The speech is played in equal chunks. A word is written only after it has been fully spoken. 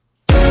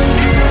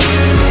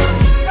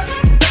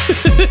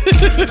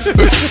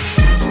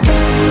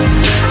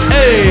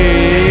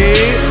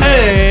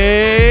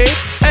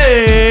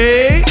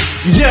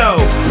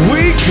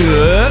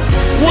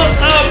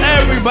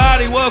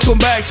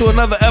back to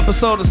another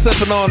episode of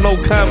Sipping on No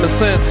Common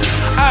Sense.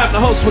 I am the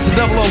host with the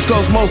Double O's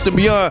Goes Most and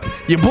Beyond,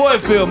 your boy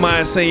Phil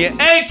Mind Senior,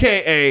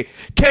 a.k.a.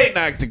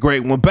 K-Knock the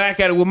Great One. Back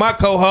at it with my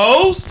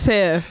co-host,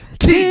 Tiff.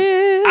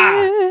 T-I-double-L.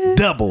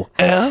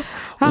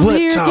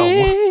 What y'all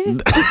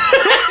want?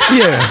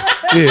 Yeah.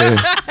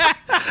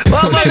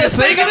 Well, I'm in the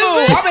singing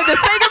mood. I'm in the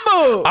singing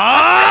mood.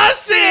 Oh,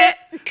 shit.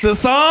 The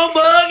song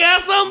bug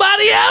got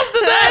somebody else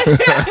today.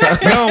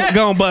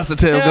 Go on, bust it,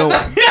 Tim. Go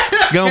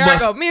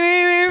bust it. Me.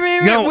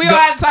 We all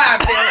out of time.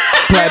 Go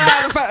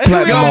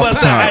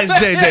bust that Ice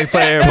JJ for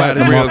everybody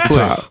real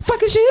quick.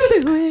 Fuck is you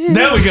doing?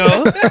 There we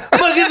go.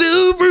 Fuck is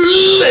you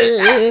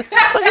doing?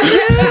 Fuck is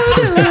you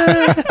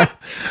doing?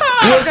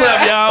 What's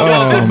up, y'all?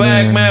 Welcome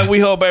back, man. We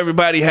hope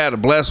everybody had a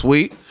blessed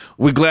week.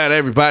 We glad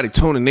everybody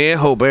tuning in.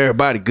 Hope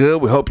everybody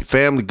good. We hope your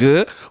family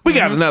good. We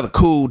got another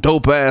cool,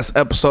 dope-ass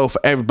episode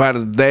for everybody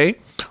today.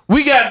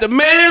 We got the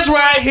man's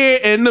right here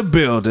in the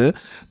building.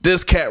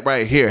 This cat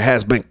right here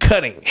has been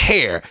cutting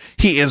hair.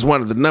 He is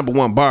one of the number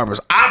one barbers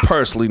I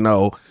personally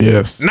know.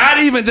 Yes. Not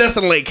even just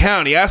in Lake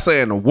County. I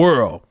say in the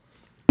world.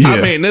 Yeah.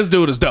 I mean, this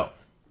dude is dope.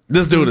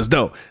 This dude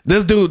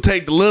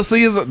take the little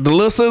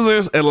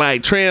scissors and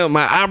like trim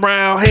my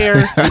eyebrow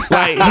hair.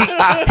 Like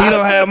he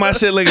don't have my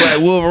shit looking like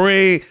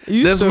Wolverine.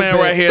 This man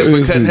right here has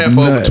been cutting hair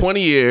for over 20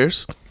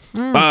 years.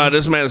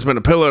 This man has been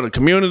a pillar of the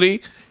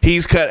community.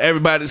 He's cut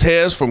everybody's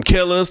hairs from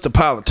killers to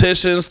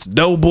politicians to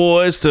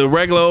doughboys to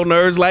regular old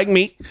nerds like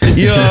me.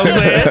 You know what I'm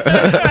saying?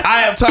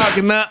 I am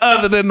talking none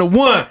other than the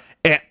one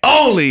and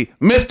only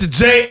Mr.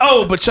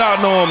 J.O., but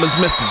y'all know him as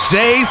Mr.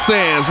 J.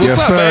 Sands. What's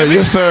up, baby?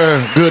 Yes,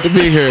 sir. Good to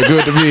be here,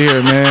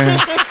 man.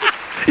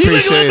 You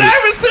look a little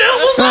nervous, Phil.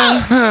 What's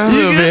up? A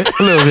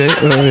little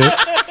bit.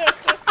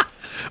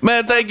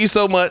 Man, thank you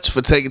so much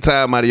for taking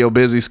time out of your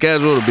busy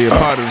schedule to be a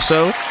part of the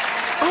show.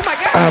 Oh my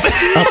God.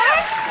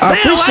 I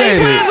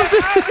appreciate it.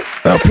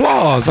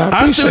 Applause. I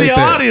appreciate Our studio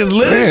that. audience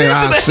lit as Man,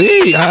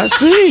 I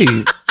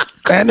see.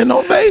 Standing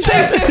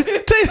ovation.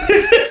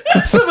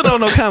 Sipping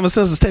on No Common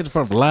Sense is taken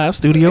from the live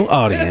studio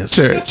audience.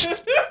 Church.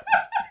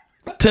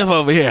 Tiff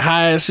over here,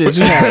 high as shit.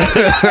 You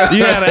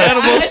had an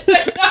edible?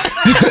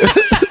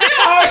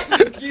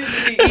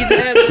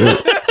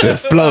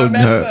 Floating.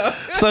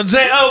 So,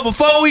 J.O.,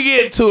 before we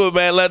get to it,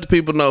 man, let the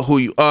people know who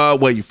you are,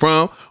 where you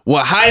from,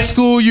 what high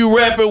school you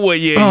repping, where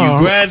you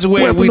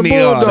graduated. We need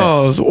all that.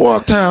 Bulldogs.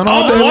 Walktown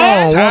all day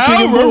long.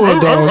 Walktown.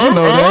 Bulldogs. You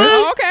know that.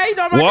 Oh, okay. You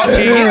know my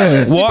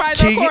Walk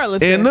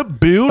Keegan in the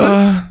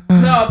building.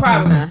 No,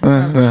 probably not.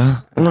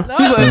 No,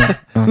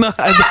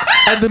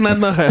 I do not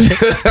know her.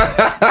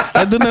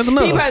 I do not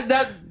know her.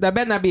 That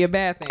better not be a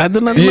bad thing. I do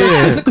not know Yeah. her.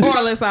 There's a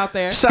Corliss out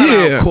there. Shout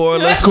out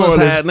Corliss. What's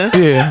happening?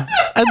 Yeah.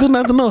 I do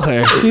not know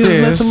her. She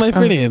is not my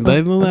friend.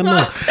 I do not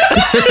know.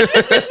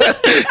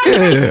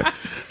 Yeah.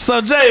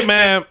 So, Jay,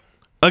 man,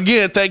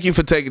 again, thank you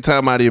for taking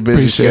time out of your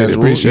busy schedule.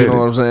 Appreciate you know it.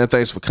 what I'm saying?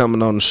 Thanks for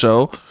coming on the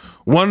show.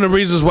 One of the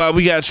reasons why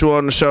we got you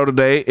on the show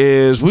today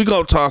is we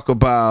gonna talk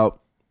about.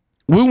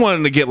 We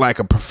wanted to get like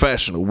a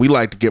professional. We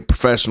like to get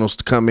professionals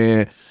to come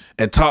in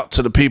and talk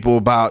to the people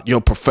about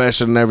your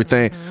profession and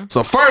everything.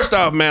 So first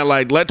off, man,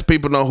 like let the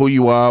people know who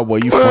you are, where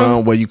you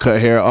from, where you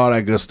cut hair, all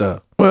that good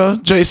stuff. Well,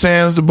 Jay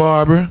Sands, the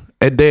barber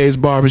at Dave's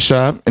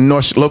Barbershop,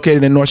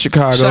 located in North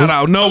Chicago. Shout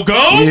out No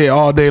Go. Yeah,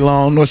 all day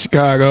long, North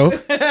Chicago.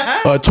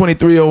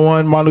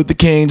 2301 Martin Luther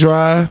King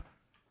Drive.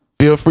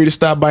 Feel free to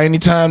stop by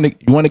anytime. You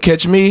want to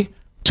catch me,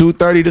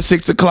 2:30 to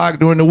 6 o'clock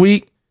during the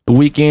week. The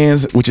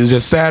weekends, which is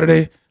just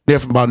Saturday, they're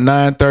from about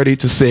 9:30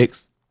 to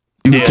 6.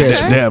 You can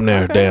catch me. Damn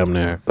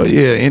near. Oh,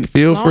 yeah, and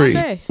feel Long free.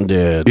 day.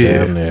 Yeah,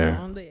 damn near.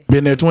 Long day.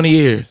 Been there 20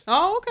 years.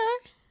 Oh, okay.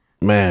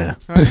 Man.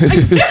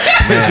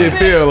 That shit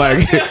feel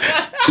like it.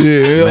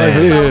 Yeah, like, I was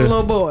a yeah.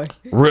 little boy.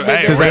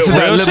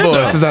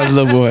 Since I was a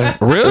little boy.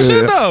 Real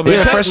shit though, man.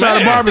 Yeah, fresh out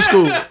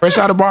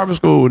of barber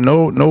school.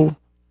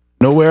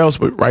 Nowhere else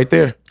but right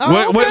there.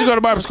 Oh, Where'd you go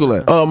to barber school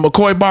at?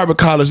 McCoy Barber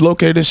College,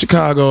 located in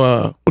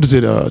Chicago. What is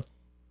it?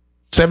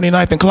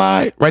 79th and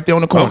Clyde, right there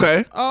on the corner.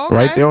 Okay. Oh, okay.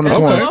 Right there on the That's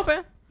corner. still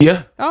open?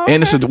 Yeah. Oh,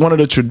 And it's one of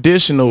the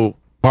traditional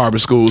barber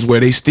schools where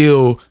they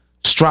still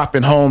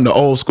stropping home the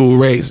old school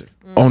razor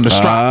on the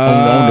strop,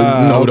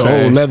 on the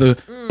okay. old leather.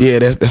 Yeah,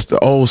 that's the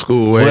old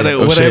school way. What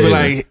they be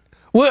like?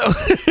 What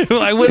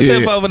like what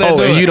tip over there?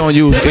 And you don't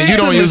use any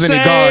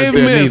guards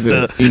there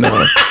neither. You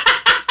know.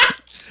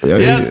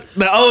 Yeah,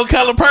 the old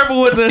color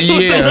purple with the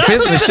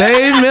fix the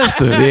shame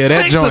mister. Yeah,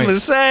 that fixing joint. the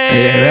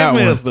shame that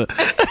mister.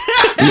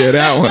 Yeah,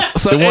 that one.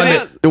 So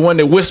the one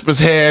that whispers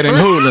head and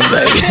hooling.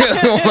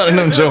 One of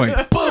them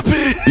joints.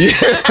 Puppy. Yeah.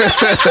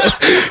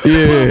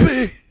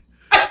 Puppy.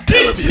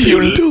 Tell him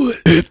you do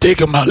it. Take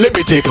him out. Let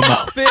me take him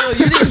out. Phil,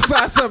 you need to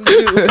find something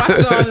to do. Watch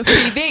it on the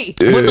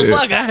TV. What the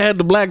fuck? I had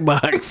the black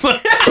box. I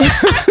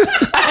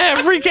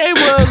had free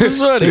cables and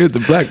shorty. Here's the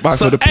black box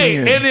So, with the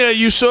hey, pen. and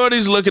you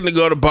shorties looking to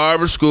go to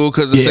barber school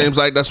because it seems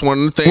like that's one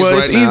of the things Well,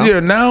 right it's now.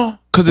 easier now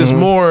because it's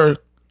more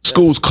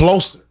schools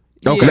closer.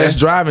 Okay. Less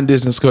driving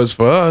distance because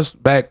for us,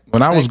 back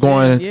when I was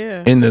going then,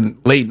 yeah. in the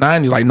late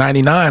 90s, like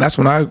 99, that's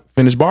when I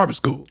finished barber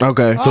school.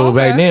 Okay. So Oh,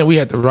 back okay. then we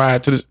had to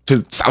ride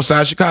to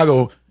Southside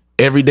Chicago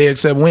every day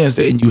except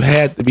Wednesday, and you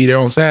had to be there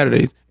on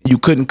Saturdays. You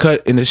couldn't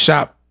cut in the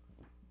shop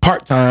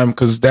part time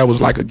because that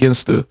was like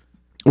against the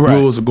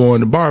rules of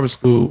going to barber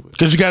school.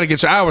 Because you got to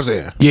get your hours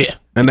in. Yeah.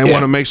 And they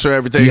want to make sure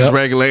everything's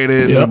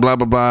regulated and blah,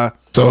 blah, blah.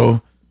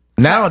 So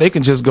now they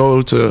can just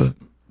go to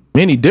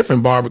many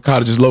different barber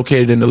colleges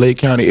located in the Lake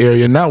County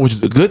area now, which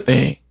is a good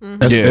thing.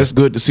 That's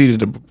good to see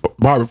that the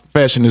barber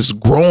profession is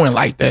growing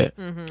like that.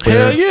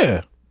 Hell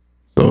yeah.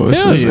 So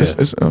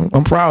it's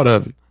I'm proud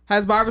of it.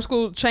 Has barber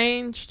school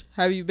changed?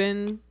 Have you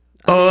been?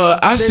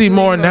 I see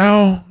more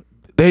now.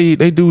 They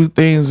do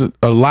things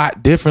a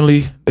lot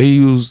differently. They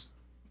use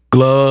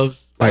gloves.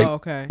 Like,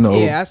 okay.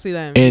 Yeah, I see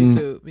that in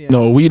YouTube. Yeah.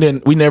 No,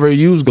 we never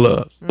used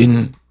gloves.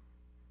 And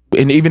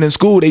even in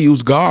school they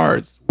use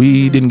guards.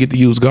 We didn't get to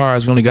use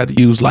guards. We only got to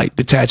use like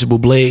detachable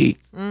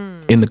blades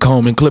in the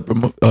comb and clipper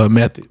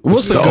method.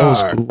 What's a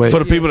guard for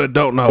the people that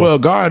don't know? Well,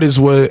 guard is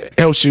what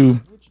helps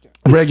you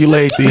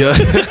regulate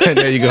the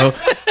there you go.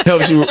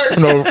 Helps you,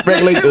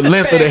 regulate the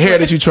length of the hair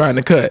that you're trying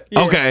to cut.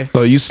 Yeah. Okay.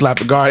 So you slap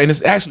a guard, and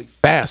it's actually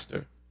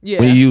faster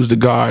when you use the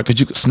guard because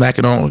you can smack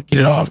it on, get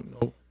it off.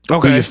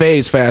 Okay. Your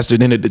fades faster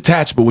than the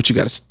detachable, which you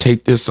got to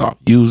take this off,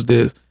 use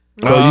this.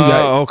 So you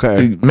got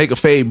to make a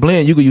fade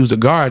blend. You can use a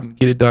guard and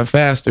get it done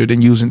faster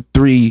than using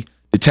 3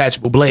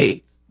 detachable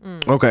blades.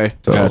 Okay,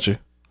 So got you.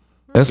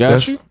 That's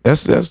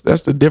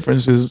the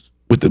differences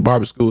with the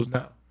barber schools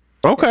now.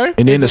 Okay.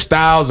 And then the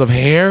styles of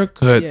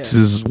haircuts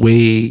is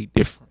way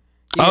different.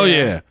 Oh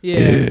yeah.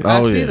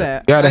 I see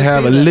that. Got to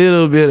have a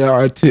little bit of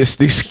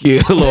artistic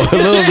skill or a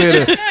little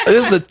bit of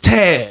just a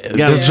tad.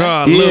 Got to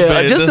draw a little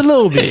bit. Just a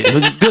little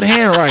bit. Good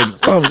handwriting.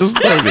 Something, just a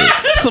little bit.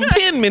 Some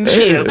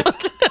penmanship.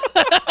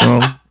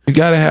 You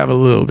got to have a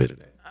little bit of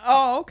that.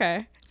 Oh,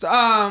 okay. So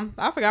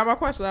I forgot my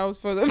question. That was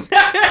for the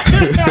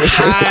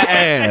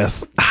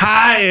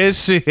high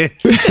as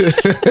shit. Look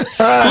at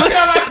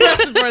my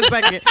question for a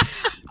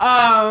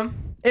second.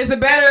 Is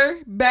it better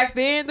back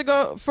then to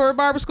go for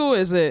barber school?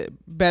 Is it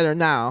better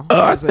now?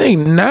 I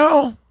think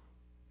now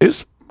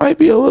it might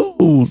be a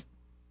little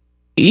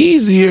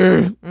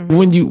easier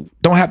when you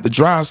don't have to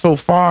drive so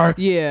far.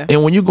 Yeah.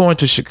 And when you go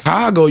into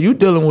Chicago, you're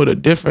dealing with a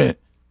different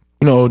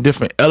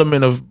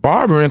element of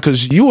barbering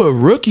because you a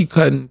rookie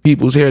cutting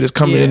people's hair that's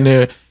coming in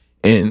there,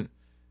 and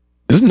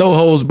there's no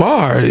holds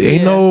barred. There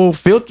ain't no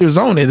filters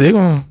on it. They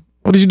gonna,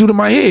 what did you do to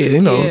my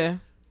head?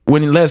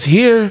 When less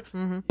here,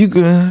 you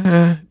can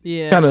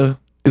kind of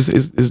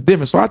it's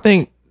different. So I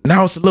think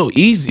now it's a little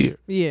easier.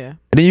 Yeah. And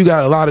then you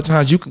got a lot of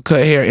times you can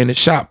cut hair in the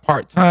shop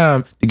part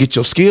time to get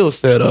your skills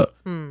set up.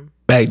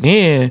 Back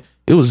then,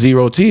 it was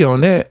 0 T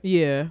on that.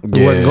 Yeah. It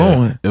wasn't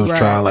going. It was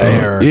trial and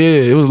error.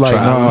 Yeah, it was like,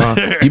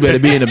 you better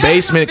be in the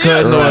basement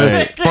cutting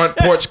or front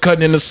porch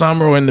cutting in the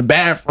summer or in the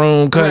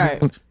bathroom cutting.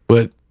 Right.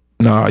 But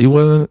you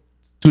wasn't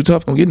too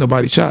tough on getting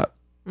nobody shop.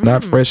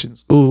 Not fresh in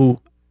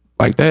school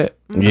like that.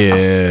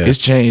 Yeah. It's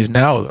changed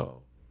now though.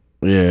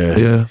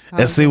 Yeah.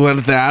 And see,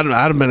 one thing, I'd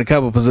have been in a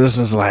couple of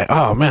positions like,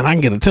 oh man, I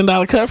can get a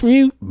 $10 cut from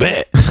you?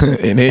 Bet.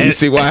 And then you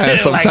see why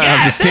sometimes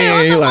like, it's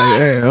 10. You're like,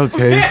 hey,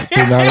 okay, it's a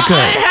 $10 cut.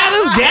 I had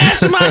this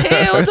gash in my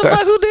head. What the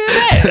fuck? Who did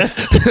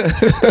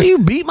that? You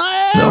beat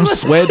my ass. I'm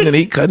sweating and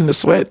he cutting the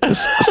sweat.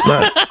 It's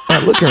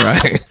not looking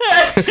right.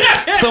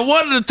 So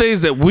one of the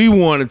things that we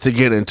wanted to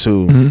get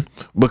into,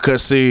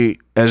 because see,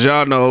 as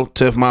y'all know,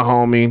 Tiff, my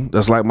homie,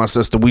 that's like my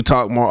sister, we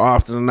talk more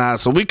often than not.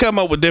 So we come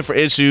up with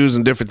different issues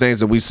and different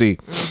things that we see.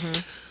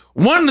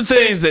 One of the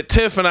things that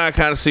Tiff and I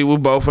kind of see, we're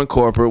both in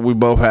corporate, we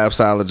both have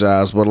solid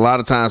jobs, but a lot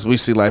of times we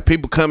see like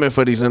people come in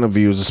for these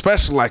interviews,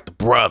 especially like the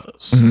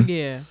brothers.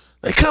 Yeah.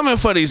 They come in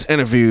for these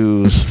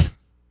interviews.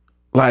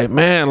 Like,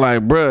 man,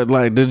 like, bruh,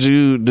 like,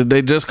 did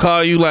they just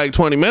call you like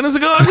 20 minutes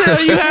ago and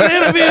tell you had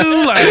an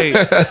interview?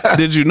 Like,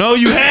 did you know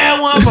you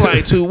had one for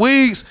like 2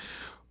 weeks?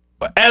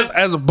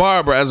 As a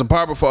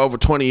barber for over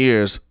 20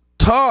 years,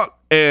 talk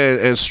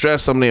and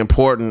stress some of the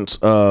importance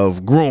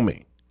of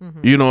grooming.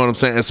 You know what I'm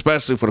saying?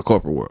 Especially for the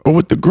corporate world. But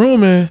with the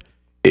grooming,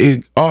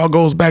 it all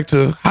goes back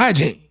to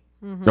hygiene.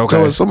 Okay.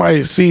 So if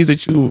somebody sees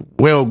that you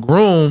well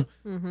groomed,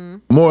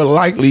 more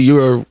likely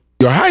your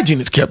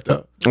hygiene is kept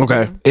up.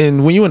 Okay.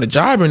 And when you're in a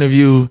job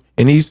interview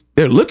and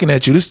they're looking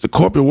at you, this is the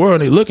corporate world,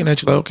 and they're looking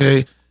at you like,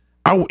 okay,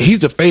 he's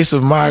the face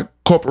of my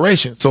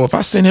corporation. So if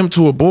I send him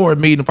to a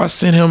board meeting, if I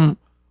send him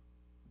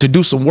to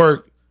do some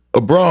work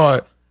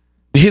abroad,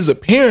 his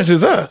appearance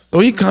is us. So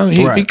he come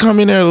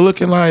in there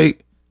looking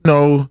like,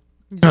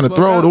 kind of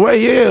throw it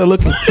away,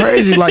 looking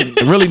crazy, like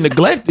really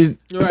neglected.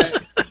 Right.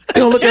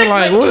 Looking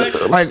like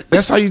what? Like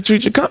that's how you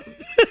treat your company.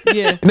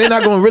 Yeah. And they're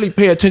not going to really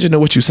pay attention to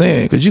what you're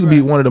saying because you could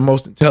be one of the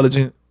most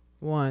intelligent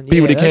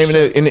people that came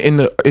in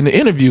the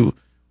interview,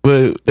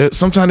 but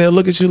sometimes they'll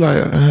look at you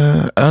like,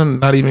 I'm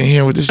not even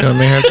hearing what this young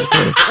man has to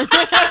say.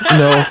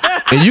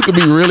 And you could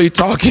be really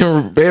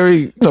talking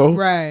very,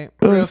 right,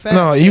 real fast.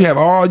 No, you have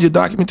all your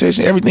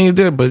documentation, everything is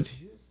there, but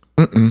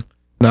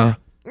nah.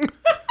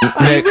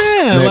 Next.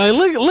 Like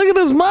look at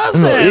his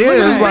mustache. Look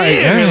at his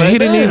like, he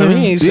didn't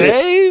even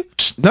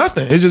shaved.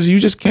 Nothing. It's just you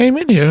just came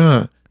in here,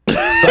 huh?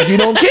 Like you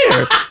don't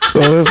care.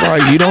 So it's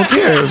like you don't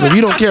care. So if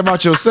you don't care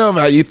about yourself,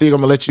 how you think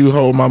I'm gonna let you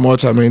hold my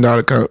multi-million-dollar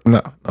account?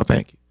 No,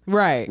 thank you.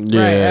 Right.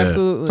 Yeah. Right.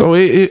 Absolutely. So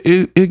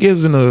it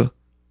gives an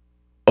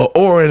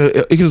aura.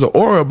 It gives an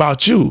aura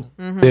about you.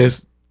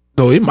 That's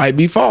it might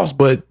be false,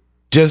 but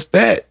just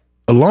that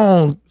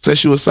alone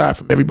sets you aside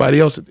from everybody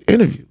else at the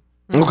interview.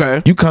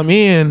 Okay. You come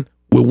in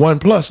with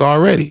 1+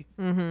 already.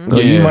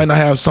 You might not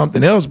have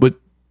something else, but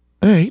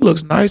hey, he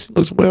looks nice. He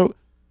looks well.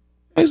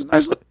 He's a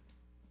nice look.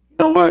 You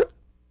know what?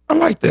 I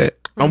like that.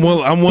 I'm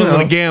willing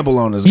to gamble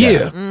on this guy.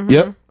 Yeah.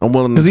 Yep. I'm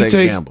willing to take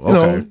a gamble.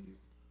 Okay.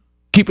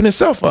 Keeping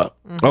himself up.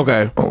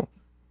 Okay.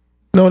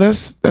 No,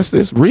 that's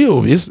it's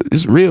real.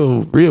 It's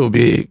real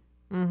big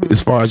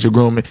as far as your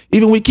grooming.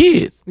 Even with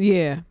kids.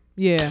 Yeah.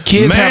 Yeah.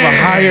 Kids have a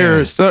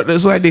higher. It's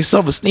like their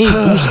self-esteem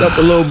boosts up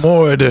a little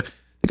more. They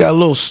got a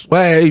little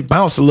swag. They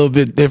bounce a little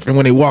bit different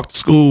when they walk to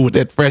school with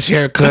that fresh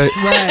haircut,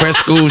 fresh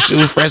school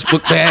shoes, fresh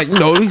book bag. You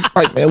know, he's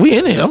like, man, we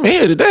in here. I'm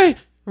here today.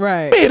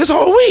 Right. Man, this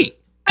whole week.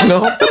 You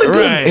know, I'm feeling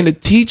good. And the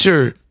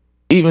teacher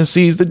even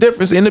sees the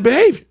difference in the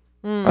behavior.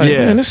 Like,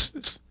 man,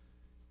 it's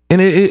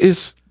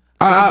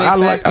I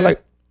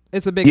like.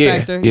 It's a big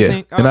factor. You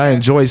think? And I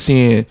enjoy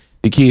seeing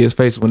the kids'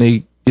 face when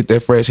they get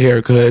that fresh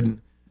haircut. And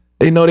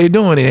they know they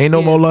doing it. Ain't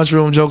no more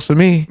lunchroom jokes for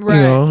me. Right.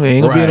 You know, they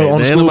ain't gonna be on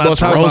the school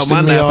bus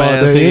roasting me all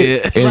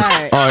day.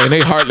 And they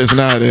heartless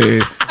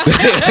nowadays.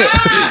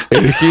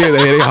 And the kids,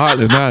 they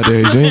heartless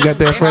nowadays. You ain't got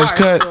that fresh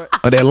cut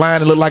or that line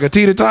that look like a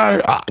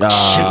teeter-totter.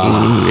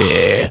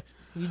 Yeah.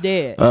 You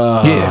dead.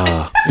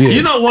 Yeah.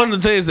 You know, one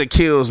of the things that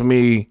kills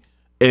me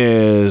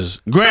is,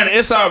 granted,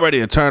 it's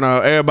already a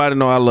turnout. Everybody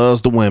know I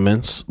loves the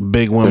women's,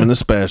 big women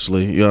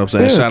especially. You know what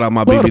I'm saying? Shout out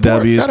my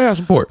BBWs. Gotta have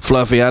support.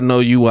 Fluffy, I know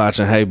you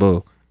watching. Hey,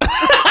 boo.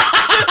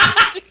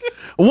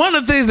 One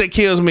of the things that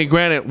kills me,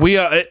 granted,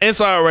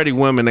 it's already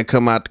women that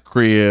come out the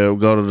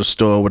crib, go to the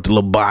store with the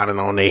little bonnet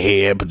on their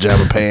head,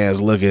 pajama pants,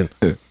 looking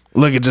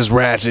just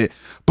ratchet.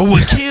 But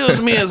what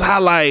kills me is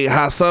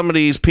how some of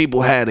these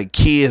people had the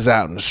kids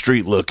out in the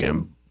street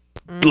looking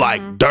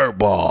like dirt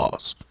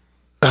balls.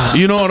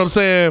 You know what I'm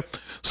saying?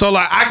 So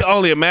like, I can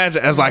only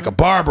imagine as like a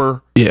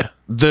barber. Yeah.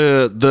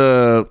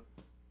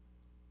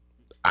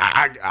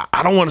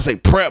 I don't want to say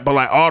prep, but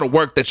like all the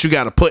work that you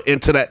got to put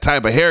into that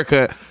type of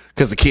haircut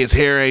because the kid's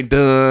hair ain't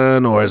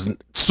done or is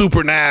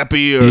super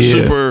nappy or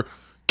super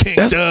kinked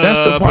up. That's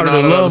the part of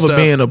the love of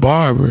being a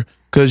barber,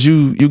 because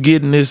you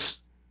getting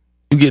this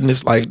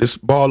like this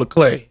ball of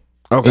clay.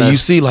 Okay. And you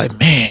see like,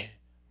 man,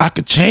 I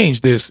could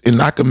change this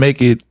and I could make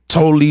it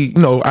totally,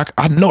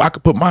 I know I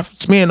could put my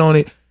spin on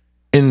it,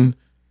 and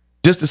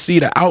just to see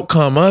the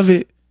outcome of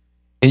it.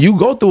 And you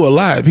go through a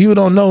lot. People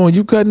don't know when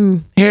you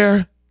cutting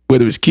hair,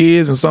 whether it's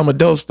kids and some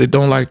adults that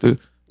don't like to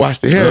wash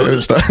their hair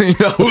and stuff.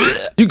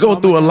 You go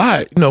through a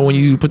lot. When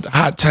you put the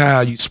hot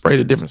towel, you spray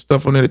the different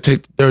stuff on there to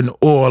take the dirt and the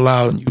oil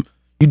out, and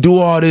you do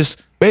all this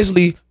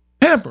basically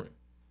pampering.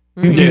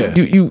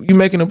 You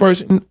making a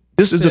person.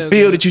 This is the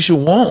feel that you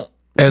should want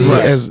as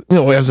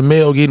a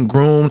male getting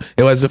groomed,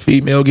 or as a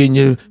female getting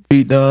your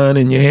feet done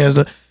and your hands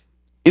done.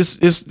 That's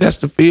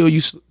the feel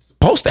you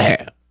supposed to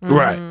have.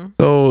 Right.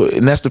 So,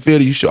 and that's the feel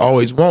that you should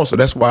always want. So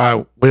that's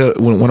why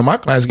when one of my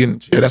clients get in the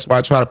chair, that's why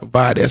I try to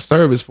provide that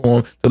service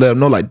for them, to let them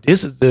know, like,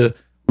 this is the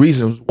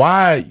reasons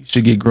why you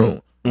should get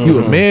groomed. You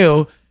a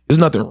male, there's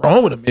nothing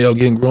wrong with a male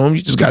getting groomed.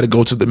 You just got to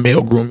go to the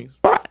male grooming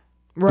spot.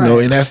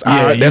 Right. And that's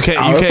you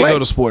can't go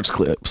to Sports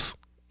Clips.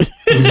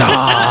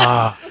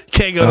 Nah.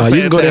 Can't go to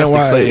you can go there and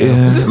watch.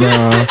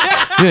 Nah.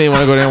 You ain't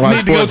want to go there and watch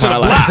sports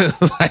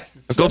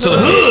highlights. Go to the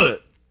hood.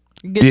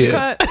 Get your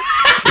cut.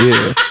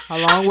 Yeah.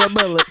 Along with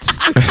bullets.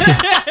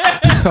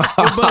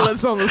 With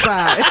bullets on the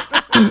side.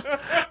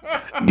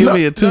 Give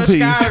me a 2-piece.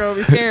 Chicago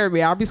be scaring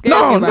me. I'll be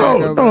scared.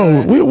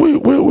 No.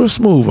 We're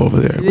smooth over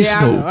there. We're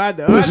smooth. I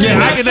know.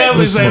 Yeah, I can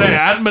definitely say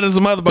that. I've been in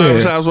some other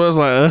barbershops where it's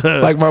like,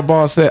 like my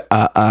boss said,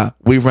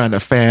 we run a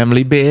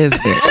family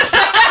business.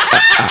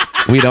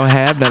 We don't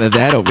have none of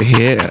that over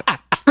here.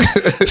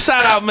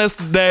 Shout out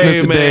Mr.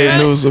 Dave, Mr. man. Dave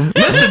Newsom.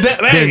 Mr. Dave,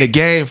 been in the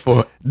game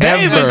for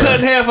Dave been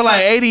cutting hair for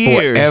like 80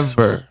 years.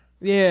 Forever.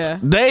 Yeah.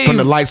 Dave, from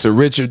the likes of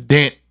Richard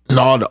Dent and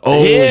all the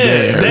old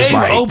Dave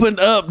opened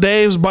up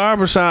Dave's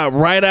barbershop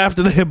right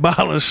after they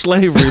abolished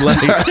slavery. We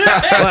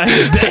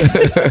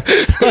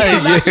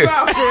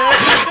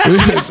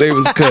didn't say it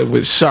was cut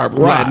with sharp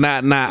rock.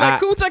 I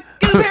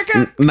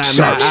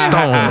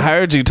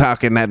heard you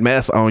talking that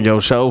mess on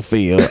your show,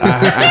 Phil.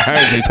 I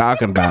heard you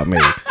talking about me.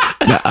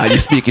 Now, you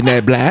speaking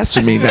that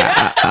blasphemy?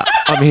 Now,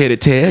 I'm here to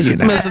tell you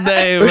now. Mr.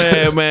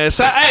 Dave, man.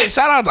 Shout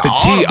out to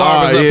all the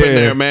barbers up in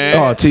there, man.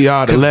 Oh,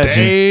 TR the legend.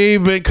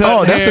 Dave been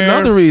cutting that's hair.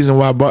 another reason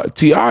why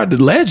TR the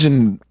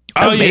legend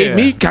made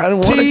me kind of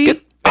want to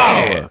get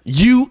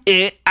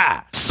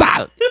TR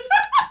solid.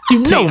 You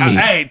know me.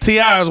 Hey,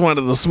 TR is one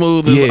of the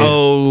smoothest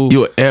old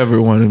you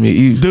ever want to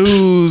meet.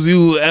 Dudes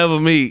you will ever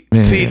meet.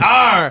 Man.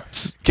 TR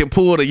can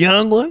pull the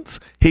young ones.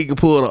 He can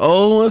pull the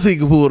old ones. He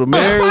can pull the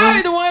married ones.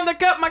 Probably the one that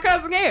cut my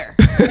cousin's hair.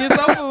 He's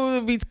so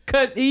would be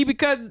cut. He be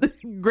cutting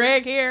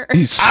Greg hair.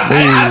 He's Shout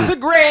smooth. out to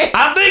Greg.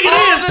 I think All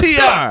it the is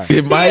TR.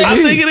 It might I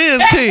be. think it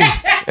is T.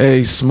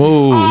 Hey,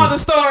 smooth. All the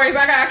stories.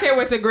 I can't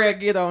wait till Greg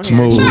get on here.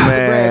 Smooth. Shout out to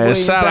Greg Man,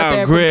 Williams shout out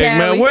there out from Greg, man.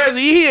 Cali. Where is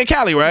he? He in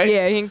Cali, right?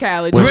 Yeah, he in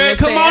Cali. West- Greg,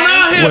 come on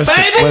out here,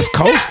 baby. West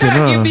Coasting,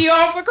 huh? Get me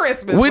on for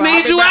Christmas. We so I'll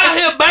need be you back. out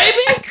here,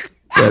 baby.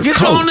 West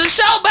Get you on the Coast.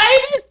 show,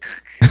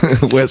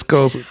 baby. West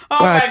Coast. Oh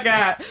my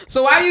God!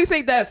 So why do you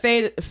think that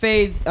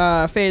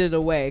faded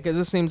away? Because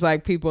it seems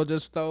like people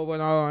just throw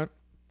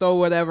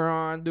whatever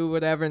on, do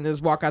whatever, and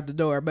just walk out the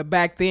door. But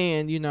back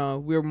then, we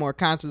were more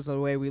conscious of the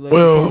way we looked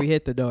before we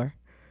hit the door.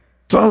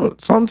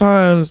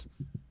 Sometimes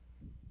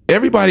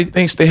everybody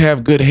thinks they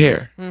have good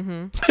hair.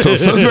 Mm-hmm. So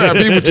sometimes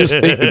people just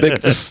think that they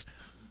can just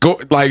go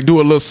like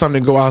do a little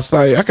something, go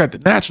outside. I got the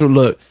natural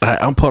look.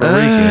 I'm Puerto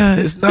Rican.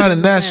 It's not a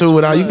natural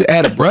without you can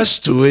add a brush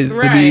to it.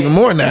 It'd be even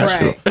more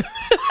natural. Right.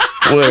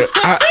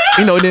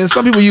 But then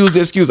some people use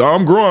the excuse,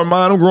 I'm growing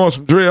mine, I'm growing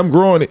some dread, I'm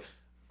growing it.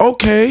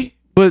 Okay,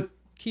 but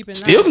Keep it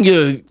still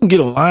nice. can get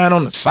a line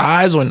on the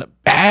sides or in the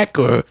back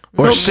or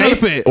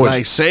Shape it. or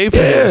Shape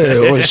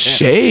it. yeah, or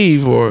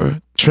shave or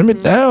trim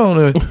it down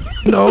or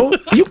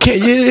you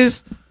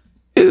can't.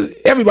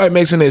 Everybody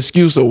makes an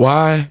excuse of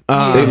why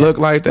they look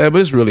like that,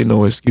 but it's really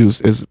no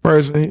excuse. As a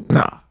person,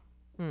 nah.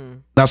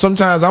 Now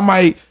sometimes I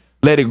might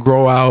let it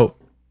grow out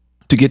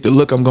to get the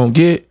look I'm gonna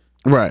get,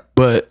 Right.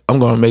 but I'm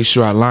gonna make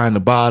sure I line the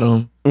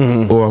bottom or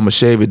I'm gonna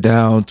shave it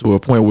down to a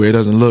point where it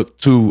doesn't look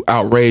too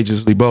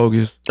outrageously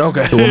bogus.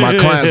 Okay. So when my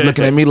clients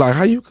looking at me like,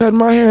 how you cutting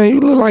my hair and you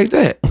look like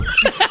that?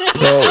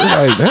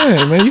 Like,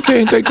 dang, man, you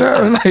can't take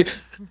time.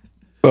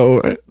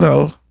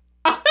 No.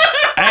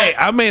 Hey,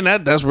 I mean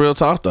that's real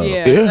talk though.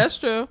 Yeah, Yeah. that's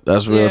true.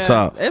 That's real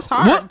talk. It's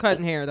hard What-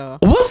 cutting hair though.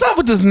 What's up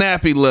with this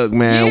nappy look,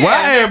 man? Yeah.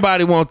 Why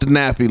everybody want the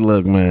nappy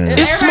look, man?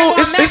 It's- It's smooth.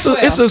 Everybody It's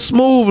want it's a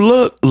smooth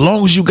look,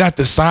 long as you got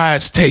the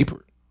sides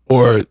tapered,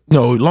 or as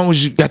long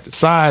as you got the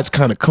sides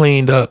kind of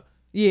cleaned up,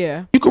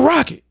 Yeah, you can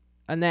rock it.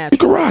 a You natural.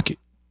 can rock it.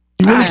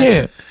 You really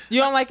can.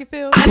 You don't like it,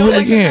 Phil? I You don't really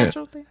like the can.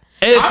 natural thing?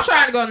 It's- I'm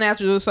trying to go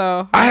natural,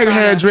 so I I'm had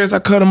trying to- dreads. I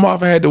cut them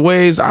off. I had the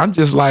waves. I'm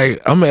just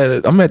like I'm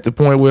at the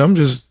point where I'm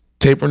just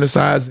tapering the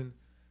sides and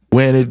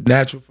wearing it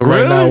natural for right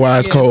Really? now while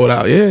it's Yeah. cold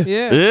out. Yeah.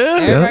 Yeah, Yeah.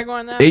 Everybody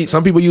going natural.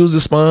 Some people use the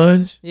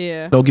sponge.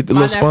 Yeah, Get the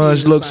My little nephew sponge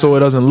uses look so sponge. it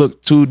doesn't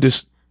look too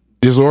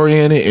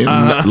disoriented. And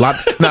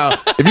now,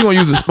 if you're gonna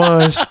use a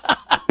sponge,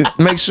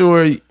 make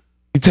sure you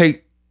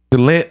take the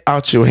lint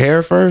out your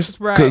hair first,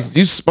 Right. because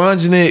you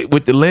sponging it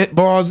with the lint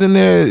balls in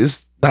there.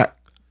 It's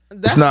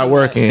That's not too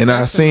working. much. And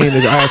That's I've too seen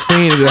much. it. I've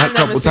seen it a I've never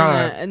couple seen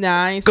times. that.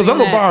 Nah, I ain't Because seen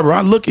I'm a that. barber.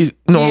 I look at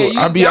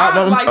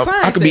y'all like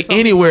I could be scientists or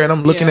anywhere and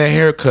I'm looking Yeah. at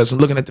haircuts. I'm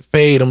looking at the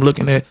fade. I'm like,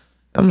 man,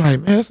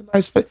 that's a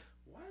nice fade.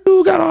 Why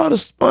you got all the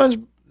sponge?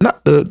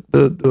 Not the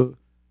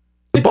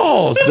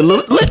balls, the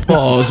lip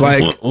balls.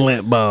 Like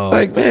lint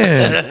balls.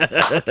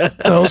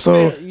 man,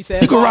 so You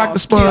said you can rock the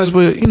balls. sponge,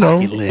 but you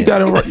lint.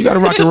 gotta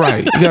rock it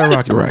right. You gotta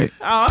rock it right.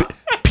 Oh.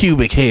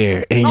 Pubic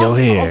hair in your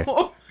hair.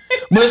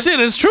 But shit,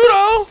 it's true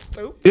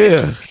though.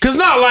 Yeah. Cause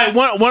no, like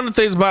one of the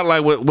things about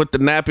like with the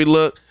nappy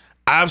look,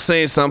 I've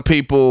seen some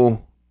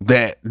people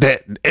that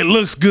it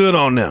looks good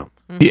on them.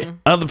 Yeah.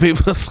 Other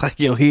people, it's like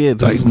your head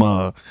too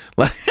small.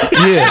 Like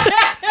Yeah.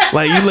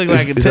 like you look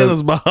like a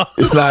tennis ball.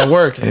 It's not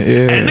working.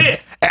 Yeah. And then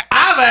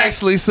I've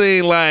actually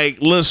seen like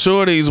little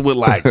shorties with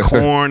like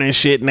corn and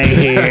shit in their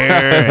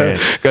hair.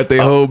 And Got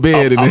their whole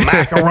bed in a there.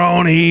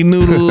 macaroni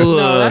noodle.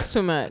 No, that's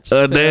too much.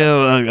 a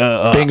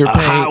damn Finger a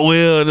paint. Hot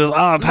Wheel, just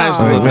all types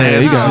No, of Like,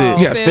 man, nasty you got, shit.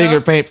 you got Phil.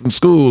 finger paint from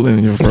school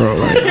in your fro.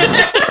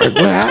 Like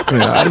what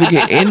happened? How did it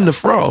get in the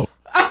fro?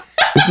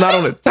 It's not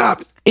on the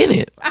top. It's in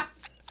it.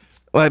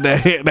 Like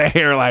that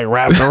hair like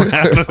wrapped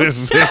around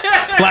this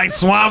like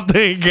Swamp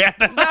Thing. Yeah.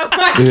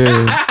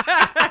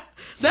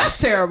 That's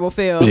terrible,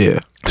 Phil. Yeah.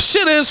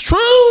 Shit is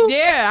true.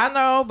 Yeah, I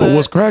know, But but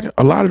what's cracking?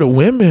 A lot of the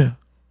women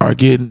are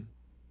getting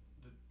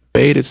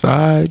faded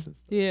sides.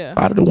 yeah. A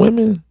lot of the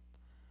women.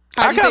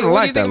 How I do you kinda think- what do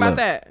like you think that about look.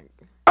 that?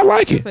 I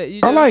like it. But you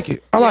I do? like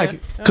it. I like Yeah.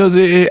 it because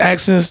it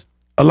accents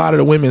a lot of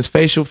the women's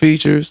facial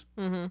features.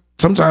 Mm-hmm.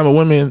 Sometimes a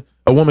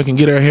woman can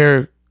get her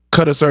hair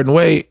cut a certain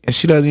way and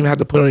she doesn't even have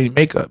to put on any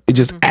makeup. It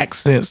just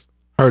accents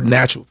her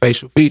natural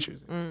facial features.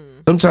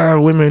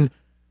 Sometimes women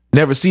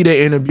never see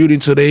their inner beauty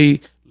until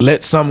they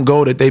let something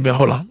go that they've been,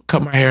 hold on, I'm gonna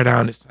cut my hair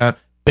down this time.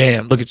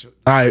 Bam, look at you.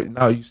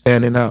 Now you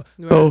standing out.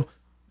 So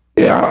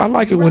yeah, I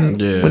like it when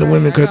Yeah. the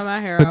women I cut got my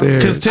hair their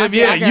hair. Cause Tiff,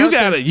 I you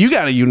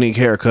got a unique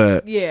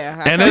haircut. Yeah.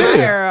 I And cut it's my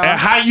hair off. and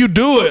how you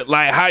do it,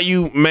 like how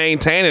you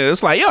maintain it.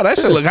 It's like, yo, that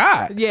shit look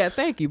hot. Yeah,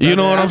 thank you. You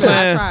know what brother. I'm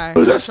saying?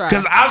 I try.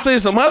 Cause I've seen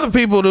some other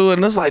people do it,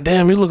 and it's like,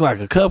 damn, you look like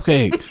a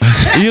cupcake.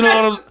 You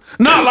know what I'm?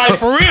 No, like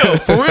for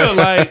real,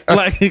 like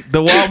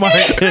the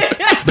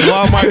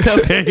Walmart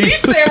cupcakes. He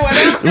said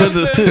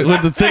whatever.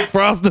 with the thick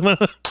frosting on.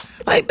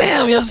 Like,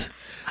 damn, yes.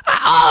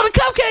 Oh, the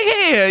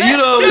cupcake hair. You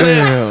know what I'm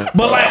saying? Damn.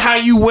 But like how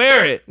you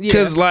wear it. Yeah.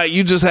 Cause like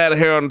you just had a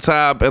hair on the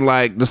top and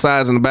like the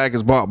sides and the back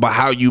is bought, but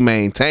how you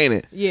maintain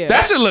it. Yeah.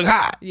 That should look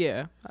hot.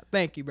 Yeah.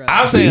 Thank you, brother.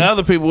 I've seen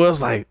other people where it's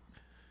like,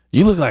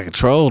 You look like a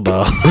troll,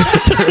 dog.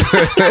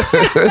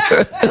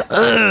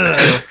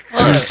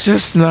 It's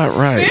just not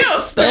right. Phil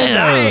stupid.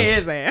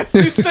 His ass.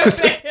 He's stupid.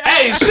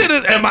 Hey, shit!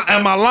 Am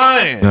I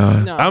lying?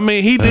 No. I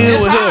mean, he did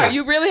It's with hard. him.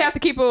 You really have to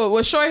keep up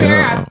with short hair.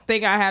 Yeah. I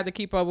think I had to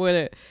keep up with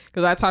it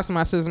because I talked to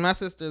my sister. My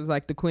sister is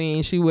like the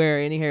queen. She wear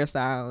any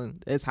hairstyle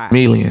and it's hot.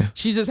 Chameleon.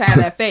 She just had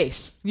that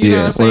face. You know what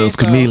I'm One saying? of those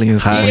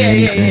chameleons. High-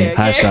 Yeah.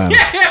 High shiner.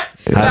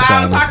 So High I was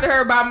shiner. talking to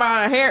her about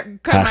my hair,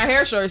 cut my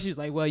hair short. She was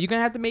like, "Well, you're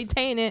gonna have to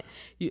maintain it.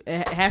 It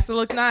has to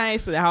look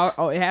nice. It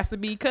has to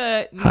be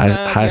cut. High you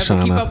have to keep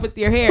shiner. up with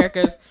your hair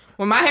because."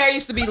 When my hair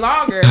used to be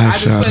longer, High I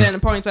just put it shiner. in a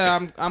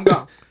ponytail. I'm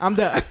gone. I'm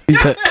done.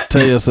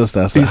 Tell your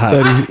sister I said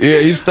hi.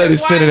 He studied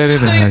sending that in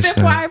the high Fifth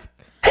shine. wife.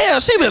 Hell,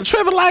 she been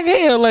tripping like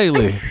hell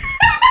lately.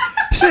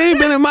 She ain't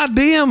been in my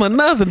DM or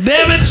nothing.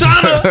 Damn it,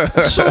 Shauna.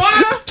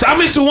 Shawana? I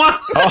mean, Shawana.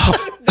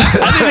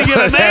 I didn't get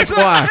her name That's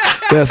right. why.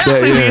 That's that. I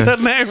didn't get Yeah.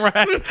 her name right.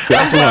 I'm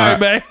That's sorry, why.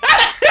 babe.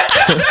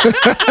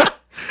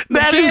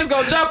 Kids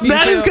gonna jump you.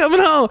 Daddy's Phil. coming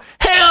home.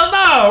 Hell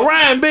no,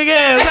 Ryan big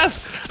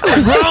ass. That's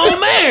a grown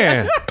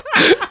man.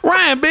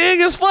 Ryan big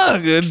as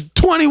fuck.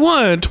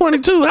 21,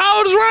 22. How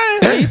old is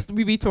Ryan? He used to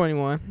be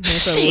 21.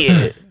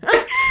 Shit.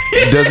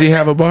 Does he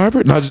have a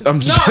barber? No, I'm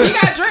No, just. he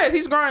got dreads.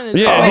 He's growing it.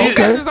 Yeah, He he-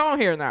 cuts his own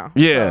hair now.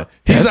 Yeah,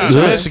 he's That's out of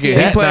good. Michigan.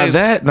 That- He plays.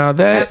 Now that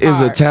That's is a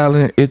hard.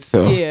 talent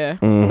itself. Yeah.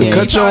 Mm-hmm. Yeah,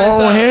 Cut he your taught own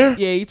himself- hair?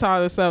 Yeah, he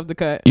taught himself to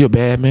cut. You're a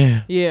bad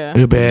man. Yeah.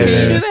 You're bad. Can you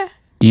man. do that?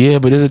 Yeah,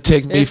 but it'll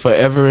take me It's-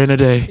 forever and a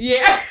day.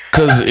 Yeah.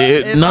 Cause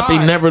It's nothing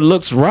hard. never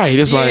looks right.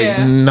 It's Yeah. like,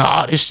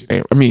 nah, this shit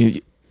ain't. I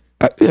mean,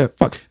 yeah,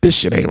 fuck, this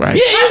shit ain't right.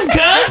 Yeah, you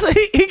cuss.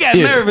 He got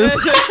Yeah. nervous.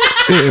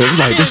 Yeah, I'm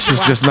like, this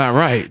shit's just not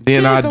right.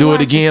 Then I Kids are do it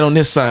watching. again on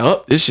this side.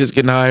 Oh, this shit's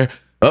getting higher.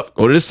 Up,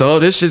 go to this. Oh,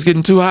 this shit's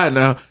getting too hot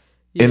now.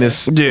 And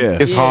it's Yeah.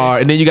 it's Yeah.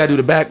 hard. And then you gotta do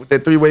the back with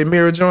that 3-way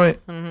mirror joint.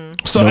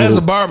 So as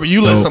a barber,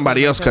 you let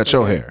somebody else cut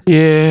your hair.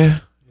 Yeah,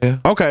 yeah.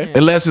 Okay.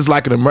 Unless it's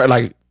like an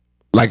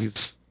like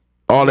it's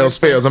all else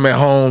fails. I'm at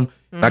home.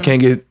 I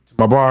can't get to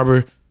my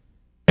barber.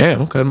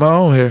 Damn, I'm cutting my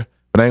own hair,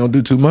 but I ain't gonna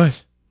do too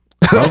much.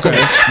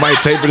 Okay.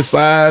 Might taper the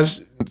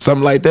sides,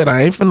 something like that.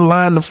 I ain't finna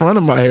line the front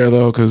of my hair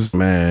though, cause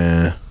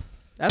Man.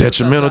 That's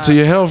detrimental a to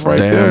your health right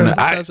Damn.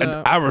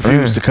 there. I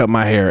refuse to cut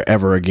my hair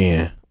ever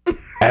again.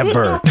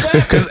 Ever.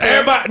 Cause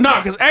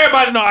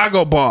everybody know I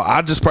go bald.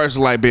 I just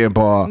personally like being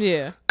bald.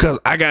 Yeah. Cause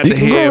I got You the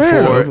can grow head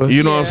hair, for though, it. but-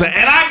 You know what I'm saying?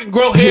 And I can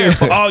grow hair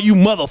for all you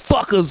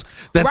motherfuckers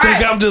that Right.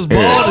 think I'm just Yeah.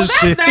 bald Oh, and that's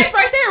shit. nice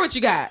right there. What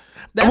you got?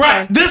 That's Right.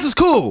 nice. This is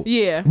cool.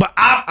 Yeah. But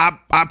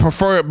I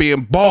prefer it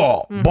being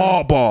bald.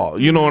 Bald.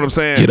 You know what I'm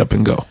saying? Get up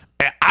and go.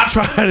 And I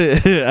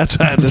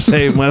tried to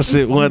shave my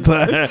shit one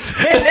time.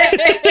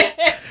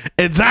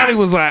 And Johnny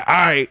was like, all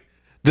right,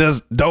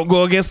 just don't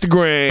go against the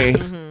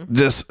grain.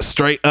 Just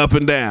straight up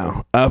and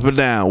down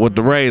with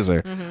the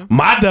razor.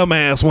 My dumb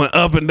ass went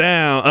up and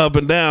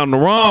down the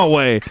wrong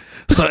way.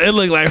 So it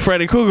looked like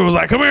Freddy Krueger was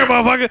like, come here,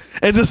 motherfucker,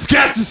 and just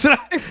scratched the shit out.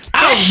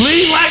 I was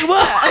bleeding like a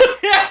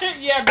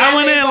motherfucker. Yeah. I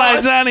went in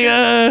like,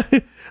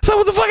 Johnny, so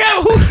what the fuck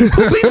happened?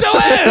 Who beat your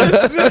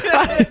ass?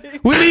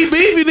 Like, we need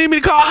beef. You need me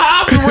to call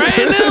Hop and Ray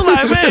and them?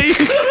 Like, man,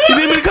 you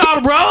need me to call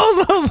the bros?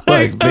 I was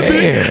like,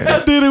 man.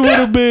 I did it with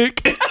a big.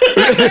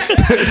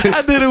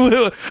 I did it with.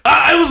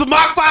 It was a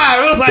Mach 5.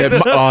 It was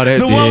like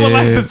the one with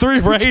like the 3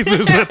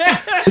 razors.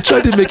 I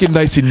tried to make it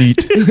nice and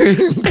neat.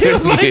 It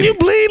was like you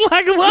bleed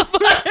like a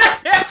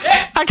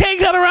motherfucker. I can't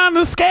cut around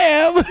the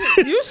scab.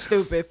 You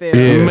stupid, Phil.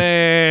 Yeah.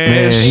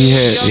 Man, he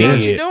had- You don't know what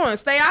you're shit. doing.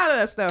 Stay out of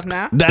that stuff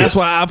now. That's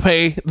why I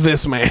pay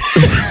this man.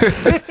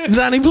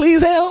 Johnny,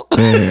 please help.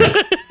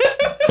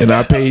 And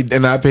I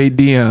paid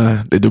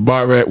Dion, the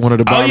barber at one of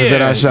the barbers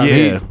that I shot.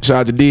 yeah.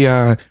 Shout out to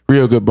Dion,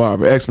 real good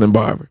barber, excellent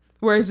barber.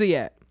 Where's he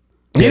at?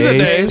 He's at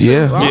Dave's. Dave's.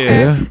 Yeah, Okay.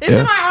 yeah, It yeah.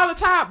 seems like all the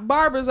top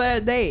barbers are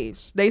at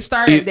Dave's. They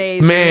start at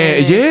Dave's. Man,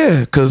 and then,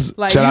 yeah, cause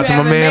like, shout you out to my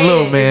haven't man, made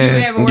Lil it if Man,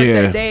 You haven't worked Yeah.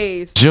 at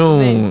Dave's.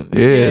 June,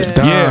 then- yeah,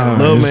 Don, Yeah,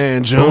 Lil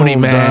Man, June, Booney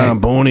Man,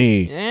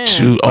 Booney. Yeah.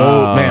 shoot,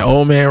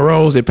 old man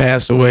Rose, they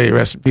passed away.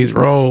 Rest in peace,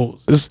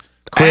 Rose. This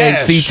Craig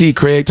Ash. CT,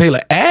 Craig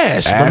Taylor,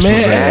 Ash, my Ash man,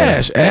 was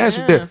there. Ash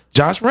was there.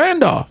 Josh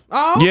Randolph,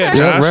 Oh, okay. Yeah, Yeah, Josh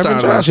Reverend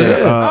started out Josh, there.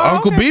 yeah. Oh,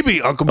 Uncle okay.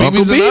 BB. Uncle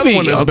BB's Uncle another BB.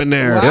 one that's been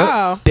there.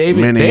 Wow.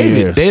 David, Many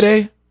years.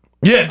 Day.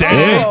 Yeah,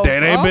 Day Oh,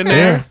 been okay.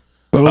 there.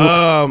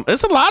 So,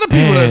 It's a lot of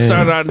people that Man,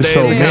 started out in Days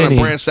so and kind of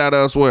many. branched out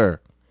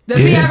elsewhere.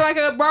 Does he Yeah. have like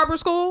a barber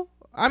school?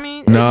 I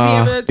mean, Nah,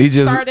 has he ever he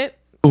just- started?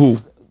 who?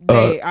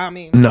 I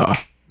mean, No,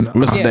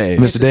 Mr. Yeah. Dave.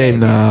 Mr. Dave,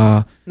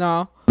 nah.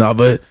 no. No,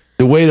 but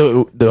the way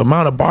the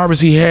amount of barbers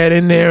he had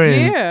in there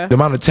and Yeah. the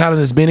amount of talent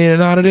that's been in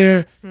and out of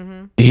there,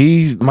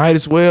 he might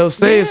as well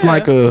say it's Yeah.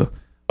 like a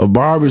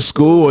barber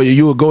school, or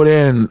you would go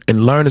there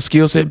and learn the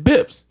skill set.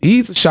 Bips,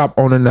 he's a shop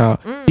owner now.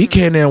 He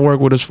came there and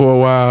worked with us for a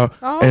while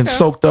Oh, and okay.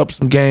 soaked up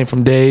some game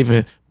from Dave,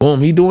 and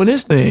boom, he doing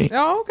his thing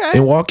Oh, okay.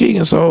 in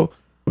Waukegan. So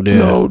Yeah. you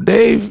know,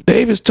 Dave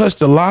has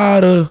touched a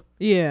lot of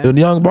Yeah. the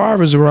young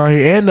barbers around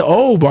here and the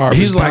old barbers.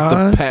 He's like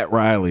Don. the Pat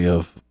Riley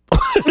of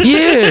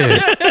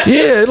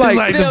Yeah,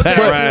 like the Pat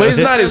Riley. but it's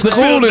not as The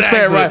cool Phil as Pat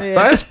Jackson. Riley.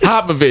 Yeah. That's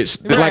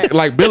Popovich,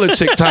 like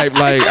Belichick type.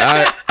 Like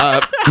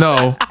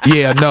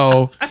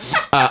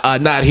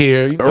not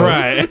here. You know?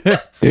 Right.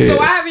 Yeah. So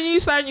why haven't you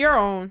started your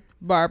own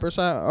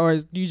barbershop, or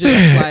you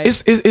just like?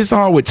 It's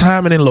all with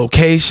timing and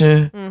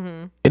location,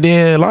 and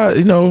then a lot.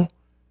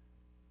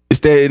 It's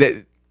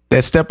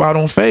that step out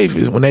on faith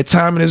is when that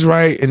timing is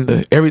right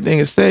and everything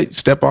is set. You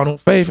step out on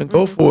faith and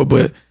go for it.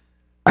 But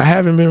I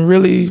haven't been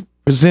really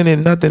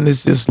presenting nothing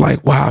that's just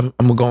like, wow, I'm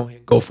gonna go ahead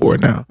and go for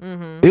it now.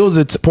 It was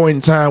a point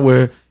in time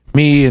where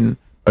me and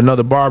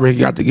another barber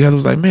got together.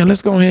 Was like, man,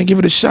 let's go ahead and give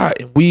it a shot.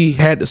 And we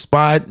had the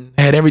spot and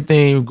had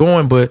everything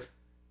going, but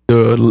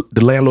the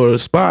landlord of the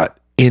spot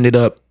ended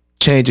up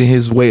changing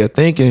his way of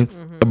thinking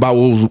about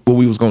what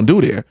we was gonna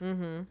do there.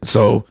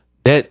 So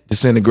that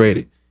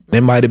disintegrated.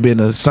 There might have been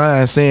a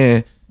sign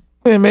saying,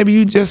 man, maybe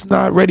you just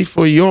not ready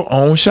for your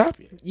own shop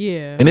yet.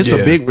 Yeah. And it's a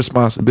big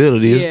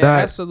responsibility. It's not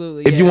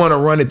absolutely. if you want to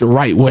run it the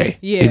right way.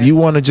 Yeah. If you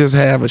want to just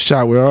have a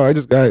shop where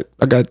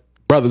I got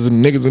brothers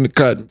and niggas in the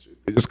cut,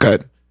 just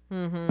cut.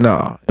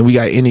 No, and we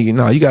got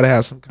you gotta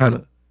have some kind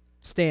of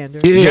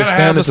standard. yeah, You gotta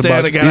have a standards about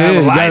standard, gotta have a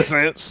you gotta-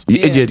 license.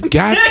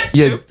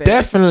 You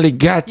definitely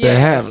got to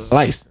have a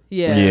license.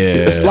 Yeah.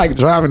 It's like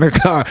driving a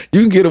car. You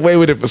can get away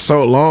with it for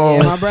so long.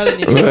 Yeah, my brother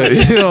need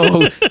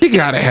to But you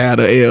gotta have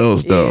the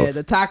L's though. Yeah,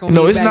 the taco.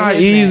 No, it's not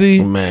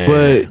easy, Man.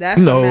 but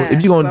That's a mess,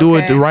 if you're gonna do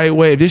it the okay? right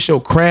way, if this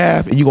your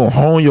craft and you're gonna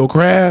hone your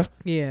craft,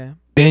 Yeah.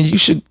 then you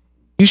should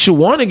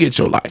want to get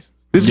your license.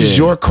 This is Yeah.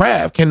 your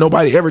craft. Can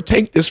nobody ever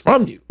take this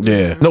from you?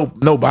 Yeah. No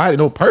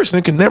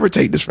person can never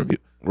take this from you.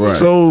 Right.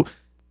 So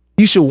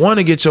you should want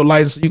to get your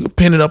license so you can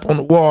pin it up on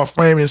the wall,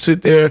 frame it, and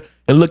sit there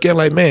and look at it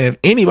like, man, if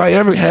anybody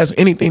ever has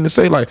anything to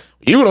say, like,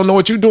 you don't know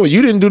what you're doing,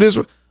 you didn't do this.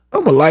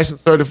 I'm a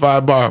licensed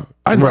certified barber.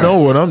 I Right. know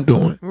what I'm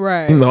doing.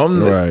 Right.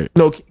 I'm Right.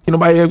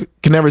 nobody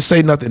can never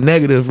say nothing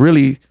negative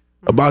really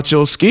about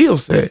your skill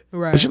set.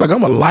 Right. But she's like,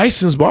 I'm a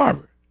licensed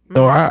barber.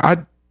 I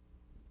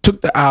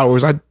took the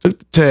hours, I took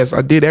the test,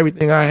 I did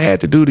everything I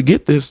had to do to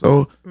get this.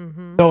 So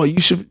no, you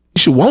should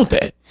want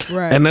that.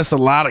 Right. And that's a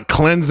lot of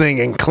cleansing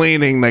and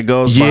cleaning that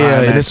goes Yeah,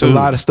 behind and that it's too. a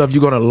lot of stuff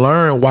you're gonna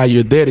learn while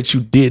you're there that you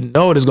didn't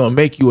know that's gonna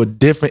make you a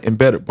different and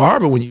better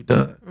barber when you're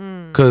done.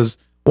 Because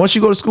once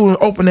you go to school and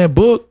open that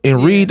book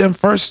and read that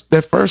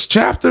first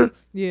chapter,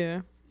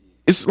 yeah.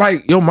 it's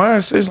like your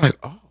mind says like,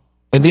 oh,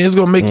 and then it's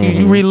gonna make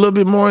you read a little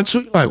bit more into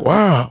it. You're like,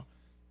 wow,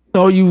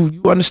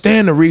 you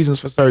understand the reasons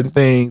for certain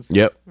things.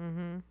 Yep.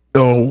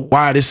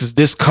 Why this is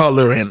this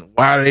color and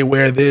why they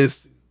wear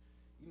this.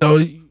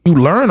 You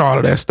learn all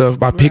of that stuff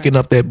by picking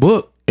up that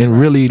book and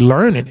really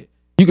learning it.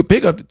 You can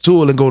pick up the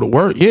tool and go to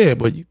work, yeah,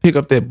 but you pick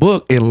up that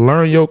book and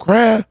learn your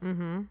craft,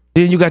 then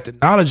you got the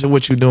knowledge of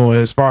what you're doing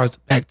as far as the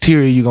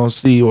bacteria you're gonna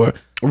see or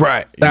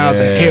Right. styles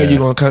of hair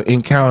you're gonna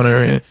encounter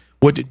and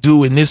what to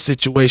do in this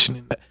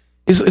situation.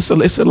 It's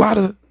a lot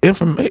of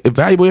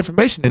valuable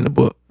information in the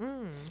book.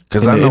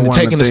 Because I know And one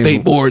taking of the the state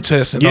things, board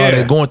test and all Yeah.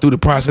 that, going through the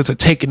process of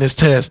taking this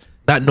test,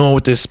 not knowing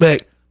what to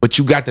expect, but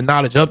you got the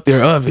knowledge up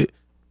there of it,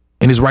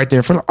 and it's right there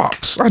in front of.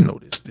 Oh, I know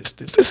this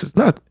is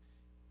nothing.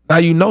 Now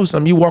you know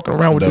something. You walking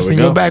around with There this we in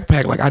go. your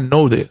backpack, like I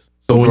know this.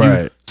 So when you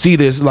Right. see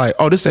this, it's like,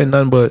 oh, this ain't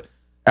nothing but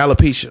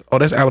alopecia. Oh,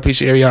 that's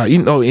alopecia areata.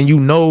 And you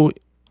know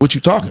what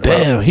you're talking about.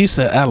 damn, he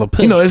said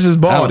alopecia. This is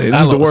balding.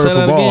 This is the word say for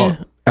that bald.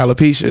 again?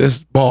 Alopecia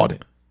is balding.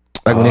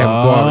 Like when they have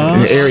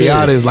balding. And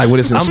areata is like what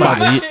it's in I'm about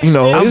spots. to, You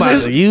know, I'm it's about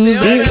just to use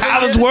that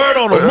college word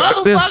on a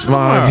motherfucker. this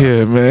tomorrow. vibe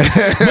here, man.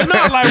 But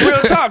no, like real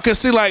talk. Cause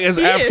see, like as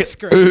He is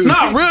African, crazy.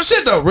 no, real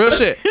shit though, real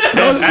shit. it's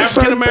As a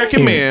African American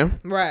certain men,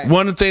 Right.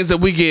 one of the things that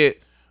we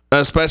get,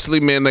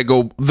 especially men that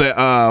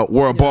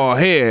wear a bald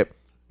head,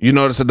 you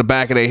notice at the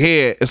back of their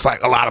head, it's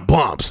like a lot of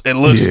bumps. It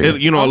looks, Yeah.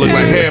 it looks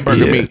like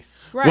hamburger Yeah. meat.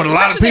 Right. What a lot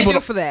what of should people they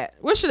do for that?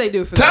 What should they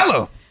do for tell that?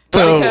 them.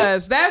 So-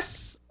 Because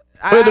that's.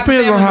 Well, it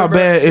depends on how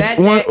bad.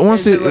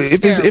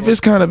 If it's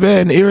kind of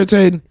bad and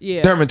irritating,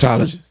 Yeah.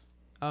 dermatologist.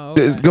 Oh,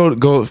 Just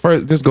go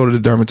first. Just go to the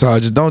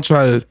dermatologist. Don't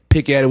try to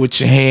pick at it with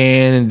your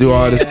hand and do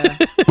all this.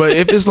 But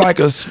if it's like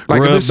if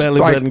Rub it's belly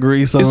button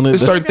grease on it.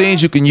 There's certain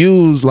things you can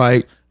use,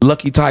 like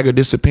Lucky Tiger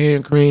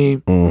disappearing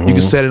cream. You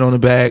can set it on the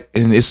back,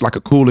 and it's like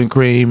a cooling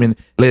cream, and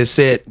let it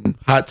set. And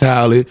hot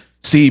towel it.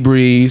 Sea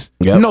breeze.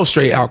 Yep. No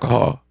straight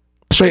alcohol.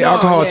 Straight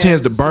alcohol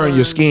tends to burn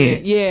your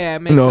skin. Yeah,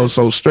 makes sense.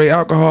 So straight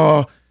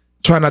alcohol.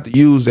 Try not to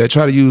use that.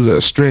 Try to use a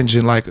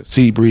astringent like a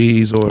Sea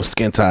Breeze or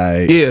Skin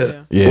tight.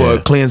 yeah, Yeah. or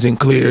a cleansing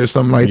clear or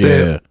something like Yeah.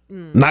 that.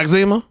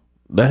 Noxzema?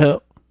 The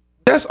hell?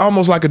 That's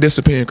almost like a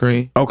disappearing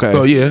cream. Okay.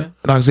 So yeah,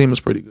 Noxzema's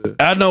pretty good.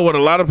 I know what a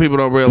lot of people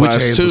don't Witch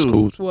realize hazel's too.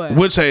 cool. What?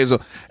 Witch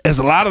hazel is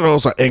a lot of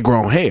those are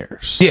ingrown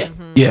hairs. Yeah,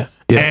 yeah,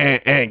 yeah,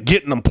 And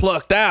getting them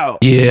plucked out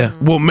yeah.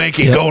 will make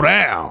it go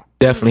down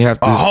Definitely have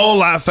to. a whole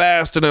lot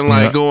faster than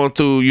like Yeah. going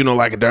through,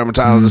 like a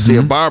dermatologist to see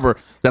a barber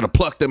that'll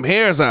pluck them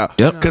hairs out.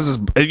 Yep. Because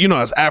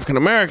as African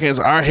Americans,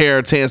 our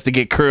hair tends to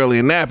get curly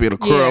and nappy. It'll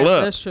curl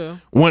up. That's true.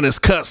 When it's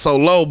cut so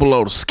low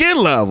below the skin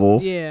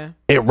level, Yeah.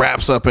 it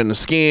wraps up in the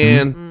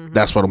skin.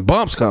 That's where the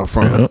bumps come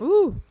from.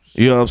 Ooh.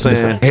 You know what I'm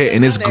saying? Hair,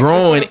 and it's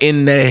growing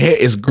in the hair.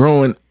 It's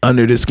growing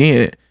under the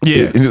skin.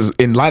 Yeah.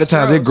 And a lot of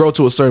times it grow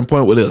to a certain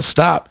point where it'll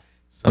stop.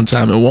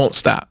 Sometimes it won't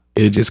stop.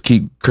 It'll just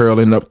keep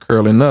curling up.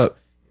 And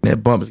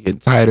that bump is getting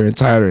tighter and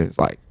tighter. It's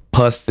like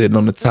pus sitting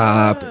on the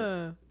top,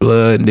 and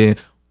blood. And then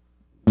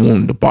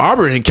when the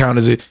barber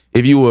encounters it,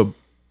 if you were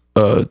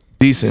a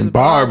decent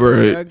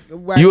barber,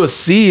 you will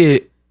see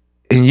it.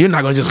 And you're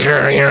not gonna just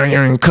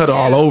and cut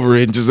all over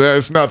it and just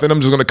it's nothing. I'm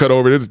just gonna cut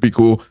over it. It'll be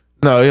cool.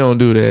 No, you don't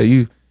do that.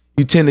 You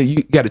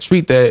got to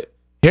treat that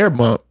hair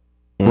bump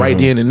right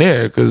then and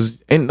there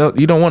because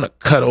you don't want to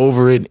cut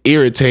over it, and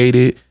irritate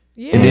it,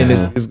 and then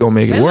it's gonna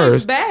make it worse.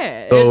 Looks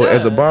bad. So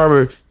as a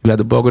barber, you have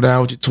to buckle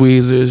down with your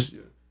tweezers, you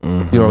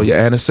know, your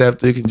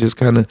antiseptic, and just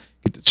kind of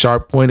get the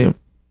sharp point and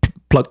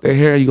pluck their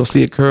hair. You gonna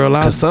see it curl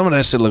out. Cause some of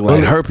that shit look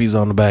like herpes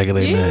on the back of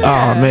their neck.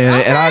 Oh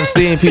man, and I've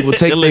seen people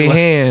take their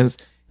hands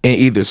and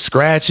either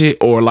scratch it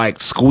or like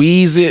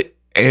squeeze it.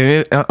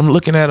 And I'm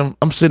looking at them.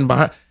 I'm sitting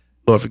behind.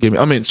 Lord forgive me.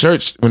 I'm in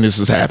church when this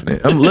is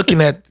happening. I'm looking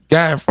at the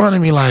guy in front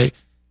of me like,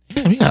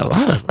 damn, he got a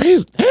lot of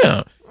razors.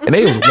 Damn. And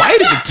they was white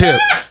at the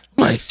tip.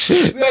 I'm like,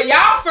 shit. Well,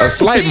 y'all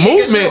first a slight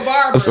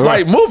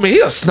movement. He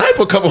a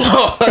sniper couple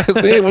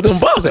motherfuckers with them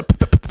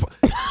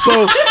bumps.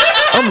 So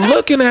I'm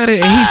looking at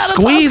it and he's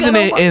squeezing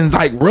it and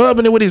like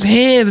rubbing it with his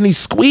hands and he's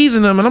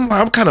squeezing them. And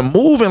I'm kind of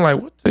moving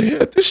like, what the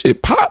hell? This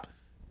shit pop.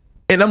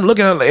 And I'm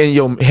looking at it and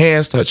your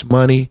hands touch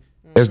money.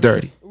 That's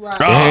dirty. Right.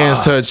 Your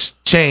hands touch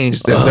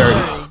change. That's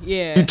dirty.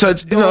 Yeah. You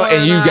touch,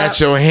 and you got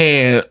your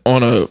hand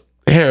on a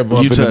hair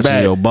bump in the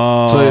back. Your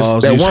balls. So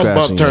it's, that one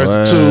bump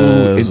turns to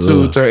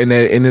two, and two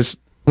and it's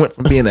went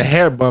from being a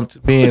hair bump to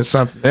being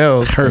something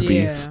else.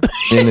 Herpes.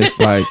 Yeah. And it's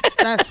like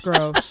that's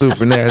gross.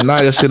 super nasty.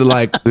 Now your shit is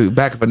like the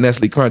back of a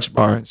Nestle Crunch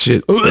bar and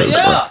shit.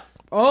 Yeah.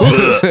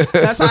 Oh,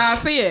 that's how I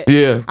see it.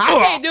 Yeah. I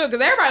can't do it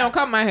because everybody don't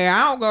cut my hair.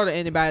 I don't go to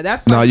anybody.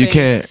 That's no, you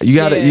something- can't. You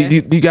gotta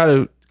you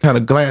gotta kind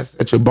of glance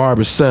at your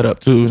barber setup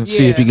too and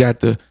see if you got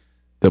the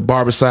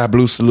Barbicide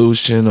Blue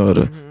Solution or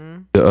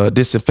the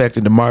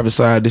disinfectant, the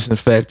Marvicide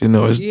disinfectant,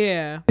 or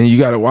and you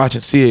gotta watch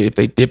and see if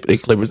they dip their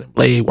clippers and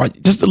blade.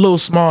 Just the little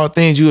small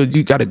things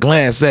you gotta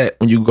glance at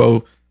when you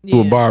go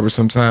to a barber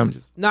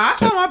sometimes. No, I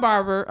told my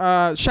barber.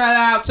 Shout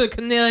out to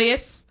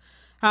Cornelius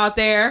out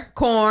there,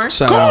 Corn.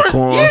 Shout out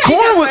Corn.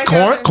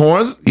 Yeah,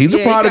 Corn's he's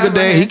a product of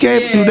day. He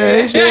came through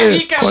days. Yeah,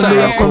 he came Shout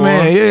out Corn.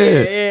 Man.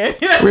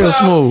 Yeah. Real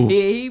smooth.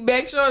 Yeah, he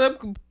make sure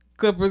them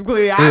clippers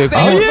clean. I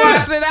say before I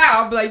sit out,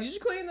 I'll be like, "Did you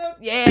clean them?"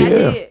 Yeah, I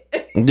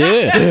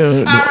did. Yeah.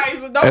 All right,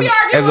 so don't be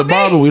arguing as a with me.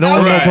 barber, we don't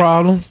want no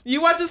problems.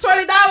 You want this $20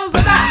 or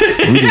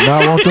not? We do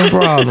not want them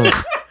problems.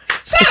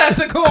 Shout out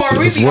to Corn.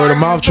 We be Word of arguing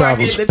mouth before I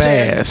get travels the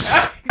check.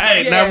 fast.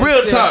 Hey, now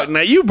real talk.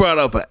 Now you brought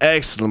up an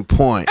excellent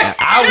point. And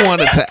I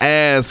wanted to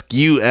ask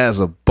you as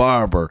a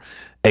barber,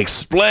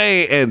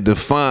 explain and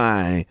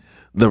define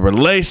the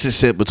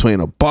relationship between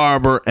a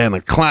barber and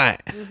a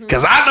client.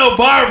 Because I know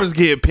barbers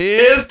get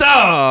pissed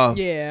off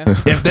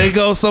if they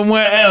go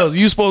somewhere else.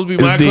 You supposed to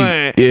be my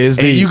client and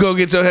you go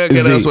get your hair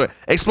cut elsewhere.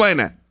 Explain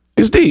that.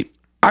 It's deep.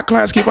 Our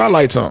clients keep our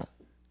lights on.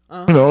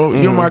 You know,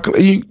 you're my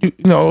you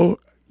know,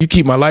 you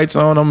keep my lights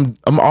on.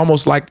 I'm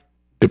almost like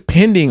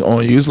depending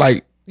on you. It's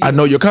like I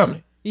know you're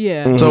coming.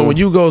 Yeah. So when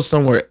you go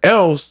somewhere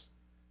else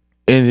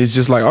and it's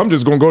just like I'm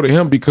just gonna go to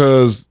him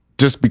because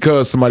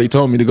somebody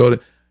told me to go to,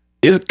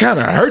 it kind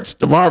of hurts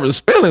the barber's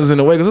feelings in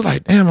a way because it's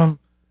like, damn,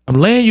 I'm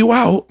laying you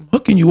out, I'm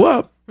hooking you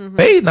up.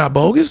 Hey, not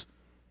bogus.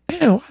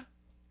 Damn.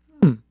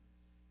 And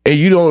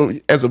you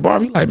don't, as a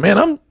barber, you're like, man,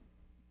 I'm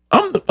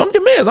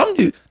your man. I'm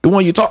the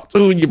one you talk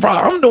to, and you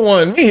probably I'm the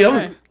one. Me,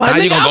 I'm. Like, How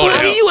you gonna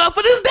go you up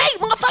for this date,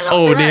 motherfucker?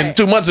 Oh, then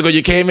 2 months ago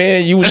you came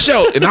in, you was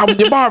short, and I was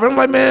your barber. I'm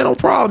like, man, no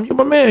problem. You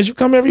my man. You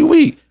come every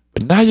week.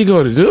 But now you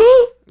go to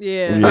do?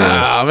 Yeah.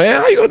 Ah,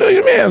 man, how you gonna do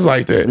your man's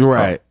like that?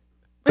 Right.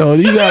 So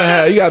you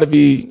gotta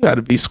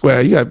be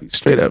square. You gotta be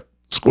straight up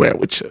square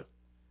with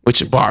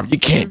your barber. You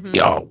can't be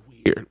all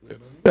weird.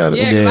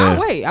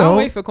 I'll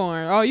wait for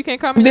Corn. Oh, you can't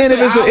come in. Then if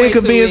it's I'll an wait 2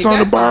 inconvenience weeks. on the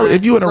That's barber, fine.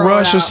 if you in a Roll it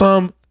rush or out.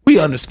 something, we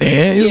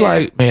understand. It's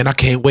like, man, I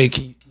can't wait.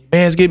 Can your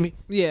man's get me?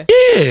 Yeah.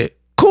 Yeah,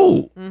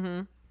 cool.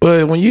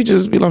 But when you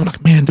just be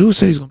like, man, dude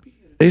said he's gonna be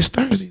here. It's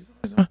Thursday.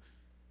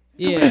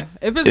 Yeah.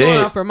 If it's going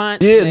on for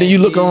months. Yeah, then you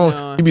look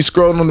on, you be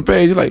scrolling on the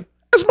page, you're like,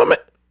 that's my man.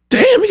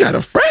 Damn, he got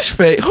a fresh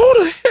face. Hold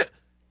the hell.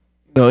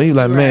 No, you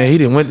like, man, he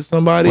didn't went to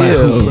somebody Like,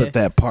 who else. put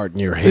that part in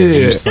your head?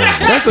 You son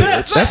of a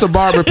That's a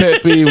barber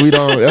pet peeve. We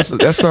don't.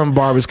 That's some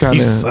barbers kind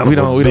You of. son We of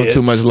a don't bitch.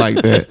 too much like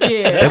that.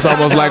 Yeah. That's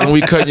almost like when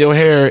we cut your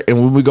hair and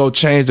when we go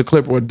change the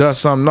clipper or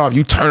dust something off,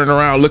 you turning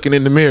around looking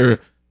in the mirror.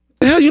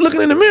 The hell you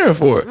looking in the mirror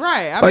for?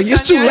 Right. Like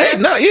it's too late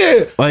now.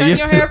 Yeah. Like, Cutting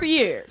your hair for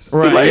years.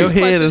 right. Like, Your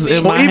head is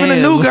in Or my even the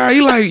hands. new guy,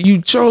 he like,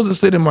 you chose to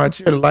sit in my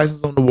chair, the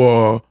license on the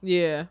wall.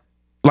 Yeah.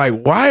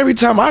 Like, why every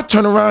time I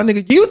turn around,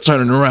 nigga, you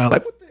turning around?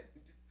 Like, what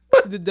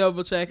The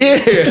double check.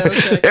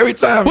 Yeah, every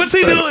time. What's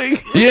he doing?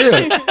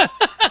 Yeah.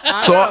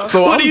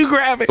 So What are you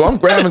grabbing? So I'm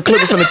grabbing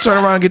Clipper, finna turn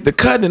around and get the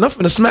cut, and I'm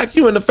finna smack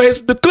you in the face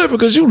with the Clipper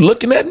because you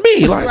looking at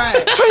me like,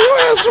 Right. turn your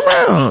ass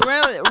around.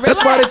 Really?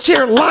 That's why the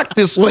chair locked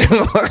this way.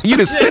 You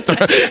just sit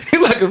there. He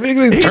like a big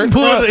He turn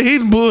pulled around.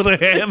 the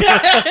hand.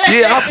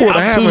 Yeah, I pulled the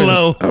I'm too hammer.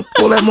 low. I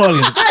pull that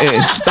mug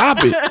and stop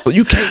it. So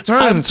you can't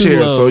turn I'm the too chair.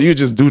 low. So you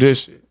just do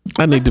this shit.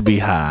 I need to be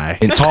high.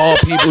 And tall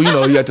people, you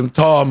know, you got them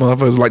tall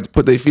motherfuckers like to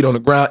put their feet on the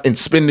ground and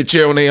spin the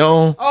chair on their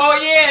own. Oh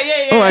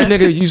yeah. I'm like,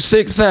 nigga, you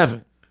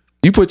 6'7".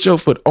 You put your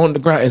foot on the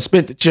ground and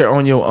spin the chair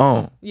on your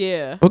own.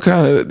 Yeah. What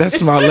kind of, that's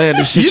some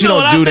outlandish shit. You know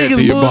don't what do I that think to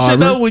is your bullshit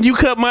barber. though? When you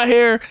cut my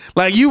hair,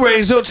 like you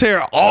raise your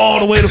chair all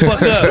the way the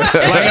fuck up,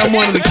 like I'm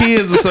one of the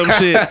kids or some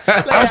shit.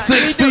 I'm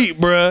 6 feet,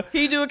 bruh.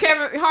 He do a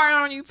Kevin Hart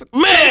on you.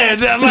 Man,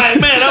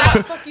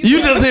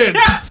 you just hear, To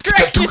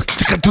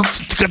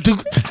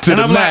and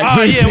the I'm like, max.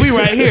 oh yeah, we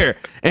right here,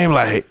 and I'm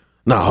like,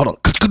 no, hold on.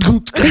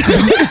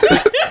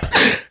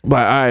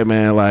 Like, all right,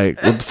 man,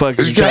 like, what the fuck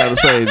is you trying to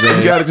say, Jay?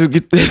 You gotta just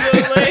get the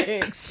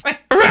Legs.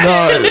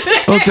 no,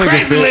 don't take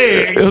Crazy offense.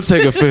 legs. Don't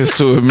take offense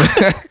to it,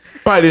 man.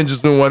 Probably didn't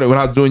just do one when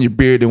I was doing your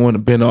beard, didn't want to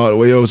bend all the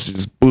way over, so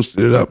just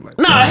boosted it up like.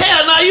 No,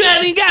 hell no, you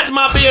hadn't even got to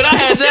my beard. I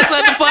had just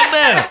let the fuck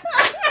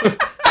down.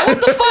 What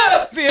the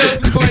fuck? Phil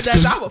going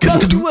that I will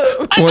fuck you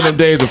up. One of them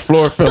days the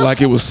floor felt like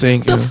it was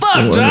sinking. The fuck,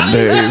 One of them Johnny?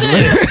 days,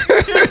 man.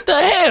 What the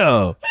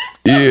hell?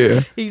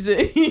 Yeah. He's a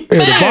Yeah, the,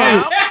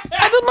 Damn, barber,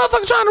 I this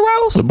motherfucker trying to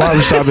roast. the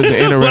barbershop is an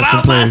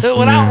interesting place.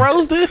 Without man.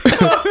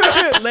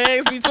 roasting.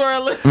 legs be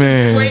twirling,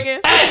 Man. swinging.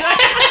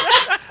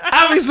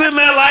 I be sitting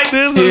there like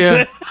this and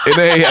Yeah,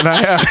 shit. and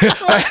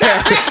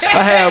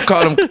I have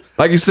caught him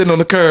like he's sitting on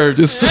the curb,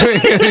 just swinging.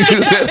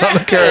 He's sitting on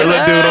the curb,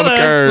 little dude on the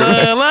curb.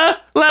 La, la,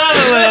 la,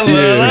 la, la,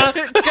 Yeah.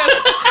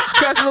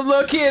 Cussing the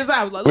little kids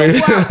out. Like,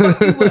 look, I'll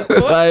fuck you up, boy.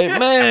 Like,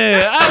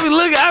 man, I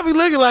be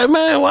looking like,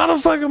 man, why the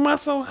fuck am I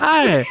so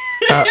high? Like,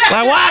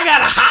 why I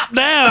gotta hop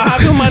down? How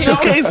come I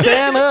just can't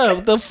stand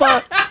up? The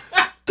fuck?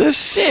 The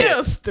shit.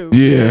 Still stupid.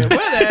 Yeah,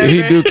 Whatever.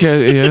 he do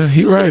catch. Yeah,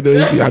 he right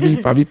though. I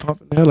be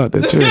pumping the hell out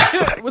that chair.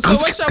 So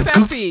what's your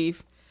pet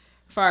peeve?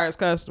 As far as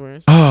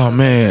customers. Oh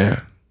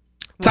man,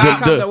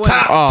 Top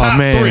oh,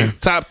 man. three.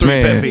 Top three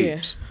Man. pet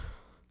peeves.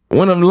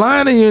 when I'm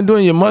lying to you and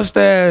doing your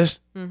mustache,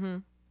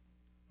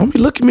 don't be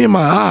looking me in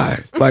my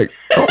eyes. Like,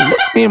 don't look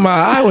me in my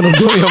eye when I'm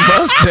doing your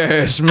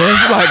mustache, man.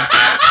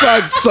 It's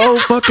like so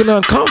fucking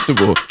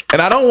uncomfortable.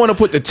 And I don't want to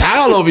put the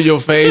towel over your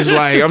face.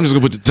 Like, I'm just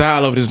gonna put the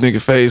towel over this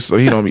nigga face so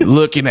he don't be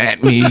looking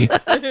at me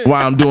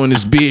while I'm doing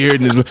this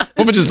beard and this.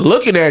 But just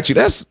looking at you,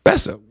 that's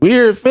a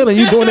weird feeling.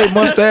 You doing their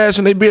mustache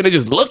and they beard, they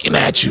just looking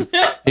at you.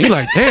 And you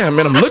like, damn,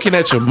 man, I'm looking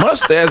at your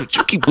mustache, but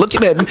you keep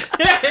looking at me.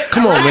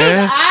 Come on,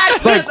 man.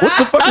 Like, what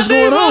the fuck is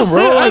going on,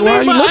 bro? Like, why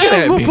are you looking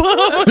at me?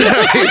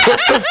 Like, what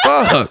the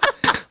fuck?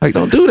 Like,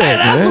 don't do that,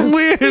 That's man. some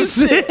weird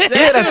shit.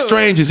 Yeah, that's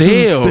strange as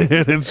hell.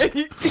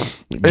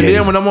 And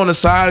then when I'm on the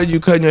side of you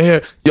cutting your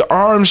hair, your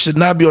arms should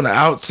not be on the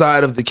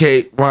outside of the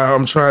cape while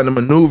I'm trying to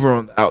maneuver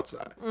on the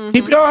outside.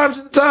 Keep your arms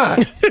inside.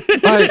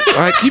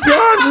 like keep your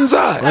arms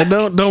inside. Like,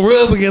 don't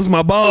rub against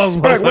my balls.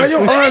 Like, why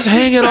your arms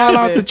hanging all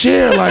out the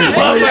chair? Like,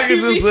 why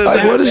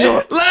like what is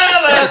your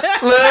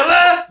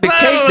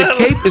the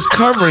cape is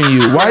covering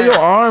you. Why your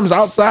arms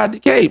outside the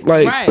cape?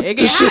 Like, Right, it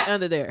this get shit- hot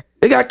under there.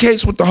 They got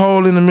capes with the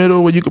hole in the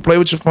middle where you can play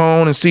with your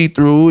phone and see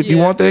through. If you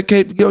Yeah. want that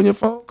cape to get on your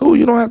phone, cool.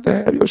 You don't have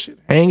to have your shit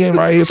hanging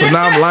right here. So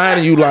now I'm lying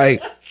to you,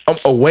 like, I'm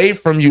away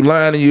from you,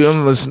 lying to you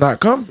unless it's not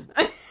comfortable.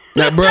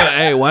 Now, bro,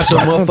 hey, watch your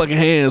motherfucking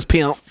hands,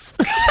 pimp.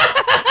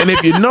 And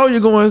if you know you're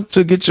going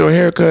to get your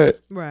hair cut,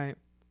 Right.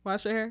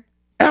 Wash your hair.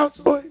 out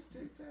toys.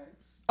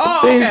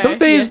 Oh, Things,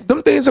 okay.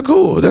 them things are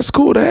cool. That's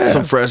cool to have.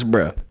 Some fresh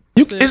breath.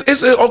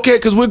 It's okay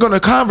because we're gonna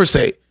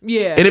conversate.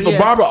 Yeah. And if a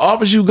barber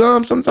offers you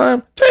gum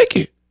sometime, take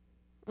it.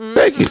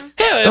 Take it.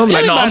 Hell, I'm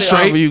like, no, I'm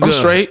straight. I'm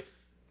straight.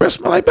 Breath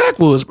smell like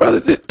backwoods, brother.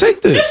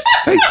 Take this.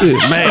 Take this.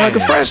 Man. Smell like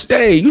a fresh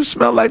day. You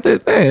smell like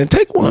that, man.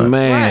 Take one.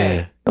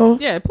 Man. You know?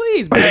 Yeah,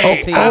 please. Like, brush oh,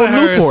 your teeth. I oh, done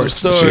heard some Newports and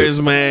stories,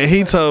 shit. man.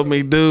 He told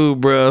me,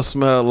 dude, bro,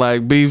 smelled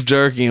like beef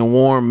jerky and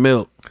warm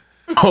milk.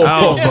 Oh,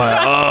 I was like,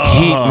 oh.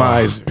 heat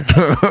miser.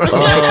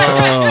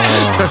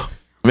 Oh.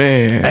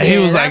 Man. And he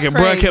was Yeah, like, that's and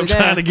bro crazy, kept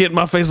trying damn. to get in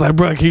my face, like,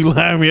 bro, can you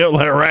line me up,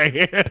 like, right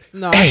here?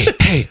 No. Hey,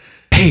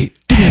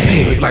 do me a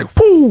favor. Like,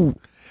 whoo.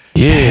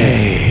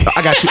 Yeah.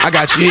 I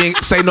got you. You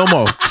ain't, say no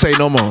more. Say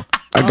no more.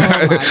 I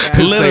got my God. say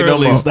no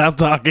Literally, more. stop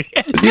talking.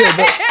 Yeah,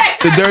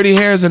 the dirty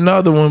hair is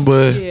another one,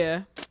 but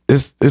Yeah.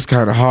 it's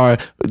kind of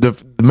hard. The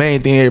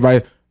main thing,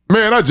 everybody,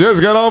 man, I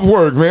just got off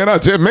work, man.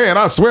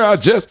 I swear, I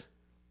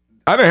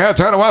didn't have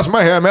time to wash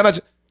my hair, man.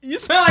 You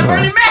smell like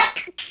Bernie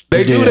Mac.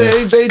 They do Yeah.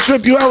 that. They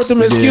trip you out with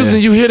them excuses, Yeah.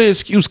 and you hear the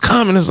excuse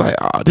coming. It's like,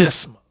 oh,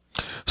 this.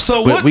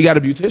 So But what? we got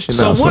a beautician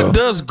So now. what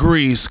does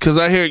grease? Because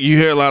you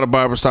hear a lot of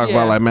barbers talk Yeah.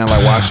 about, like, man,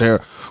 like, wash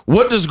hair.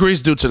 What does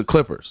grease do to the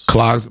clippers?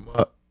 clogs them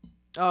up,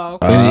 Oh,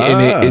 okay.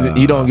 and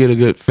you don't get a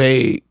good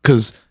fade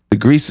because the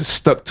grease is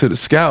stuck to the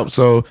scalp.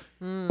 So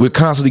we're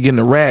constantly getting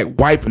the rag,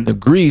 wiping the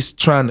grease,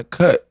 trying to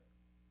cut,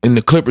 and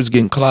the clippers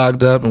getting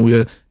clogged up, and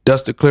we'll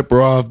dust the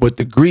clipper off, but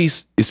the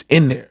grease is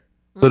in there.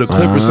 So the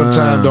clippers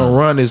sometimes don't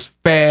run as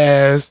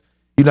fast.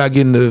 You're not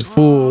getting the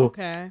full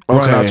run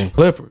out your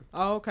clipper.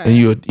 Okay.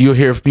 And you'll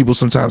hear people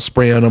sometimes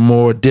spraying them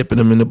more, dipping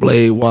them in the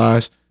blade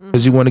wash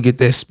because you want to get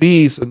that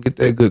speed so get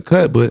that good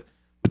cut. But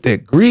with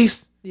that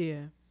grease,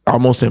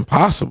 almost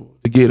impossible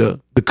to get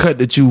the cut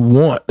that you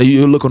want.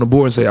 You look on the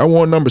board and say, I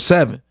want number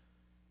 7.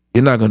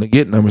 You're not gonna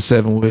get number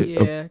 7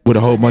 with a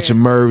whole bunch of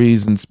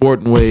Murrays and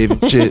Sporting Wave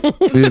and shit.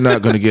 You're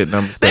not gonna get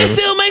number 7. They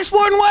still make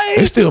Sporting Wave.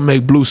 They still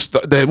make Blue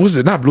Star. Was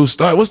it not Blue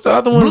Star? What's the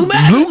other one?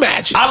 Blue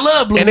Magic. I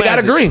love Blue Magic. And they got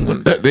a green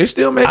one. They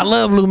still make. I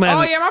love Blue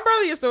Magic. Oh yeah, my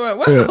brother used to wear.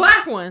 What's the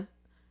black one?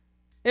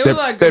 It was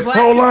like that black.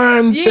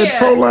 Proline. Yeah,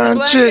 that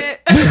Proline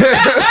shit.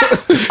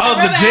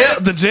 Oh,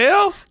 the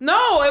gel?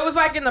 No, it was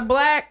like in the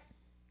black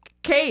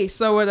case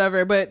or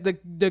whatever, but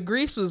the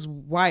grease was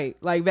white,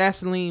 like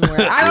Vaseline.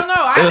 I don't know.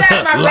 I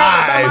asked my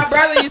brother, but my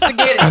brother used to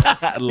get it.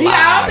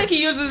 I don't think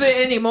he uses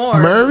it anymore.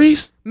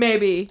 Murray's?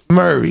 Maybe. We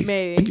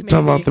can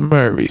talk about the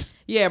Murray's.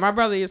 Yeah, my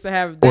brother used to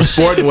have or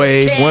Sporting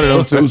Wave. One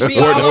of them two.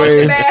 Sporting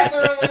Wave. The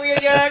bathroom when we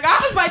were young. I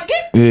was like,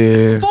 get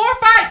 4 or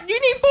 5. You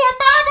need 4 or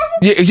 5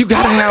 of them. Yeah, you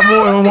gotta have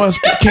more than one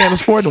can of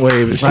Sporting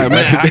Wave. And shit. Like,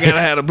 man, I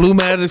gotta have the Blue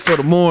Magic for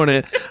the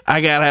morning.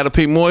 I gotta have the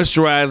pink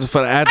moisturizer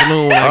for the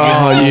afternoon when I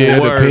get home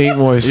from work. The pink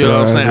moisturizer. You know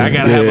what I'm saying? I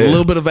gotta have a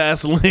little bit of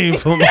Vaseline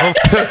for my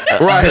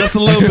just a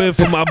little bit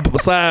for my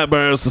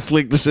sideburns to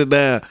slick the shit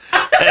down.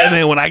 And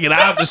then when I get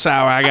out the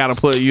shower, I gotta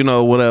put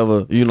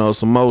whatever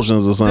some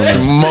motions or something.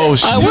 Some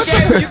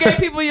motions. You gave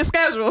people your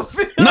schedule.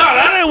 No,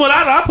 that ain't what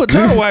I put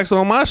turtle wax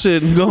on my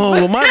shit and go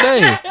home with my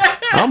day.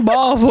 I'm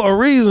bald for a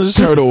reason.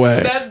 Turtle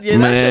wax. That should be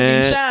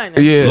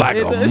shining. Yeah,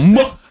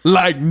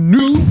 like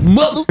new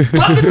motherfucking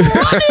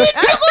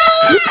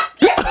money.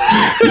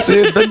 He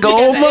said the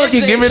gold monkey.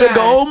 Give me the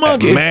gold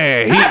monkey.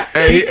 Man,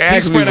 he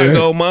asked me that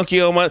gold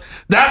monkey on my.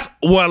 That's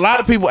what a lot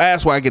of people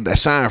ask where I get that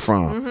shine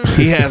from.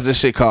 He has this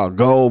shit called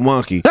Gold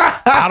Monkey.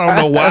 I don't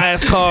know why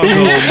it's called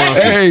Gold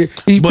Monkey. Hey,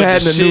 he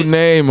patented a new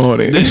name on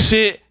it. This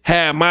shit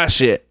had my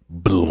shit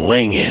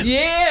blinging.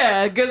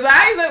 Yeah, because a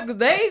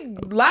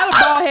lot of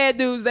bald head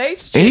dudes, they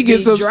and he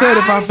gets upset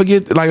if I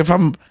forget, like if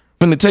I'm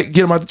finna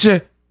get him out the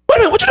chair. Wait a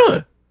minute, what you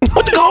doing?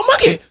 What the gold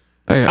monkey?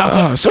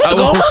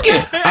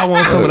 I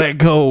want some of that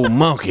gold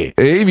monkey.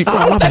 Hey,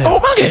 I want that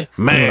gold monkey.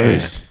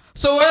 Man.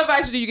 So what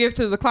advice do you give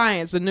to the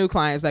clients, the new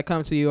clients that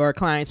come to you, or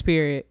clients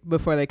period,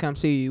 before they come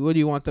see you? What do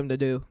you want them to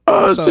do?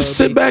 Just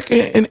sit back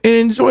and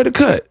enjoy the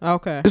cut.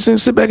 Okay.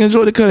 Just sit back and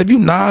enjoy the cut. If you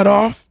nod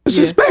off, it's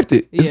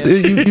expected.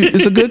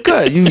 It's a good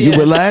cut. You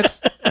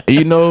relax.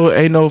 Ain't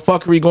no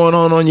fuckery going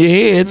on your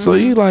head. So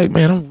you like,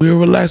 man, I'm real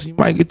relaxed. You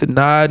might get the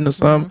nod or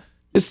something.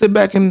 Just sit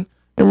back and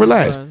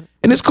relax. Right.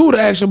 And it's cool to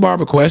ask your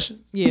barber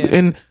questions. Yeah.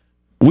 And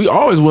we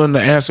always willing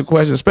to answer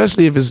questions,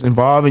 especially if it's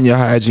involving your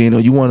hygiene or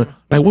you want to,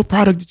 like, what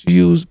product did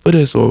you use for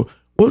this? Or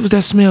what was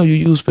that smell you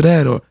used for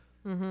that? Or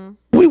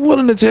we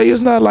willing to tell you.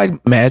 It's not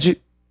like magic.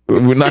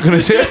 We're not going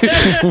to tell you.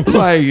 It's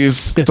like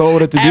it's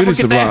sold at the beauty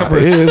supply.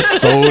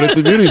 It's sold at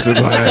the beauty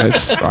supply.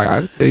 It's like, I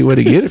can tell you where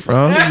to get it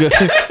from.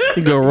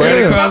 You go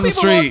right across the street.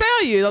 Some people won't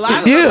tell you. A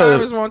lot of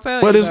barbers won't tell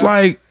you. But it's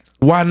like,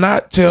 why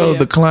not tell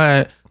the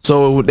client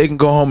so they can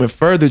go home and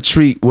further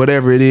treat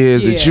whatever it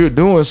is that you're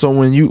doing. So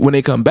when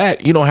they come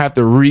back, you don't have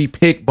to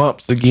re-pick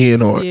bumps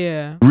again or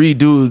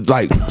redo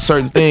like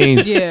certain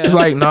things. It's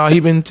like, he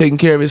been taking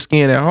care of his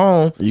skin at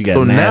home.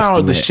 So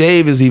now the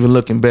shave is even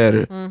looking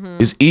better.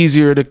 It's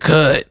easier to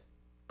cut.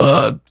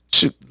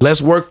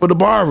 Less work for the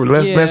barber.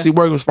 Less messy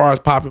work as far as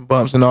popping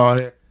bumps and all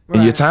that. Right.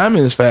 And your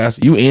timing is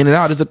fast. You in and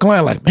out as a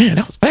client like, man,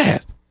 that was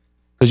fast.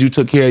 Because you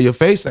took care of your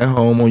face at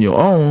home on your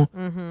own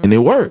and it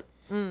worked.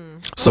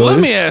 So let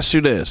me ask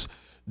you this.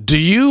 Do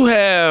you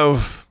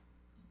have,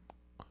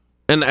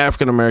 in the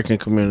African American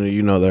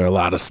community, there are a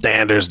lot of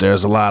standards,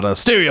 there's a lot of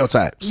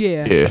stereotypes.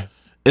 Yeah.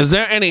 Is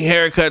there any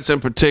haircuts in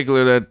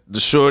particular that the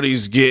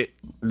shorties get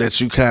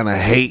that you kind of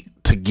hate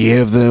to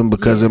give them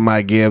because it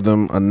might give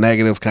them a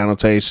negative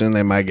connotation?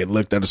 They might get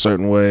looked at a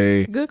certain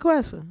way. Good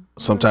question.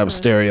 Some type of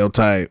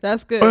stereotype.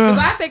 That's good. Because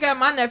I think of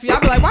my nephew,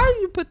 I'd be like, why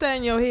did you put that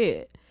in your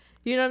head?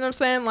 You know what I'm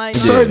saying? Like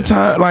certain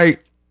time,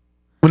 like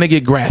when they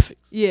get graphics.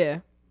 Yeah.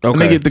 When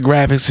they get the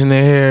graphics in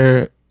their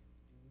hair,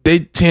 they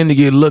tend to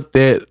get looked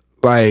at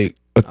like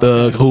a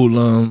thug,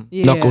 hoodlum,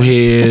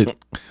 knucklehead,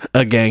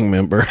 a gang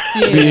member.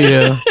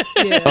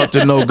 Up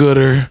to no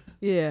gooder.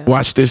 Yeah.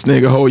 Watch this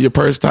nigga hold your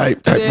purse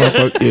type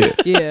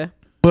motherfucker. Yeah.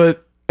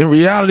 But in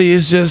reality,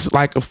 it's just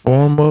like a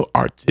form of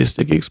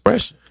artistic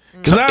expression.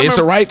 It's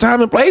the right time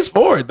and place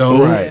for it,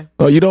 though. Right.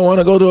 So you don't want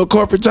to go to a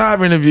corporate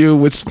job interview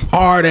with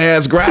hard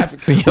ass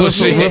graphics in your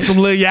shit. With some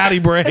Lil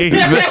Yachty braids.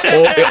 Shout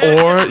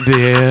out to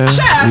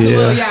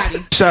Lil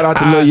Yachty. Shout out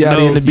to Lil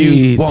Yachty and the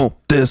bees. You want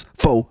this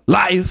for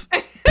life?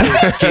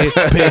 Taking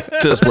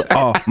pictures with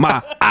all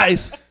my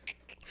ice.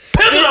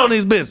 Pimping on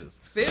these bitches.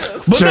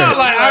 But no,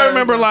 like I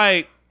remember,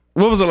 like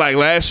what was it like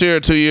last year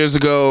or 2 years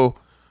ago?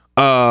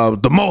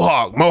 the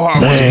Mohawk.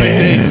 Mohawk was a big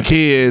thing for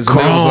kids. And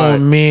that was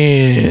like,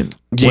 man.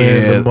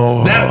 yeah, the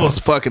Mohawk. that was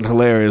fucking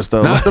hilarious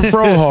though. Not the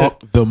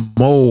Frohawk, the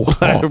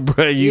Mohawk.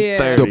 Bro, you Yeah.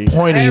 30. The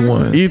pointy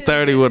one. You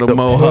 30 with a The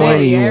Mohawk.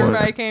 pointy Hey, one.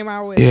 everybody came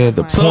out with Yeah, it.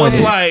 the Like, So it's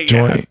pointy like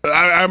joint.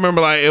 I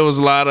remember like it was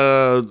a lot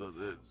of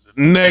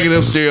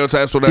negative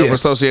stereotypes whatever Yeah.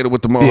 associated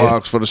with the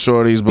Mohawks for the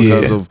shorties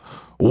because Yeah. of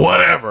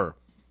whatever.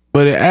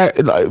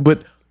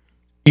 But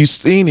you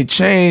seen it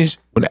change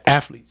when the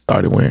athletes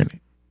started wearing it.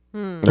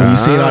 When you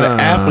seen all the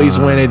athletes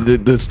wearing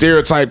it, the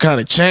stereotype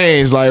kind of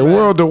changed. Like,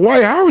 well,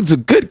 Dwight Howard's a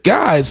good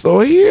guy, so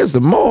he is the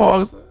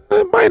Mohawks.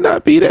 It might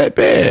not be that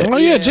bad. Oh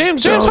yeah,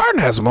 James Harden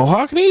has a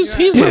Mohawk and he's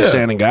an Yeah.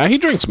 upstanding guy. He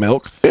drinks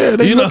milk. Yeah,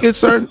 they You look know? at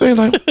certain things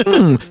like,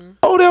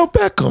 Odell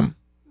Beckham.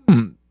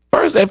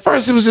 At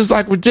first, it was just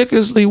like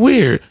ridiculously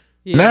weird.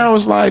 Yeah. Now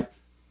it's like,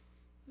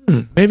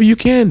 maybe you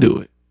can do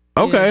it.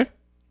 Okay.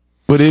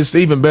 But it's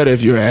even better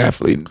if you're an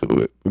athlete and do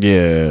it.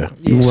 Yeah.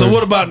 You So would.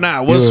 what about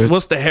now? would.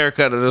 What's the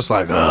haircut of this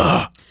like?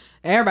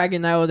 Everybody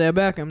getting that Odell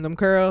Beckham. Them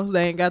curls,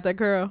 they ain't got that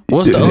curl.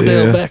 What's the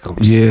Odell Beckhams?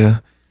 Yeah.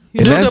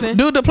 You And know that's- what I'm saying?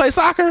 Dude that play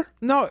soccer?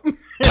 No.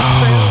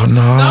 Oh,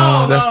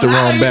 no. That's the I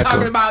know wrong you're talking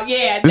Beckham. about.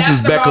 Yeah, This that's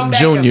is the wrong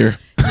Beckham Jr.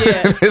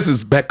 Yeah. This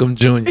is Beckham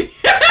Jr.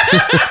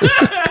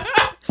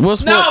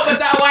 What's No, but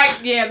that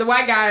the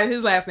white guy,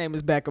 his last name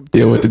is Beckham.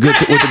 Yeah, with the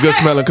good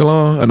smelling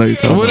cologne. I know you're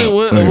talking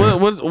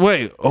about.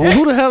 wait,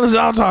 who the hell is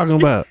y'all talking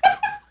about?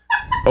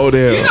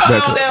 Odell You know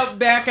Beckham. Odell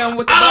Beckham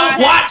with the I blonde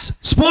don't hair? watch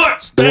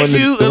sports. The Thank one that,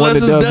 you. the one Unless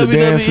that it's does the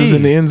dances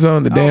in the WWE. end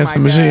zone, the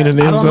dancing my machine God. in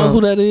the I end don't know zone.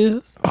 who that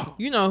is.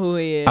 You know who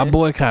he is. I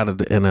boycotted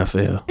the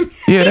NFL.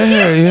 Yeah,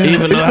 yeah.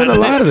 Even It's though been a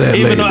lot of that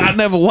Even lately. though I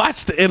never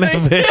watched the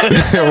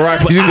NFL. right,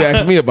 'cause you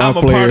asked me about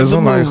I'm a part of players. the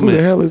I'm like, who the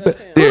movement. hell is that?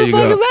 Who There the you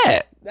fuck go. is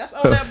that? That's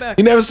Odell Beckham.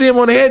 You never see him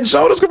on the Head and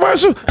Shoulders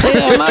commercial?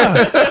 Hell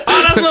no.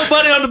 Oh, that's little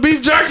buddy on the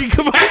beef jerky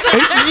commercial.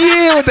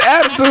 Yeah, with the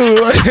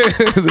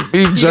attitude. The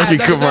beef He jerky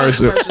got that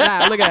commercial.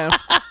 Ah, look at him.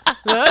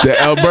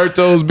 The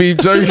Alberto's beef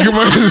jerky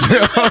commercial.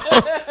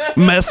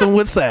 Messing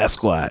with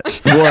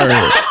Sasquatch.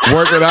 Word.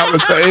 Working out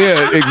with,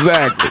 yeah,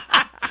 exactly.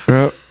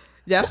 Yep.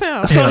 That's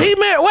him. So he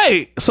married.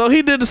 Wait. So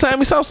he did the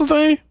Sammy Sosa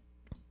thing?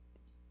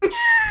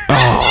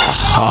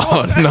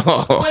 Oh,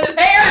 no. With his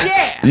hair,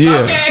 yeah. Yeah.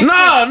 Okay.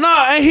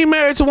 No. Ain't he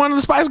married to one of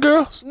the Spice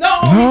Girls? No,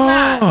 he's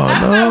not.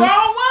 That's no. the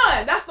wrong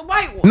one. That's the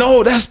white one.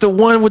 No, that's the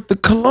one with the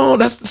cologne.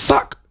 That's the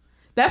sock.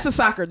 That's a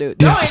soccer dude.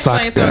 That's Don't a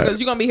soccer explain to him guy. because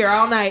you're gonna be here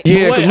all night.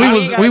 Yeah, But wait,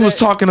 because we was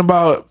talking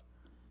about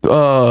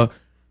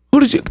who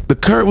did you the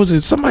Kurt was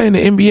it somebody in the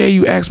NBA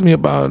you asked me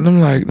about and I'm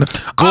like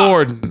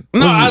Gordon.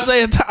 No, Was it-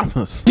 Isaiah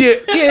Thomas.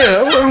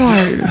 yeah,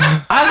 I'm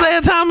like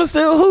Isaiah Thomas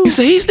still who? he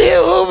said he's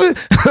still over.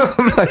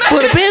 I'm like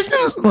for the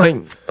Pistons. I'm like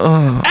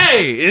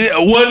Hey,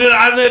 wasn't it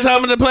Isaiah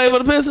Thomas that played for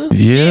the Pistons?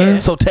 yeah.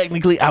 So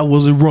technically, I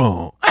wasn't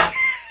wrong.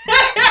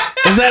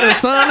 Is that his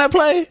son that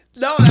played?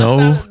 No, that's No,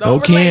 not, no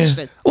can.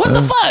 relation. What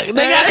the fuck? They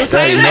got the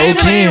same no name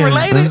and they ain't can.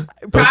 related.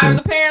 Probably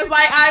the parents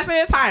like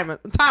Isaiah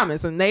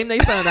Thomas and name their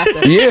son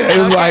after. Yeah, it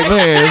was like,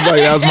 man, it's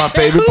like that was my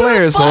favorite Who the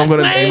player, so I'm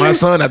gonna fuck name my names-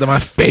 son after my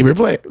favorite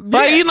player.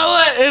 Like, you know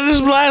what? And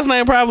his last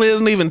name probably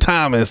isn't even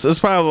Thomas. It's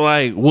probably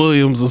like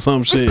Williams or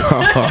some shit.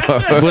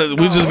 But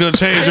we just gonna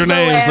change your His little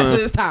name, ass son.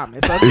 is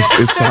Thomas. Okay?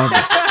 It's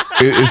Thomas.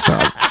 It's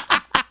Thomas.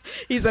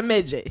 He's a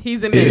midget.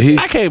 He's a Yeah, midget. he,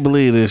 I can't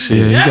believe this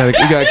shit. yeah, you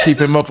gotta keep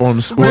him up on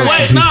the sports. 'cause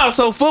Wait, he- no.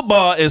 So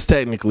football is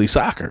technically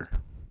soccer.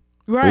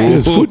 Right.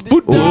 It's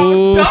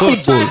football. Don't be trying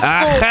to school.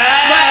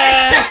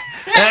 Aha!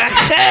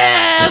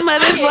 Aha,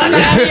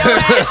 motherfucker.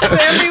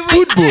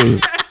 Football.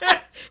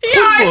 He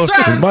always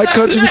trying to In my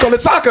country, we call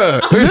it soccer.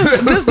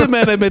 Just the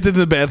man I met in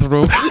the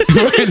bathroom.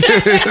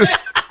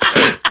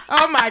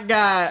 Oh my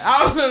God.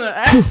 I was gonna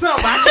ask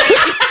somebody.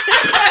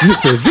 You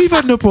said,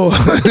 "Viva Nepal."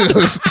 Viva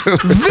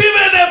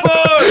that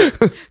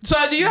boy!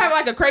 So do you have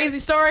like a crazy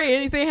story?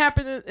 Anything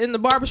happened in the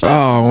barbershop?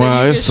 Oh that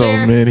wow, you it's can so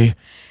share? many.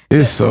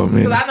 It's so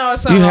many. 'Cause I know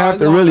it's You something have always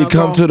to going really on,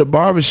 come going. to the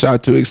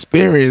barbershop to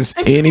experience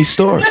any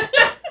story.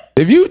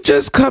 If you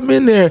just come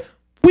in there,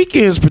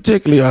 weekends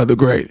particularly are the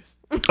greatest.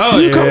 Oh,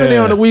 You come in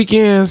there on the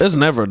weekends. It's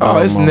never a dull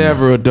Oh, it's moment.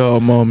 never a dull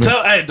moment.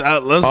 Let's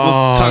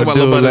Oh, talk about a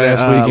little dude, bit of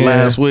that last weekend.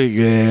 last week.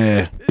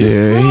 Yeah.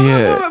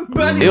 Yeah.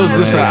 Buddy, It was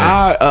just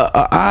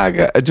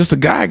like- just a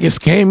guy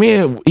just came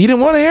in. He didn't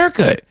want a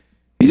haircut.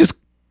 He just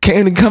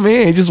came to come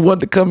in. He just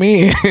wanted to come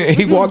in.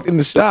 He walked in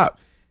the shop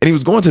and he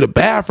was going to the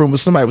bathroom, but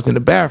somebody was in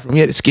the bathroom. He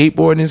had a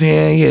skateboard in his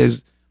hand. He had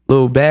his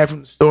little bag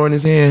from the store in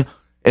his hand.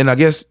 And I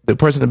guess the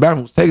person in the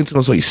bathroom was taking to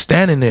him, so he's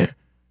standing there.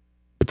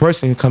 The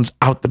person comes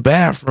out the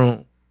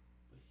bathroom.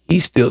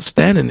 He's still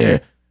standing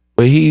there,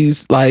 but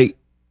he's like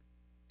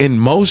in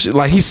motion,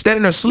 like he's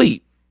standing there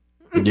asleep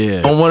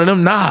Yeah. on one of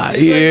them nods.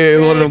 Yeah,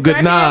 one of them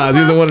good nods.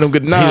 He was on one of them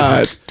good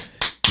nods.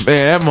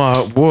 Man, that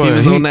my boy. He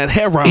was on that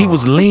heroin. He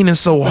was leaning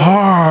so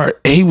hard.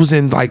 And he was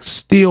in like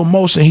still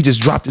motion. He just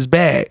dropped his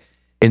bag,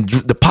 and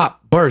the pop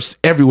burst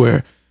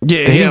everywhere. Yeah,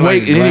 And he had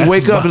wake, like a and he glass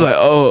wake up bottle. and like,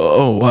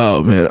 oh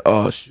wow, man,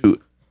 oh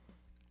shoot.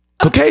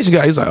 Caucasian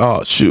guy, he's like,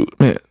 oh shoot,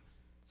 man.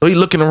 So he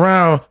looking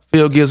around.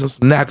 Phil gives him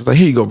some napkins. Like,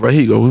 here you go, bro.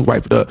 Here you go. We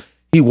wipe it up.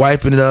 He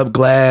wiping it up,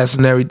 glass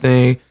and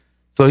everything.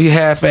 So he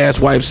half-ass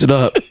wipes it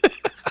up.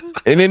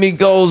 And then he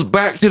goes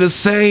back to the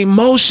same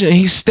motion.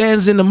 He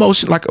stands in the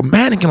motion like a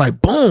mannequin,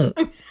 like boom,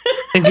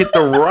 and get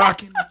the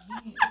rocking.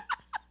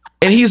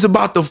 And he's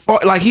about to fall,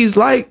 like he's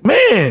like,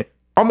 man,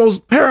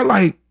 almost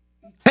paralyzed,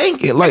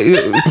 tanking, like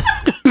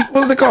what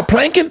was it called,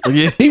 planking?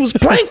 Yeah. He was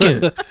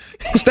planking,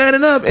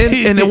 standing up,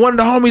 and then one of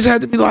the homies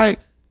had to be like,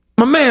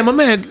 my man,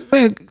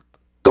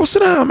 go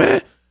sit down,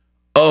 man.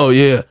 Oh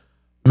yeah,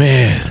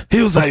 man.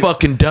 He was I'm like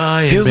fucking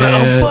dying. He was man.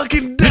 like, I'm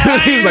fucking dying.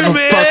 He was like, I'm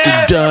man.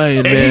 fucking dying,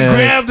 and man. he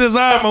grabbed his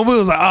arm and we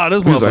was like, oh,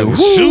 this was like, motherfucker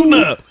whoo. shooting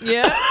up.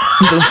 Yeah.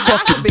 He's like, I'm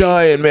fucking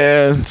dying,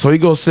 man. So he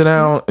goes sit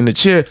down in the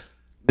chair.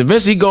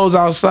 Eventually he goes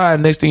outside.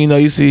 Next thing you know,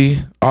 you see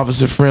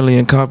Officer Friendly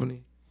and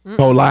company.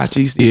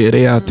 Polacci, yeah,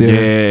 they out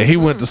there. Yeah, he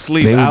went to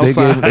sleep They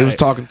outside. they was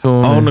talking to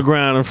him. on and the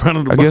ground in front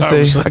of the I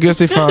barbershop. guess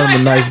they found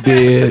him a nice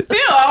bed. Bill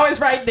always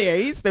right there.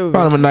 He's stupid.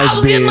 Found him a nice I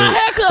was getting my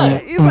bed.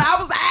 haircut. He's like,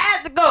 I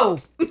had to go.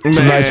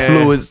 Some nice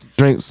fluids.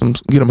 Drink some.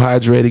 Get him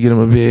hydrated. Get him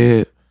a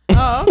bed.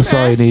 Oh, okay. That's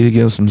all you need to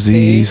get him some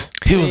Z's.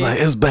 He was like,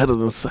 it's better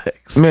than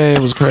sex. Man, it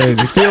was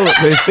crazy. Phil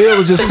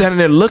was just standing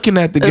there looking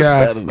at the It's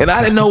guy, better than and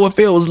I didn't know what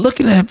Phil was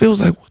looking at. Phil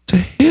was like, "What the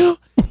hell?"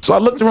 So I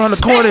looked around the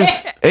corner,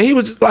 and he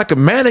was just like a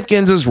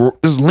mannequin, just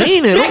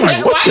leaning. I'm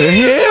like, "What the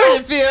hell?"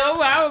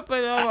 Phil? I would put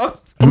it on.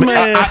 I mean,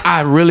 Man.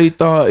 I really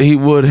thought he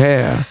would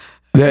have.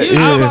 That Use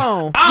your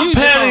phone. I'm Use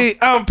your petty.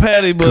 I'm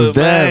petty, but I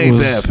that ain't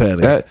was that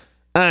petty. that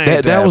I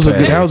ain't that was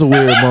petty. that was a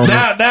weird moment.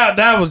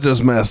 That was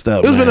just messed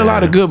up. There's been a man.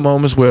 lot of good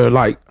moments where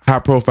like high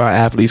profile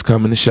athletes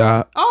come in the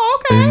shop. Oh,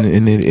 okay.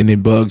 and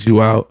it bugs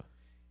you out.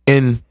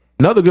 And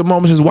another good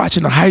moment is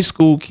watching the high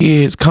school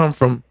kids come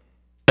from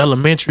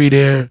elementary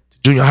there to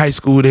junior high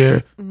school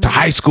there to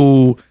high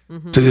school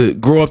to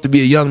grow up to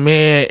be a young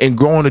man and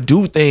growing to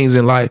do things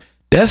in life.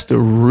 That's the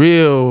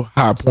real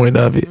high point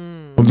of it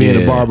from being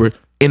Yeah. a barber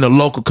in the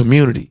local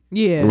community.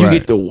 Yeah. You Right.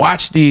 get to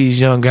watch these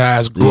young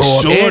guys grow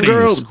up and shorties.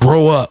 girls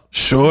grow up.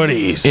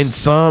 shorties. And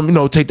some,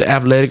 take the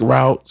athletic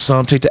route,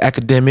 some take the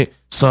academic,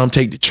 some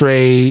take the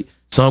trade,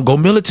 some go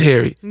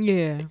military.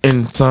 Yeah.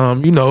 And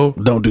some,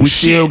 Don't do we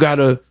shit. still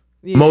gotta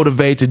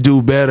motivate to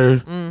do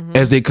better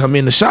as they come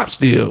in the shop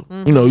still.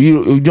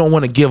 You don't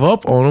want to give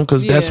up on them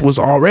because that's Yeah. what's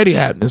already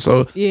happening.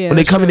 So Yeah, when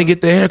they that's come in to true.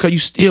 get their haircut, you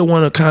still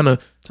want to kind of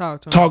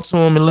Talk to him. talk to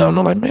them and let them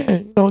know, like,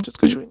 man, just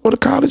because you ain't go to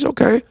college,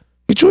 okay,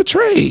 get you a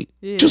trade,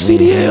 Yeah. get your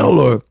CDL,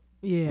 or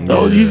Yeah.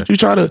 you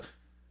try to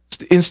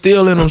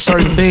instill in them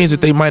certain things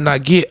that they might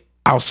not get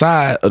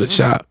outside of the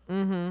shop.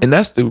 And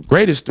that's the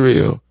greatest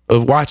thrill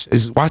of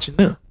watching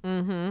them.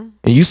 And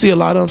you see a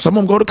lot of them. Some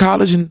of them go to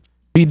college and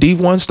be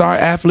D1 star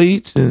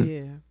athletes and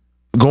Yeah.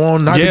 go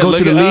on not to go look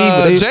to the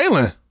at, league. But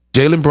Jalen.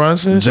 Jalen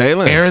Brunson,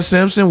 Jalen. Aaron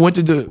Simpson went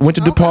to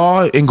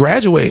DePaul and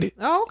graduated.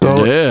 Oh, okay.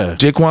 So Yeah.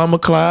 Jaquan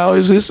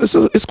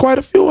McLeod it's quite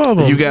a few of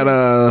them. You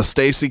got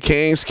Stacey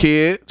King's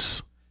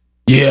kids.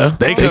 yeah,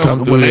 They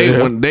come through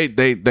there. when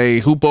they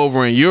hoop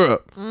over in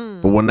Europe,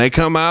 but when they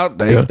come out,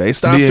 they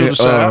stop Yeah, through the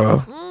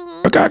shop.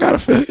 I got a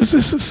few.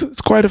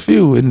 It's quite a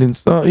few, and then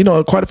some.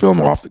 Quite a few of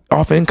them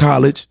off in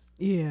college.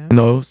 Yeah.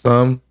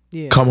 Some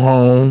Yeah. come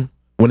home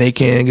when they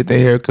can get their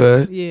hair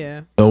cut.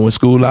 Yeah. When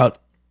school out,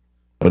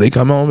 they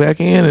come on back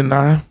in, and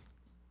I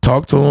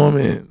talk to them,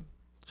 and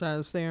Try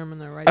to steer him in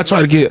the right I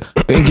try to steer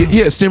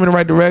them in the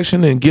right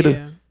direction, and get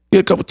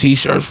a couple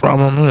T-shirts from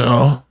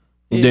them.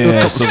 Yeah,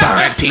 couple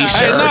signed T-shirts.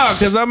 Hey, no,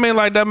 because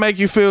that make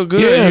you feel good.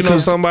 Yeah,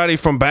 'cause- somebody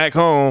from back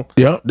home.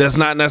 Yep. That's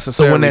not So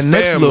necessarily when that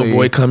next family, little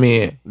boy come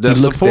in, that's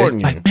he looked supporting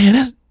you. like,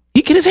 man,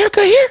 he get his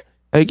haircut here.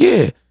 Like,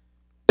 yeah,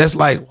 that's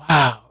like,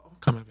 wow, I'm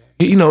coming back.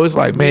 It's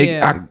like, man,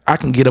 Yeah. I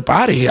can get up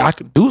out of here. I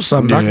can do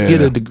something. I can Yeah.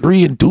 get a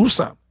degree and do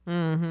something.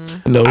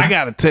 I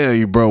gotta tell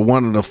you, bro,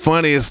 one of the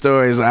funniest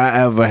stories I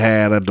ever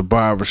had at the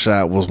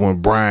barbershop was when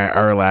Brian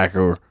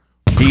Urlacher,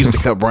 he used to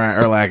cut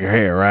Brian Urlacher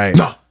hair, right?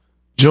 No,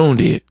 June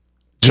did.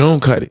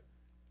 June cut it.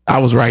 I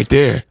was right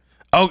there.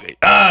 Okay.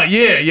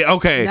 Yeah.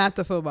 Okay. Not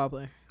the football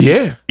player.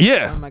 Yeah,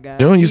 Yeah. Oh my god.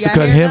 June You used to got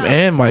cut hair him now?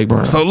 and Mike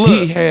Brown. So look.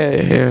 he had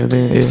hair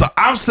then. Yeah. So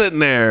I'm sitting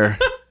there,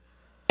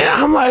 and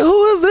I'm like,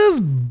 "Who is this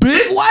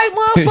big white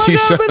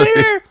motherfucker up in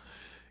here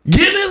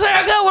getting his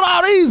haircut with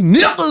all these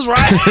nipples,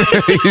 right?"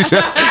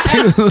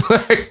 He was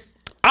like,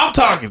 I'm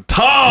talking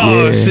tall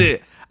Yeah.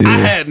 shit. I Yeah.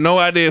 had no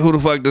idea who the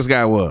fuck this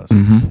guy was.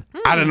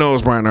 I didn't know it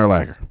was Brian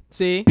Urlacher.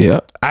 See? yeah.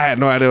 I had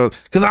no idea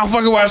because I don't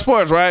fucking watch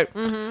sports, right?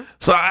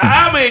 So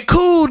I mean,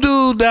 cool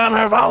dude down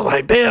there. I was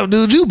like, damn,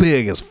 dude, you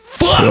big as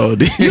fuck. Sure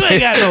did. You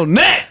ain't got no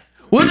neck.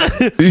 What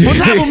type of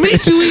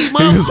meat you eat,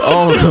 He was motherfucker?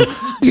 on him.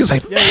 He was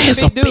like, man,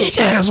 it's a big dude. big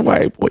ass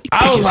white boy.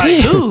 I was Big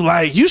as like, hell. dude,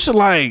 like you should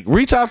like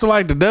reach out to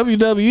like the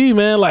WWE,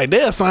 man. Like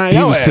they'll sign He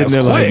your was ass sitting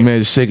there quick. like,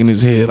 man, shaking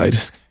his head like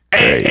this.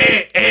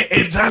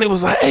 And Johnny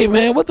was like, hey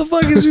man, what the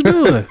fuck is you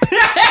doing?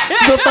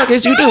 What the fuck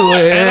is you doing?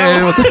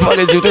 What the fuck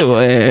is you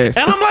doing? And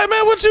I'm like,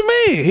 man, what you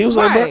mean? He was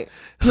like, bro, Right.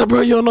 he said,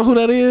 bro, you don't know who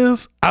that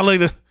is? I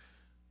looked at,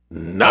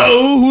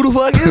 no, who the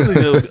fuck is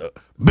it?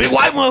 Big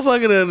white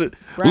motherfucker that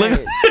Right.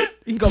 look.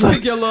 You gonna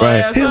pick your little Right.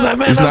 ass He's up. like,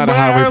 man, It's that's not a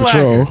Brian highway Urlacher.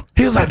 patrol.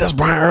 He was like, that's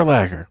Brian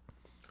Urlacher.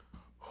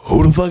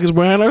 Who the fuck is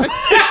Brian Urlacher?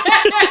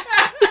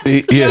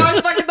 He always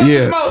fucking up the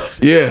Yeah.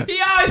 most. Yeah.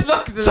 He always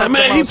fucking It's like,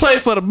 man, he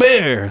played for the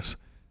Bears.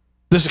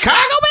 The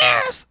Chicago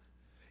Bears?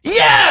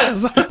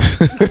 Yes.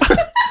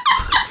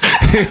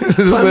 Just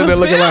sitting there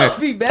looking like,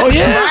 oh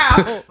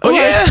yeah. Oh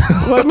yeah.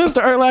 Well,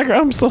 Mr. Urlacher,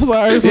 I'm so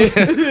sorry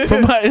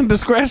for my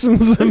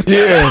indiscretions.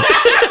 Yeah.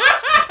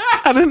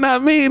 I did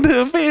not mean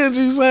to offend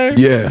you, sir.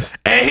 Yeah.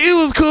 And he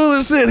was cool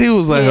as shit. He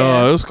was like,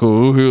 oh, that's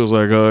cool. He was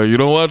like, you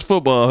don't watch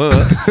football,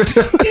 huh?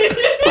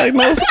 Like,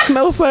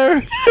 no,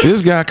 sir.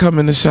 This guy come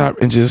in the shop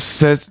and just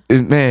changes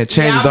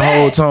the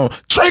whole tone.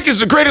 Drake is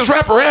the greatest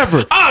rapper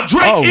ever. Oh,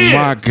 Drake is. Oh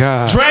my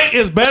God. Drake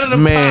is better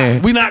than Man,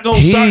 Pac. We not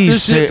gonna start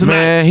this shit tonight.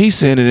 Man, he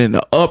sent it in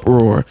the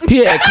uproar.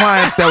 He had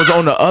clients that was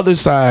on the other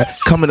side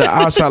coming to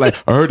our side like,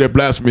 I heard that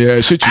blasphemy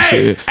ass shit you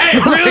said. Hey,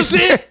 real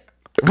shit.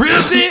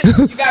 Real shit.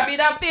 You got beat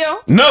up,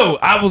 Phil? No,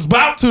 I was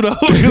about to though.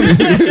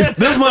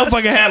 This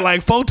motherfucker had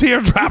like 4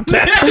 teardrop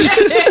tattoos.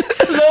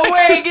 Lil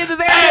Wayne get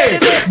his ass.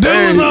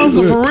 Dude was on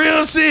some for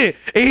real shit.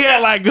 He had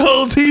like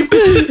gold teeth.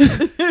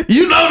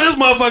 You know this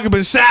motherfucker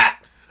been shot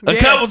a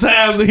couple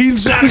times, and he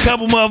shot a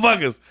couple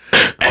motherfuckers.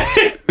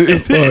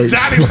 And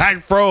Johnny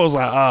like froze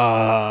like,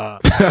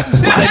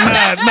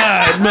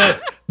 nah.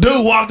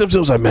 Dude walked up to him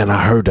and was like, man,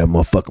 I heard that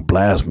motherfucking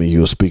blasphemy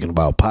you were speaking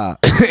about Pop.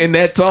 In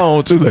that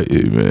tone too, like,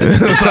 yeah, man.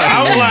 So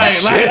I was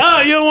like,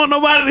 oh, you don't want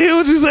nobody to hear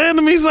what you saying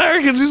to me,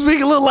 sir? Could you speak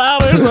a little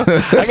louder? So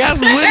I got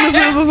some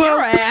witnesses or something.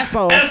 You're an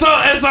asshole. And so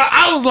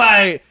I was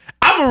like,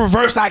 I'm a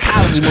reverse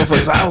psychology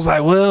motherfucker. So I was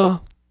like,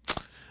 well,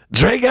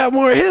 Drake got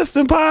more hits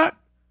than Pac.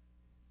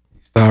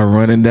 Start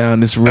running down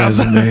this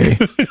resume.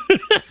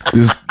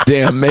 This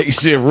damn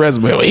makeshift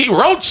resume. Well, he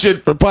wrote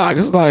shit for Pac.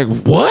 It's like,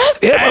 what?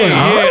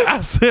 Yeah,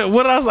 I said,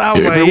 what else? I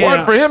was like, if it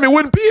weren't for him, it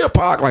wouldn't be a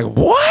Pac. Like,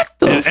 what?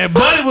 And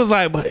Buddy was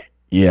like, but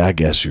yeah, I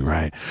guess you're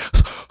right.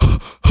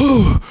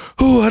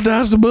 I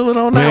dodged the bullet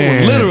on that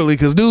one. Literally,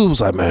 because dude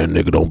was like, man,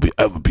 nigga, don't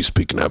ever be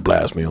speaking that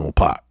blasphemy on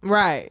Pac.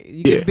 Right.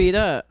 You get beat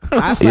up.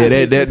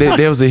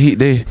 There was a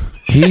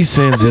he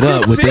sends it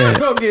up with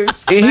that.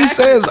 And he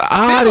says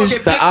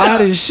the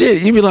oddest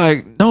shit. You be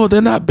like, no,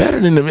 they're not better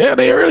than them. Yeah,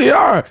 they really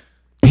are.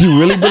 He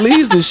really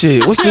believes this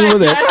shit. What's the name of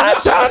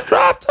that?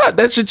 Drop top.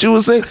 That shit you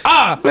was saying.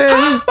 Man.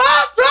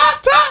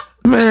 Drop top.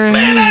 Man,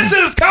 that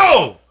shit is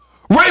cold.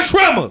 Ray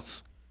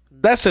Shrimmers.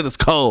 That shit is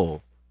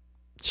cold.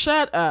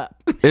 Shut up.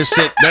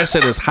 That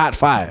shit is hot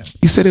fire.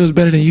 You said it was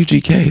better than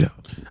UGK though.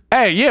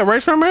 Hey, yeah, Ray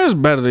Shrimmer is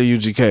better than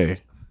UGK.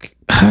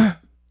 I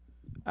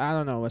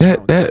don't know what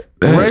that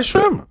Ray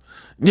Shrimmer.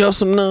 Yo,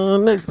 some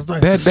niggas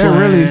like that's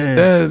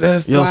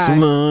yo, some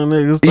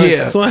niggas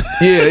like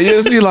yeah.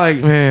 You like,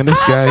 man,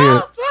 this guy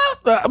here.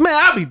 Man,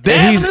 I'll be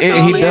damn.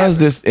 He does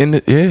this in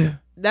the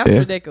That's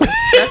ridiculous.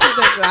 That's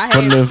ridiculous. I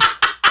hate it.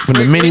 From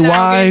the many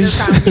wives.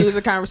 This kind of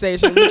music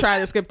conversation. We try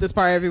to skip this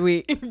part every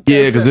week.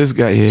 Yeah, because this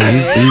guy, he's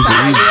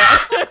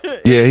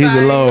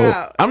a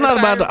low. I'm not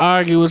about to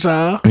argue with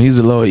y'all. He's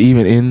a low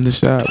even in the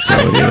shop. So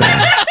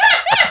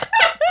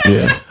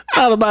yeah.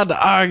 Not about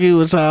to argue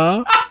with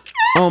y'all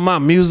on my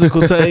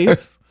musical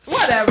taste.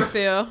 Whatever,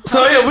 Phil.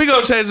 So yeah, we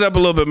gonna change it up a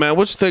little bit, man.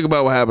 What you think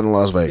about what happened in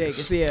Las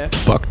Vegas? Yeah. It's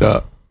fucked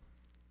up.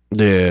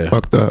 Yeah.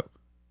 Fucked up.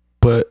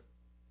 But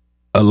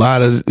a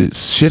lot of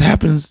shit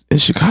happens in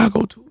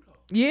Chicago too.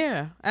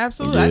 Yeah,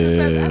 absolutely.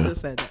 Yeah. I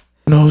just said that.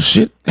 No,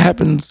 shit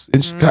happens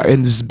in Chicago,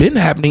 and it's been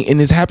happening, and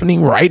it's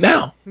happening right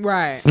now.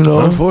 Right. You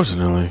know,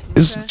 unfortunately,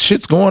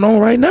 shit's going on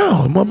right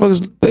now.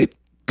 Motherfuckers, they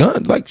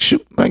gun like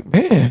shoot, like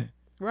man.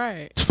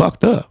 Right. It's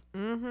fucked up.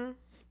 Mm-hmm.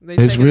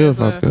 It's real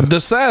fucked up. The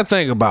sad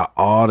thing about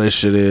all this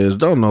shit is,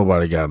 don't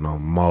nobody got no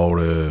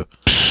motive.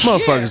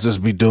 Motherfuckers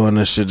just be doing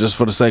this shit just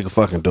for the sake of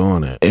fucking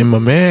doing it. And my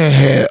man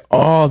had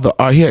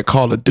he had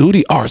Call of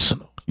Duty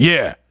arsenal.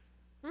 Yeah.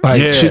 Like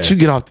shit, you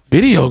get off the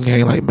video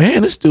game. Like,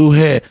 man, this dude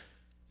had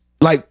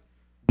like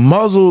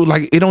muzzle,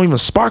 like it don't even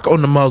spark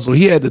on the muzzle.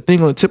 He had the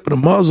thing on the tip of the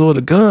muzzle of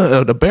the gun,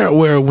 or the barrel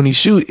where when he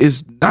shoot,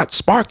 it's not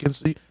sparking.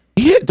 So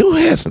dude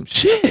had some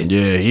shit.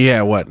 Yeah, he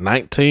had what,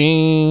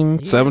 17,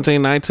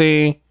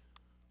 19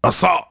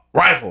 assault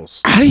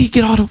rifles. How did he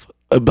get all the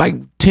like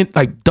 10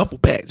 like duffel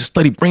bags? Just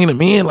study bringing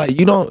them in. Like,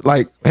 you don't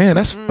like, man,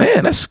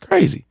 that's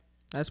crazy.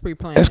 That's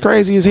pre-planned. That's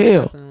crazy as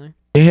hell. Definitely.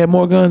 He had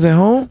more guns at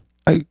home.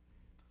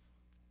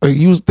 Like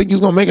you think you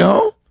was gonna make it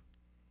home?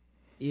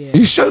 Yeah.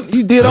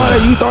 You did all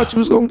that. You thought you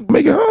was gonna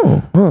make it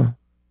home, huh?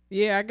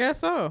 Yeah, I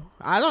guess so.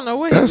 I don't know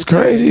what. That's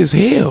crazy as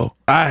hell.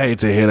 I hate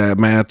to hear that,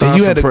 man.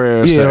 Thoughts and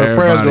prayers to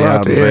everybody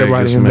out in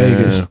Vegas, in man.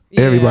 Vegas.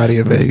 Yeah. Everybody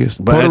in Vegas.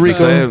 But Puerto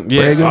Rico,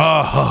 Vegas.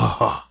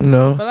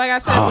 No. But like I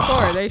said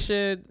before, they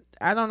should.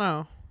 I don't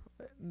know.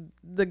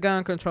 The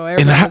gun control.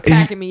 Everybody was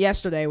attacking me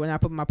yesterday when I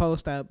put my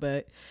post up,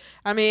 but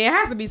I mean, it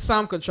has to be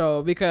some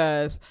control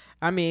because.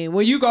 I mean,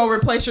 when you go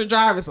replace your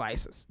driver's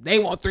license, they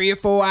want 3 or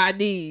 4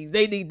 IDs.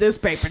 They need this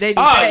paper. They need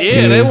that.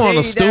 Yeah, they want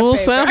a stool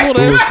sample.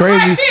 It was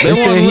crazy. They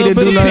said he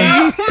didn't do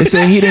nothing. They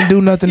said he didn't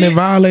do nothing that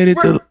violated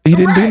he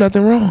didn't do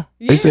nothing wrong.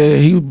 They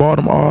said he bought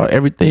them all.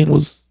 Everything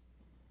was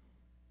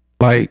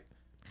like.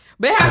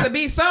 But it has to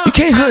be some. You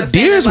can't hunt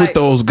deers with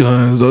those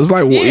guns. So it's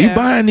like, well, you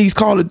buying these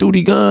Call of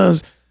Duty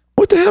guns.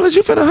 What the hell is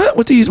you finna hunt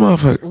with these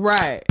motherfuckers?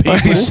 Right.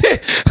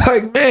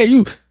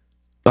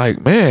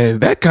 Like, man,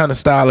 that kind of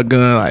style of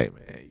gun, like, man.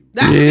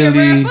 That should be a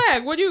really, red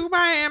flag. Would you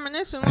buy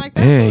ammunition like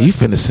that? man, for? you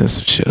finna send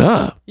some shit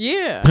up.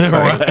 Yeah.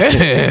 Like,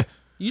 man,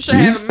 You should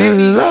You have set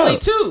maybe it up.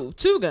 only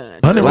two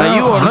guns. 100 Like,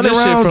 you round, ordered 100 this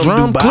shit round from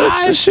drum Dubai?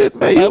 clips and shit,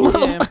 man.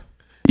 Yeah.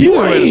 You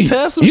ready to ain't,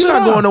 test some you're shit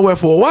not out. going nowhere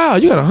for a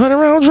while. You got a 100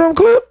 round drum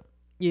clip.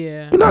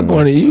 Yeah. You're not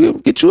going to. You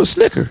get you a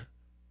Snicker.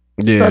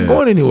 You're not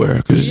going anywhere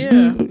because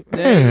Yeah.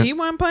 man, He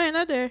wasn't playing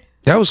that day.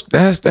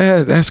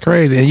 that's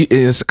crazy. And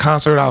it's a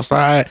concert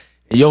outside.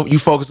 And you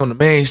focus on the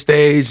main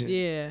stage. And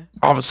Yeah.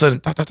 all of a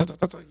sudden,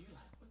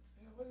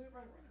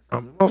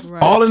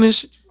 all in this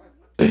shit. You like,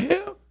 what the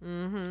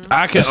hell?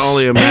 I can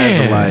only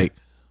imagine Man. like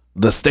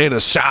the state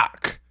of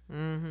shock.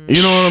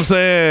 You know what I'm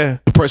saying?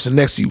 The person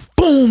next to you,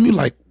 boom. You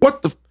like,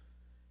 what the?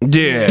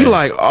 Yeah. You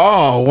like,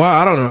 oh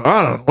wow, I don't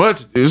know what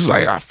to do. It's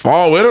like I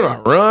fall with it, I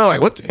run.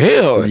 Like, what the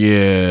hell?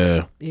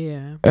 Yeah.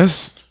 Yeah.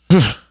 That's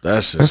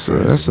That's just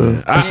that's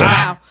crazy,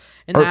 man.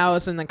 And now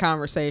it's in the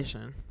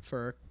conversation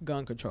for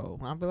gun control.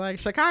 I'll be like,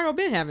 Chicago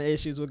been having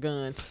issues with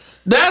guns.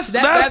 That's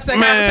That's the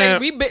man.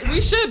 conversation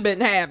we should been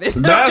having.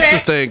 That's okay?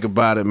 the thing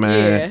about it,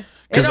 man. Yeah.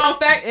 It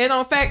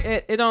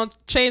 'Cause- don't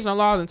change the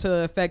laws until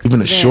it affects even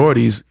the them.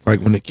 shorties,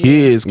 like when the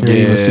kids can't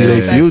even see Yeah.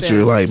 their future.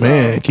 Back Like, then.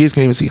 man, So- kids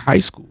can't even see high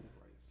school.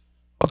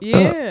 Fucked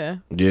up. Yeah.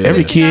 Yeah.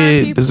 Every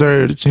kid people.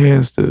 deserves a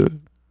chance to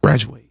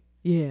graduate.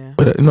 Yeah.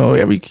 But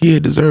every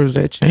kid deserves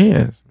that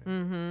chance.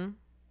 Mm-hmm.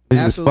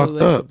 It's just fucked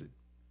Absolutely. up.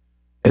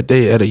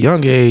 At a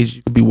young age,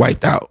 you could be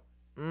wiped out,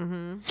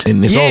 Mm-hmm.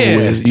 and it's over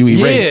with. You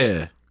erase.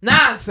 Yeah.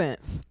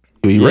 Nonsense.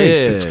 You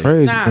erase. Yeah. It's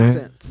crazy, man.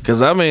 Nonsense.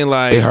 Cause I mean,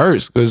 like, It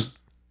hurts because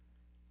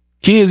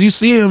kids, you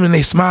see them and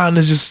they smile and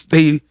it's just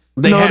they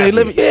happy.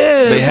 live. Yeah,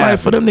 They it's happy. like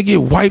for them to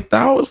get wiped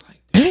out. It's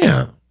like,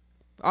 damn,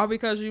 All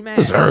because you mad.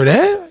 deserve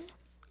that.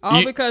 All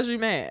You- because you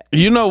mad.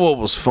 you know what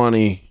was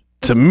funny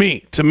to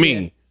me?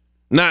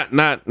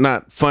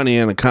 Not funny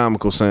in a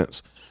comical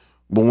sense,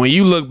 but when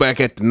you look back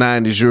at the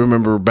 '90s, you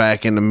remember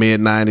back in the mid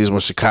 '90s when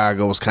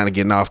Chicago was kind of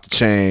getting off the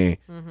chain.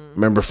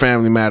 Remember,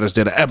 Family Matters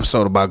did an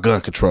episode about gun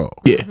control.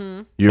 Yeah,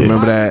 You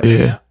remember that?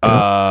 yeah. They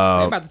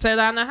Uh, about to tear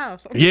down the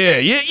house. yeah.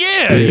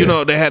 You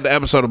know, they had the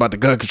episode about the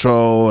gun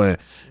control and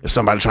if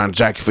somebody trying to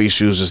jack you for your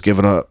shoes, just give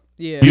it up.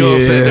 Yeah. You know what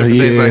I'm saying? Different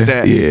things like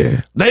that.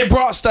 Yeah, They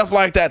brought stuff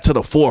like that to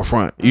the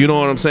forefront. You know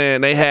what I'm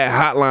saying? They had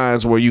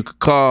hotlines where you could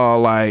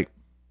call, like,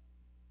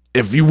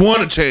 if you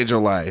want to change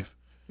your life,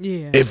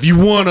 Yeah. if you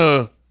want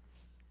to,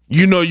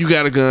 you know, you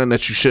got a gun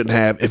that you shouldn't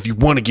have. If you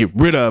want to get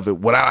rid of it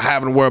without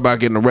having to worry about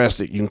getting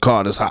arrested, you can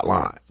call this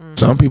hotline.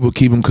 Some people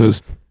keep them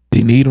because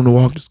they need them to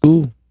walk to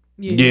school.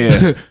 Yeah.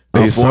 Some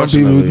people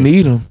Unfortunately.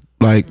 need them.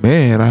 Like,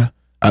 man,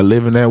 I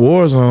live in that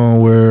war zone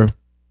where,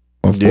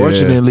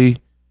 unfortunately,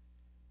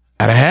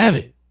 gotta have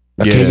it.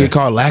 I Yeah. can't get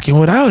caught lacking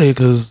without it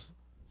because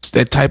it's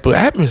that type of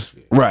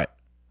atmosphere. Right.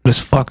 It's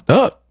fucked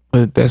up,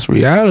 but that's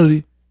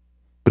reality.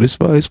 But it's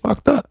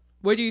fucked up.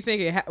 Where do you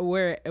think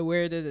where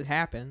did it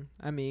happen?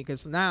 I mean,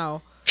 because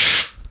now,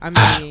 I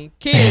mean,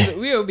 kids,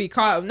 we would be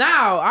caught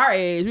now. Our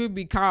age, we would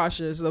be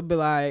cautious. They'll be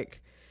like,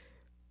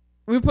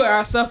 we put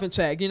ourselves in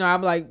check. You know,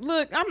 I'm like,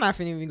 look, I'm not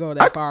finna even go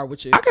that far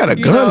with you. I got a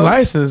You gun know?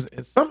 license,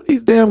 and some of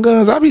these damn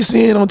guns I be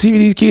seeing on TV,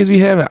 these kids be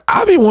having,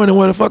 I be wondering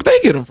where the fuck they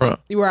get them from.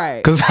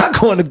 Right. Cause I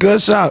go in the gun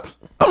shop,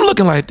 I'm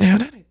looking like, damn,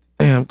 that ain't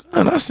the damn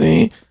gun I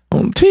seen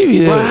on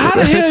TV. Well, how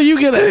the hell you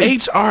get an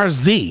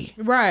HRZ?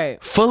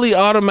 Right. Fully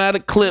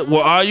automatic clip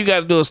where all you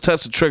got to do is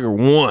touch the trigger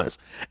once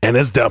and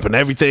it's dumping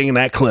everything in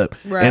that clip.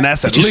 Right. And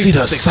that's at Did you see least a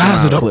the 6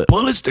 size of round the clip.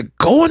 bullets that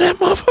go in that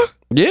motherfucker?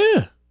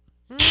 Yeah.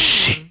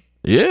 Shit,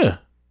 Yeah.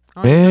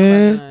 I don't know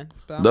Man. about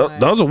guns, but I'm like,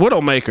 Those are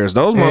widow makers.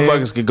 Those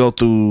motherfuckers could go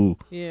through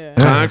yeah.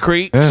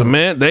 concrete, Yeah.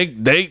 cement.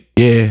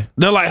 yeah.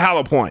 They're like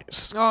hollow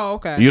points. Oh,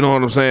 okay. You know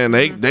what I'm saying?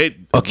 They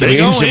Okay, they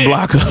gon' engine hit.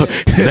 block up.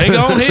 They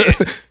gon' hit.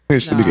 That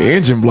shit nigga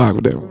engine block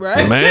with that one.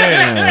 Right.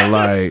 Man,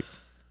 like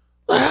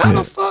how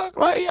the fuck,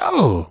 like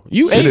yo,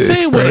 you It is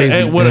 18 with crazy,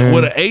 a with man.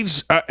 with a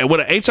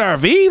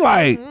HRV,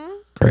 like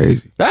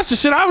Crazy. that's the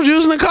shit I was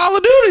using in Call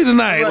of Duty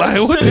tonight. Right.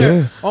 Like what the,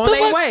 Yeah. On the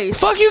their fuck,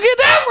 waist. fuck you get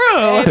that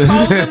And from?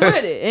 posing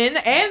with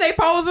it. And they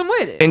posing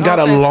with it. And got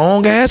a Okay.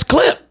 long ass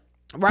clip.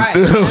 Right.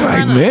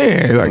 Like,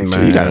 man, like,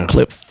 shit, you got a Man.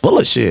 clip full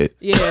of shit.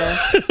 Yeah.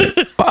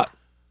 Fuck.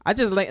 I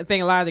just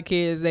think a lot of the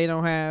kids, they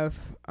don't have,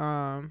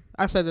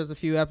 I said there's a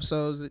few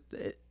episodes,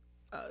 that,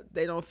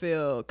 they don't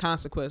feel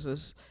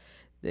consequences.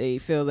 They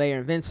feel they're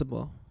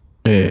invincible.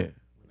 Yeah.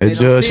 They That don't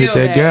judge feel hit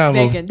that They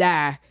gavel. can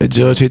die. The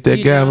judge hit that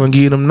You gavel know. and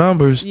give them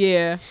numbers.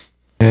 Yeah.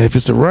 And if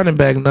it's a running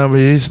back number,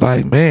 it's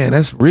like, man,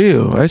 that's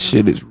real. That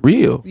shit is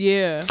real.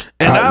 Yeah.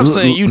 And I'm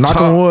saying you knock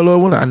on talk. wood,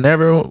 Lord, I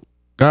never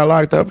got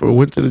locked up or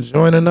went to the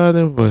joint or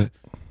nothing. But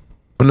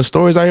from the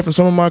stories I hear from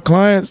some of my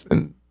clients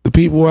and the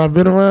people I've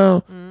been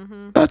around,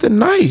 nothing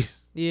nice.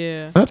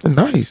 Yeah. Nothing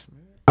nice.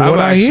 I've What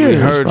I actually hear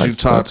is heard like you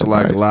talk to nothing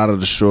like nice. a lot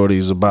of the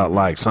shorties about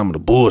like some of the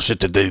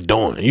bullshit that they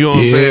doing. You know what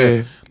I'm Yeah.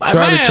 saying? Like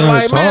Try to man,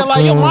 talk like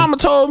to your them. mama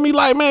told me,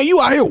 like man,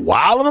 you out here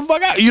wilding the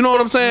fuck out. You know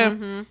what I'm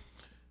saying?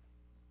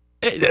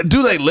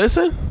 Do they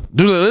listen?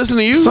 Do they listen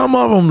to you? Some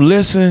of them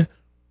listen,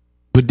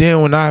 but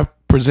then when I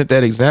present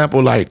that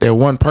example, like that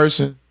one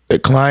person,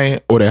 that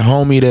client or that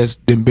homie that's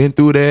been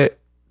through that,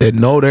 that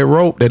know their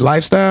rope, their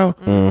lifestyle,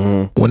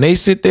 when they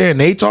sit there and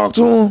they talk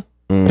to them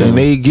and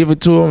they give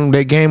it to them,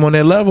 their game on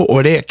their level,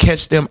 or they'll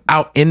catch them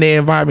out in their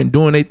environment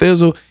doing their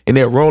thizzle and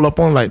they'll roll up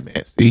on like,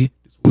 man, see,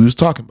 this is what we was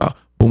talking about.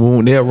 Boom,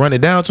 boom, they'll run it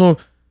down to them.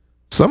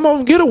 Some of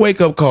them get a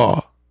wake up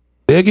call.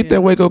 They'll get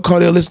that wake up call.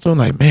 They'll listen to them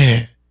like,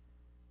 man,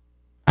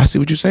 I see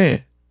what you're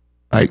saying.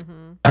 Like,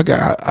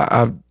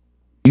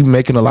 you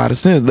making a lot of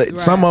sense. Like,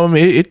 some of them,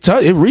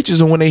 it reaches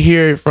them when they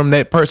hear it from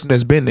that person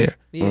that's been there,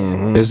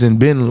 that's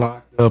been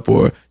locked up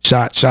or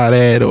shot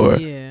at or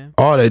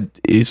all that.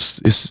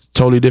 It's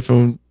totally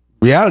different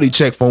reality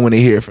check for when they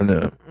hear it from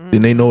them.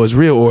 Then they know it's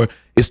real, or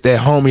it's that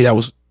homie that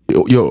was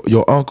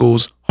your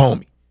uncle's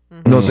homie. You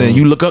know what I'm saying?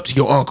 You look up to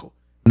your uncle,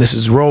 and this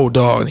is Road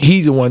Dogg, and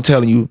he's the one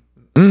telling you,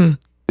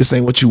 this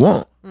ain't what you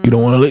want. You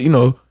don't want to let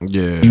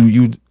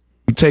you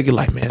take it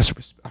like, man,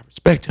 I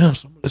respect him,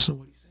 so I'm gonna listen to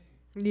what he's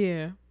saying.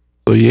 Yeah.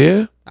 So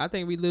yeah, I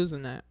think we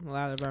losing that. A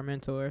lot of our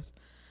mentors.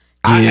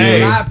 Yeah.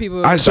 A lot of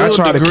people. I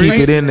try to keep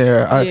it in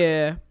there.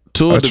 Yeah.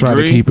 To a degree, try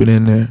to keep it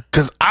in there.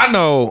 Cause I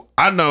know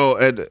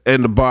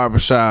in the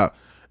barbershop,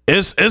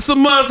 it's some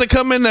mothers that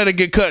come in there to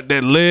get cut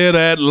that live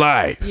that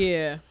life.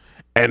 Yeah.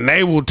 And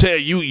they will tell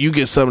you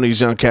get some of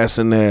these young cats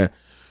in there.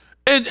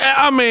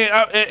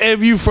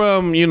 If you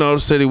from, the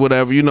city,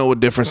 whatever, you know what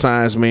different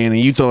signs mean,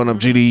 and you throwing up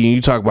GD and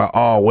you talk about,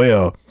 oh,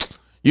 well,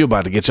 you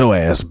about to get your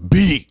ass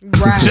beat.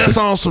 Right. Just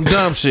on some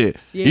dumb shit.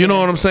 Yeah. You know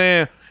what I'm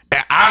saying?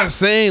 And I done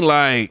seen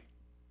like,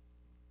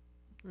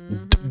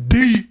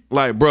 deep,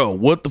 like, bro,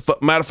 what the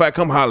fuck? Matter of fact,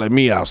 come holler at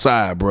me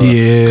outside, bro.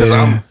 Yeah. Cause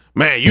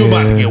you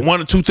about to get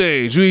one or two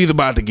things. You either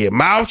about to get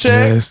mouth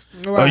checked,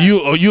 or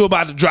you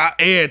about to drop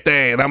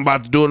everything, and I'm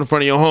about to do it in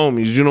front of your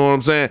homies. You know what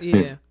I'm saying?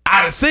 Yeah.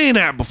 I done seen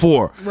that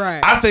before.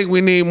 Right. I think we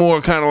need more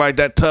kind of like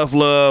that tough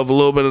love, a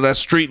little bit of that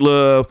street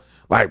love.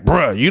 Like,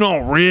 bruh, you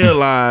don't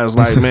realize,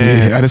 like,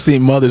 man. I done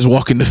seen mothers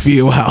walk in the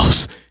field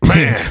house,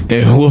 man,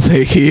 and whoop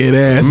their kid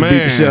ass and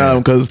beat the shit out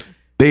of them because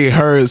they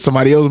heard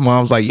somebody else's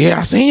mom's like, yeah,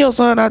 I seen your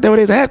son out there with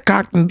his head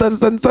cocked and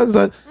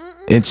such.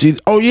 And she,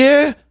 oh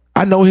yeah,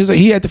 I know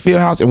he at the field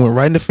house and went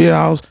right in the field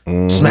house,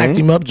 smacked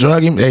him up,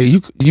 drug him. Hey,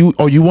 you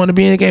want to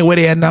be in the game? Where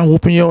they at now,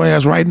 whooping your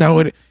ass right now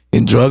with it,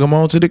 and drug him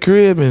onto the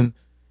crib, and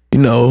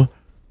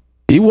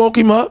he woke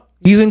him up.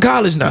 He's in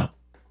college now.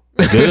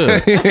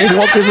 Good. He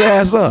woke his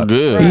ass up.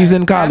 Good. He's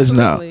in college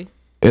now.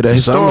 At a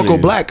historical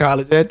black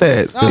college at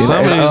that. Some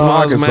of these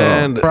moms,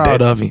 man,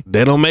 proud of him.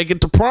 They don't make it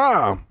to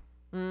prom.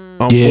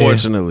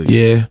 Unfortunately.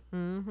 Yeah.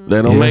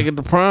 They don't make it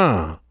to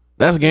prom.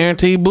 That's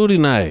guaranteed booty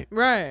night.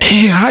 Right.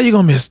 Man, how you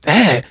gonna miss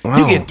that? Wow.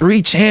 You get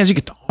 3 chances. You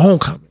get the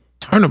homecoming,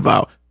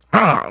 turnabout.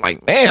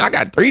 Like, man, I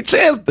got 3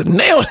 chances to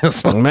nail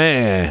this one.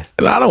 Man.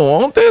 And I don't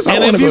want this. I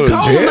And want if to you go to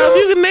cold jail. enough,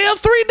 you can nail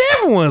 3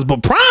 different ones.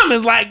 But prom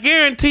is like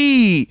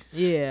guaranteed.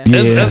 Yeah.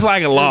 It's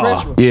like a law.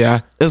 ritual.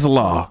 Yeah. It's a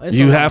law. It's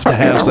You a have law. to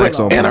have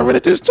sex on And I prom. read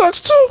it this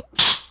tux too.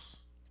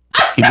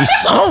 Give me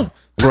some.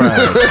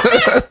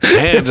 Right.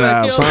 Hand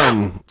job,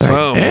 something.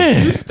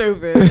 Man. You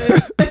stupid.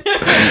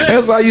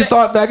 That's how you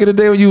thought back in the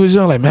day when you was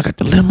young. Like, man, I got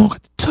the limo,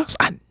 got the tux.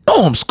 I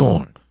know I'm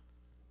scoring.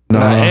 No,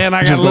 And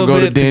I got just a little gonna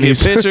go bit to get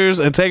Denny's. pictures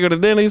and take her to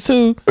Denny's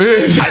too.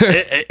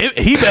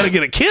 He better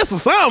get a kiss or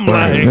something.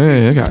 Right, Like,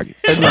 man, I gotta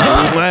get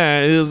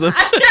man, it's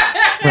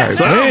right,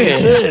 something man.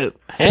 shit.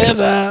 Hand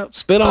job,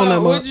 spit on that.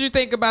 So, what mother- did you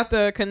think about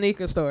the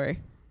Kanika story?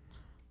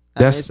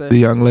 That's the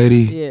young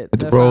lady at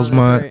the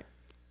Rosemont. Right.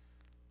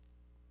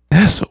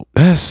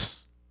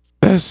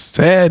 That's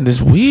sad and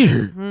it's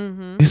weird.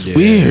 It's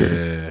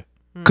weird.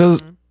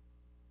 Cause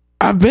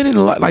I've been in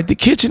a lot, like the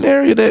kitchen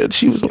area that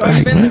she was Oh, like,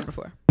 you been man. there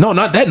before? No,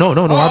 not that. No.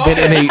 I've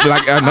been in a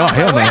like no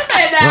hell no. Wait a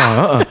minute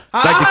now.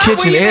 Like the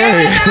kitchen were you area.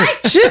 there that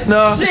night? Shit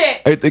no.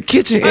 Shit. At the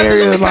kitchen Let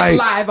area me cut like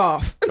live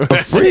off.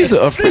 a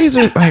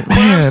freezer like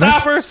man. That's,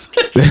 Stoppers.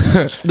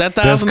 That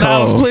 $1,000,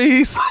 cold.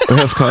 please.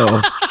 that's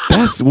cold.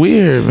 That's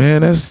weird,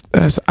 man. That's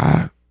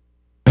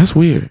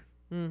weird.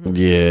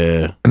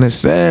 Yeah. And it's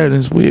sad and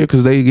it's weird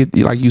because they get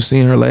like you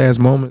seen her last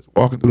moments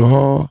walking through the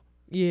hall.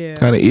 Yeah.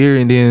 Kind of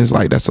eerie, and then it's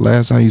like that's the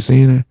last time you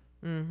seen her.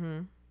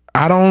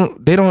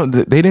 They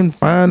didn't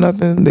find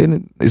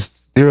nothing.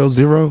 It's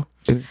 0-0.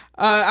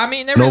 I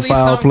mean, there No released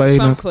foul play,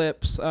 some no-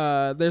 clips.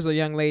 There's a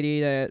young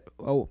lady that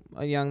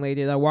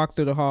walked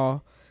through the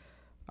hall.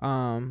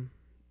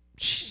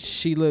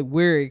 She looked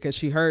weary because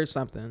she heard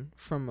something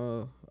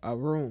from a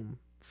room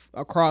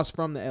across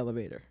from the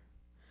elevator.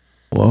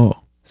 Whoa.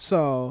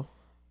 So,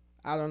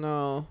 I don't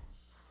know.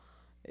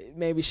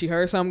 Maybe she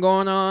heard something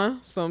going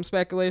on, some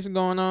speculation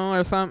going on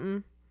or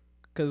something.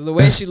 Because the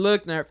way she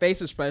looked and her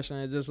face expression,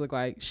 it just looked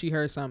like she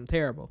heard something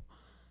terrible.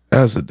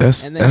 That's And then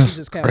she that's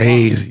just kept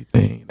crazy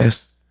thing.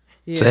 That's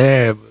Yeah.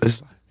 sad. But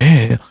it's like,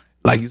 man,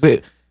 like you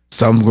said,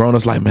 some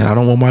grown-ups like, man, I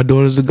don't want my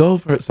daughters to go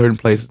for certain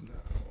places.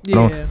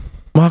 Yeah.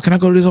 Mom, can I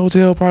go to this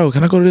hotel party?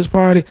 Can I go to this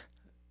party?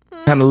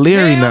 Kind of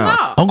leery hell now.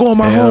 no. I'm going with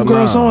my Hell homegirl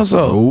no.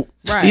 so-and-so. Nope.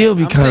 Still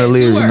be I'm kind of saying 2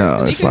 leery words.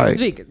 now. It's Kanika like,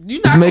 Jika. You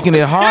it's not making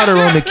gonna- it harder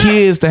on the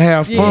kids to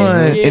have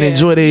fun Yeah, and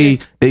enjoy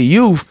their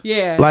youth.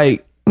 Yeah.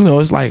 Like,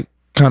 it's like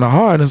kind of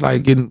hard. It's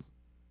like getting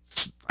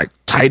like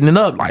tightening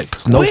up. Like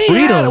it's no we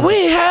freedom. We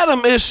ain't had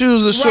them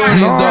issues as shorties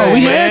no, though,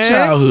 we man. had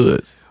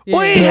childhoods. Yeah.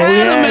 We ain't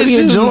had them we issues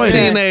enjoyed as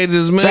it.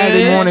 teenagers, man.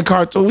 Saturday morning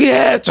cartoon. We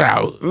had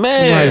childhood.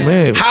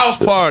 Man. House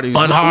parties.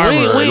 On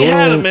Harvard. We ain't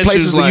had them issues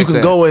places like where you can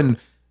that. go and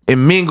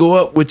mingle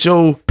up with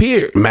your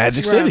peers.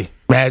 Magic City.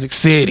 Magic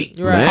City.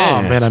 Right.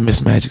 Man. Oh man, I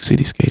miss Magic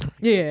City skating.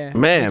 Yeah.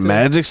 Man,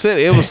 Magic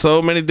City. It was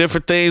so many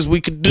different things we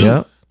could do.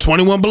 Yep.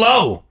 21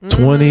 below.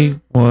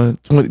 21,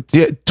 20,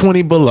 yeah,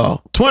 20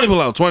 below. 20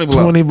 below. 20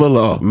 below. 20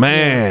 below.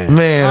 Man.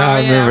 Man, Oh, I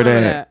yeah, remember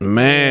that.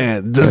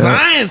 Man.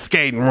 Design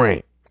skating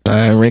rink.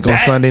 Rink on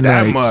Sunday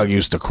That nights. mug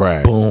used to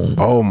crack. Boom.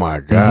 Oh my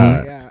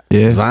God. Yeah.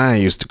 Yeah.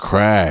 Zion used to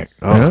crack.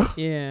 Oh.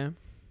 Yeah. Yeah.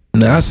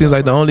 Now it seems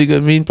like the only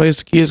good meeting place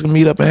the kids can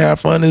meet up and have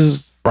fun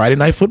is Friday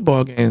night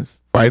football games,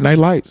 Friday night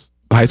lights,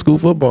 high school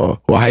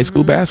football or high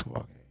school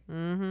basketball.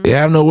 They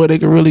have nowhere they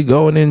can really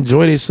go and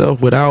enjoy themselves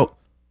without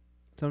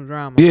Some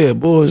drama.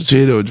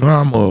 bullshit or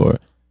drama or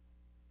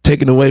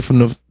taking away from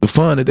the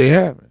fun that they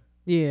have.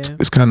 Yeah.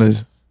 It's kind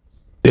of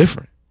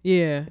different.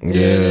 Yeah. Yeah.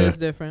 It is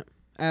different.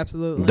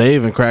 Absolutely. They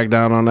even cracked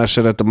down on that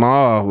shit at the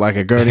mall, like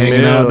at Gurney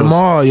Hanging out at the Mills.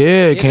 mall,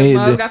 yeah, Yeah,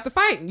 can't. the got the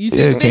fight. You see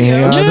Yeah, the can't hang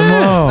video? out at the Yeah.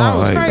 mall. That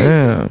was Like, crazy.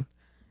 damn.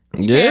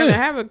 Yeah. Yeah.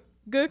 Have a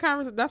good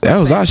conversation. That's That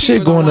was our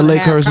shit going to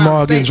Lakehurst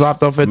Mall, getting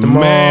dropped off at the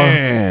mall.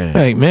 Man.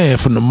 Like, man,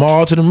 from the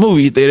mall to the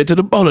movie theater to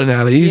the bowling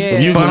alley. Yeah.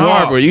 You Fun can walk.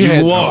 Harbor. You had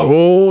can the walk.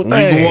 whole You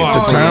thing. can walk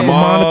Took from time the for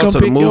mom mall to come to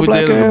the pick your movie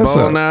black theater, the ass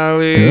bowling up.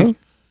 alley. Yeah.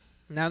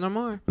 Not no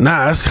more.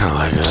 Nah, it's kind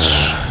of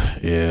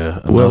like, yeah.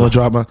 Well,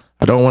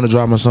 I don't want to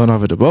drop my son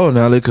off at the bowling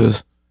alley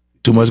because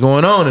too much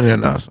going on in there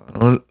now. So I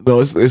don't know.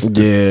 It's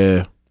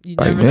Yeah. You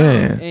Like, never know.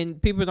 man.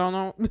 And people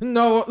don't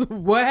know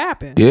what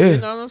happened. Yeah. You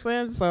know what I'm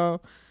saying?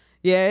 So,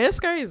 yeah, it's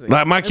crazy.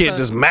 Like my kid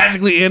just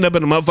magically end up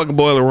in the motherfucking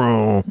boiler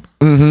room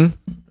mm-hmm.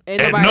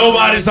 and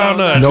nobody saw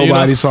nothing.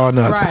 Nobody saw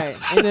nothing. Right.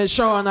 And then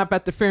showing up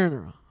at the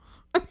funeral.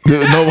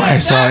 Dude, nobody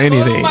saw That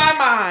blew anything. my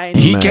mind.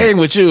 He came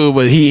with you,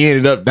 but he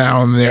ended up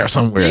down there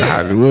somewhere.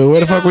 Yeah.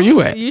 Where the fuck were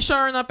you at? You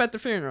showing up at the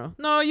funeral.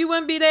 No, you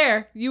wouldn't be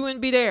there. You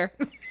wouldn't be there.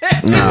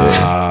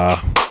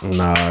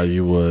 Nah,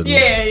 you wouldn't.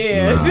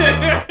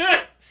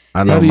 Yeah.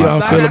 I know How do y'all my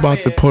Like feel I about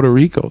the said. Puerto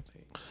Rico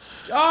thing?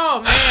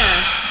 Oh,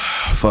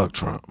 man. fuck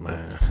Trump,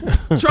 man.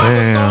 Trump was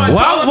Man. throwing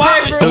toilet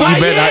Why- paper. why-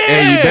 You better not,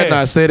 hey, you better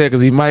not say that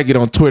because he might get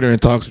on Twitter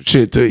and talk some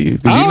shit to you.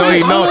 'Cause you know he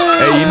know.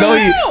 Hey, you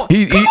know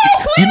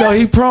he know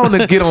he prone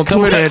to get on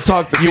Twitter and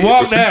talk to You people.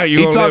 walk down, you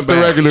he gonna talks to win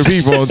back. regular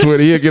people on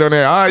Twitter. He'll get on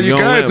there. Ah, you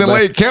gonna guys win in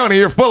back. Lake County,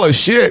 you're full of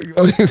shit.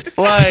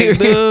 Like,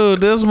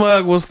 dude, this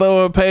mug was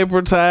throwing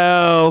paper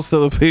towels to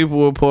the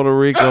people in Puerto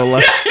Rico.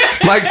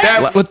 Like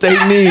that's what they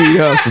need.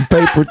 Some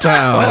paper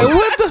towels. Like,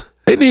 what the?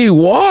 They need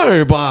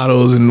water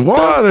bottles and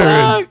water.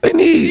 And fuck? they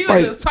need He was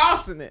like just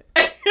tossing it.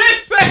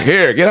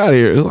 here, get out of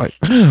here. It's like,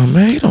 damn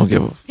man, you don't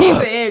give a He's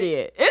fuck. an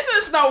idiot. It's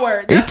just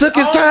nowhere. He took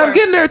his time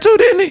getting there too,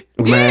 didn't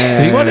he?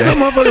 Man. He wasn't in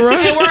no motherfucking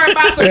rush. Ain't worried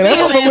about some Yeah, that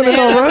dealing in motherfucker the wasn't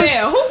in no rush.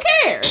 NFL. Who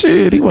cares?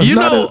 Shit, he was You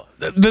not. know,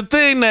 the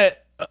thing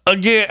that,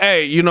 again,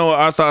 hey, you know,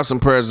 our thoughts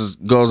and prayers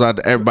goes out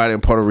to everybody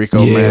in Puerto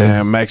Rico, Yeah.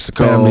 man,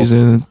 Mexico.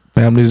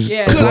 families.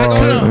 Yeah,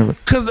 abroad.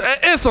 Because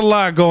it's a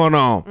lot going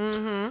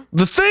on.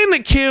 The thing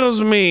that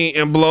kills me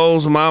and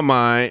blows my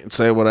mind,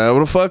 say whatever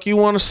the fuck you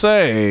want to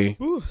say,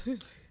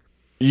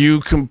 you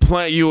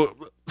complain. You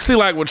see,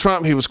 like with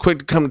Trump, he was quick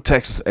to come to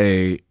Texas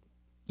aid.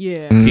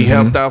 Yeah. He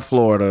helped out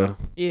Florida.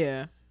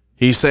 Yeah.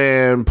 He's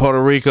saying Puerto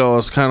Rico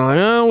is kind of like,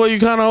 oh, well, you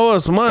kind of owe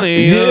us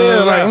money.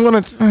 Yeah, like I'm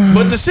gonna.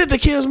 But the shit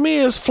that kills me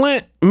is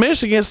Flint,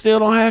 Michigan still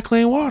don't have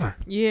clean water.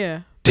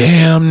 Yeah.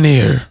 Damn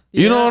near.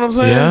 You know what I'm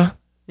saying? Yeah,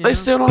 They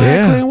still don't Yeah.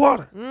 have clean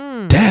water.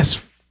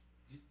 that's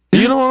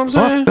You know what I'm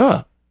saying? fucked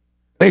up.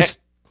 They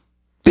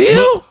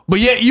still. But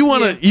yet you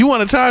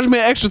wanna charge me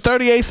an extra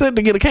 38 cents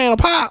to get a can of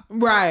pop.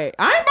 Right.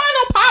 I ain't buying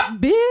no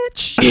pop,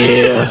 bitch.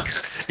 Yeah.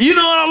 You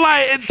know what I'm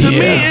like? To me,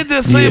 Yeah. it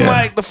just seems Yeah.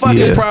 like the fucking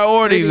Yeah.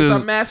 priorities Niggas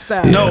is are messed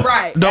up. don't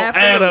Right. don't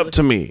add up Absolutely.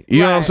 to me. You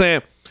know what I'm Right.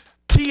 saying?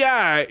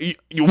 T.I.,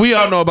 we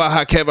all know about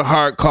how Kevin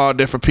Hart called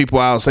different people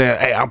out saying,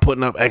 "Hey, I'm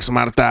putting up X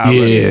amount of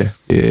thousand."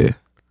 Yeah.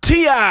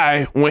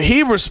 T.I., when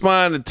he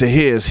responded to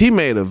his, he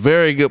made a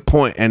very good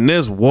point, and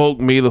this woke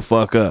me the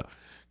fuck up.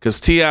 Because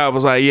T.I.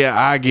 was like, yeah,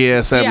 I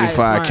get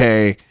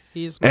 75K.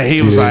 He's And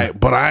he was Yeah. like,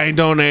 but I ain't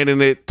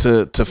donating it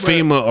to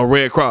FEMA or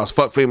Red Cross.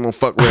 Fuck FEMA,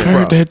 fuck I Red heard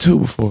Cross. that too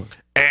before.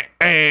 And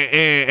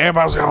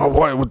everybody was like, oh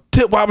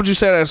boy, why would you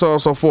say that, so on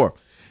and so forth?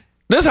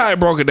 This is how he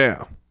broke it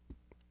down.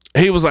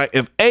 He was like,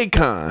 if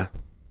Akon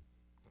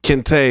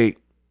can take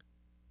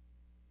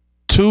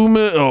 $1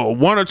 or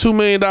 $2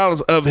 million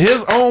of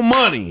his own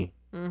money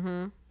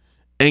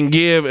and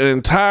give an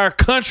entire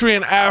country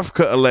in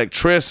Africa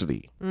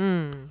electricity,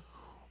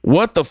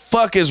 what the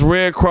fuck is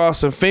Red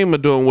Cross and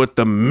FEMA doing with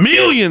the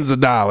millions of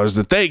dollars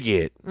that they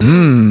get?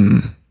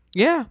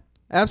 Yeah.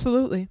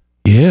 Absolutely.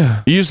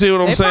 Yeah. You see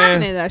what I'm They saying?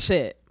 pocketing that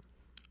shit.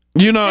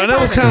 You know, and that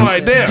was kind of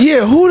like that.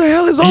 Yeah. Who the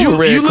hell is on You-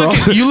 Red you look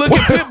Cross? at- you look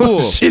at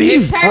Pitbull. Shit,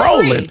 he's It's tax-free.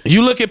 rolling.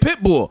 You look at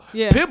Pitbull.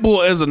 Yeah.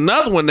 Pitbull is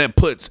another one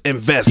that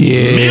invests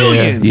Yeah,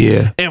 millions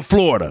yeah. in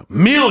Florida.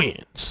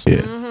 Millions.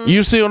 Yeah.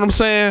 You see what I'm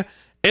saying?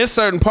 it's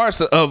certain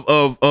parts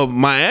of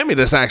Miami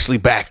that's actually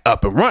back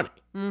up and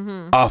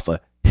running off of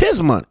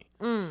his money.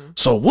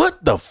 So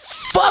what the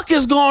fuck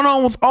is going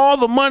on with all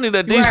the money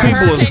that these Right,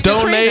 people is Hurricane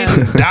Katrina.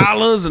 donating,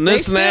 dollars and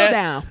this They and that, still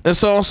down. and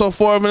so on and so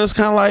forth? And it's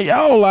kind of like,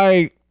 yo,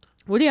 like,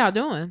 What are y'all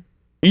doing?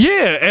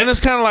 yeah, and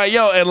it's kind of like,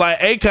 yo, and like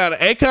Akon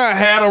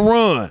had a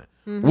run.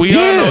 We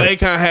all know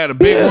Akon had a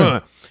big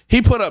run.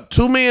 He put up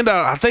 $2 million.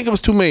 I think it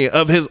was $2 million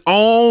of his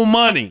own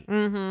money,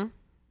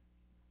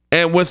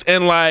 and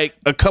within like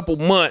a couple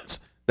months,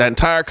 that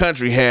entire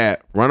country had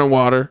running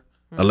water,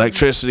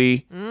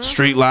 electricity,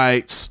 street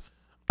lights.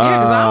 Yeah,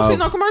 because I don't see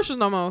no commercials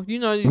no more. You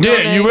know.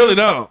 Yeah, you really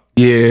don't.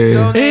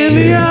 Yeah. In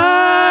the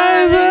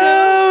eyes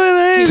of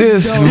an angel.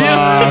 Just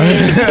smile.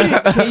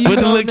 With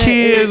the little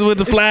kids with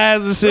the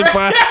flies and shit,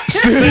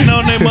 sitting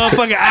on their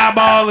motherfucking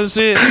eyeball and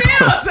shit. Like,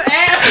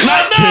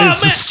 nah,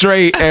 It's a man.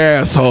 straight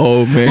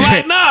asshole, man.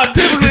 Like, nah,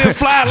 typically a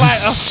fly like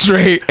a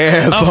Straight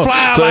asshole.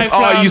 fly So like that's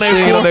all fly you on seen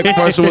their on that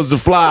commercial was the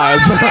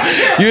flies.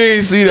 You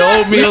ain't see the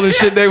oatmeal and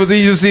shit they was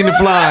eating, you just seen the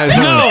flies.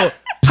 huh? no.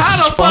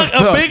 How the fuck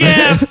Fucked a up, big man.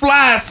 ass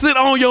fly sit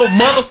on your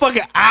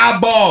motherfucking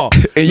eyeball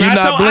And you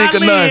not your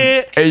blinking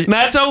eyelid, nothing. And,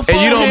 not your and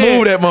you don't forehead.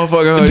 move that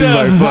motherfucker. Huh? You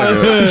like, fuck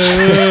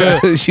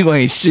it. You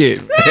ain't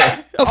shit. A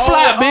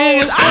fly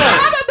big as fuck.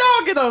 How the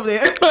dog get over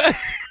there?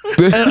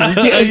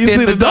 You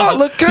see And the dog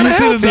look kind you of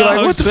see the healthy. dog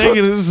Like, what the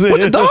shaking fuck? his head.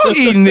 What the dog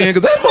eating then?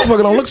 Because that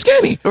motherfucker don't look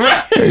skinny.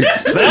 Right.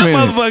 That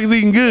man. motherfucker's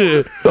eating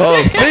good.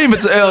 Feed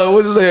it to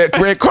what is that?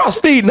 Red Cross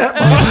feeding that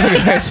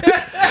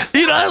motherfucker.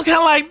 You know, it's kind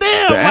of like,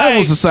 damn. The Animal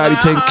like, Society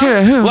taking care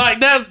of him. like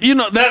that's, you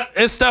know, that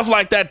it's stuff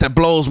like that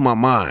blows my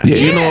mind. Yeah,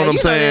 you know what I'm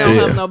They saying? don't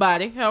Yeah. help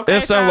nobody. Okay,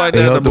 It's stuff fine. like They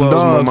that help that them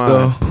blows my dogs, mind.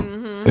 though.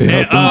 They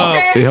help them.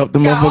 And, They help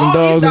them Got all motherfucking these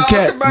dogs and dog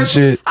cats and commercials.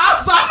 shit. I'm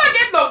sorry, I'm not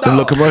getting no The little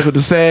dog. commercial with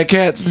the sad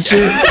cats and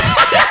shit.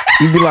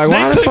 You be like, They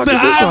why the took fuck the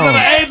is this eyes of on? the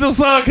angel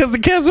song because the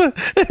kids were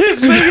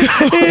singing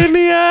in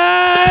the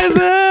eyes of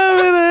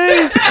an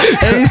angel.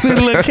 And you see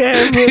the little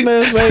cats in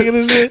there shaking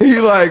and shit.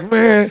 You like,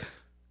 man.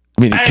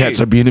 I mean, the Hey. cats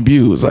are being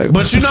abused. Like,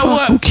 But you know the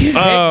fuck? Who what?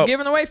 cares?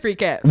 Giving away free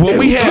cats. When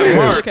we who had cares?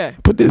 Mark, Okay.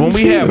 Put that in when the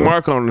we had field.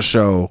 Mark on the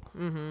show,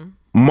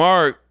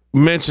 Mark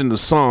mentioned the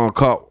song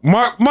called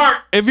Mark.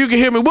 If you can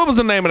hear me, what was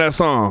the name of that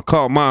song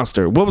called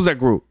Monster? What was that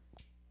group?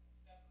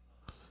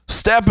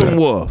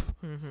 Steppenwolf.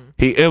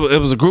 It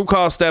was a group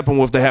called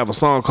Steppenwolf. They have a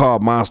song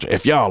called Monster.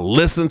 If y'all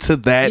listen to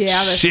that Yeah,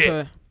 that's shit,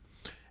 true.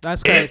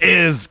 That's it crazy.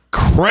 is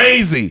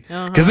crazy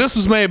because this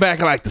was made back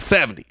in like the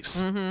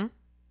 70s.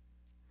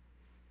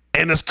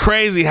 And it's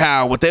crazy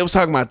how what they was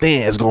talking about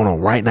then is going on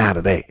right now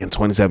today in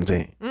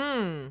 2017.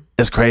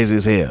 It's crazy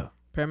as hell.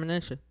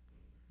 Premonition.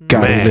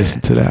 Gotta Man.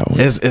 listen to that one.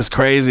 It's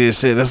crazy as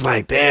shit. It's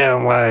like,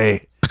 damn,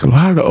 like, A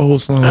lot of the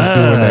old songs doing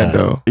that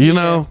though. you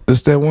know?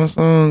 It's that one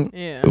song,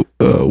 Yeah.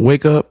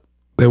 Wake Up.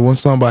 That one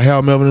song by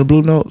Hal Melvin and the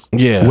Blue Notes.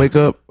 Yeah. Wake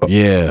Up.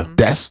 Yeah.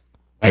 That's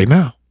right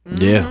now.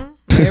 Yeah.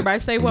 Everybody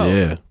say whoa.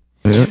 Yeah.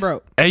 Yeah.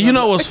 Broke. And you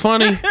know what's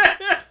funny?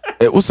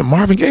 It was some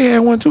Marvin Gaye had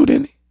one too,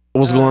 didn't he?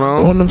 What's going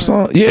on? On them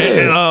songs.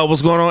 Yeah.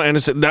 What's going on? And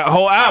it's that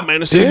whole album,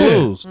 and the City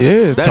Blues.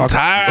 Yeah. That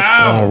entire what's going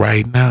album. on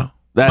right now.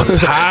 That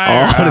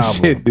entire All the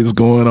album. shit is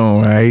going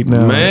on right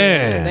now.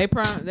 Man.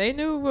 They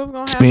knew what was gonna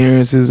happen.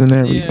 Experiences and Yeah.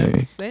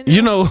 everything. They knew.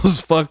 You know what's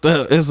fucked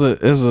up? It's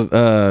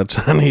a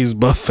Chinese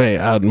buffet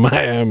out in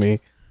Miami.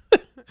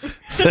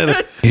 Said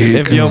Here you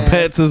if go. your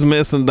pets is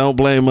missing, don't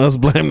blame us,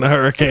 blame the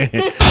hurricane.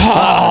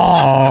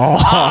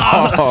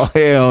 Oh,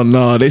 hell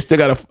no. They still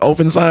got an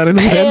open sign in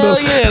the Hell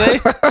window. yeah,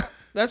 they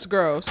That's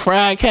gross.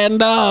 fried cat and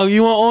dog.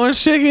 You want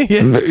orange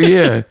chicken? Yeah.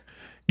 Yeah.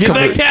 Get Come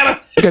that on.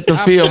 cat. You got them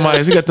field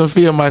mice. You got them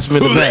field mice from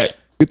the back.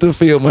 Get them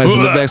field mice in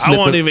the back. I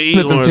won't even eat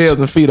snip them orange. tails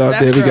and feet out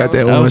That's there. We got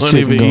that gross. I orange won't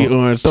chicken even eat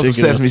going. orange Throw some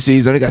chicken. sesame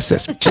seeds on. They got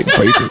sesame chicken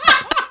for you too.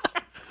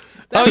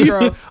 That's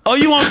gross.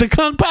 You want the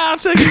kung pao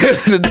chicken?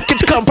 Get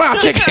the compound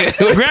chicken.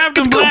 Grab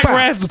them Get the black compound.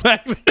 rats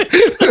back there.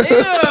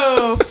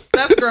 Ew.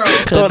 That's gross.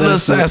 Throw a little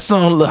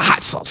saison, a little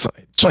hot sauce on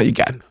it. Sure you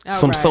got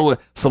Some Outright.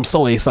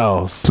 soy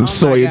sauce. some Oh my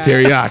soy God.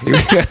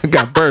 teriyaki.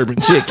 Got bourbon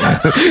chicken.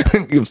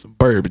 Give him some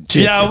bourbon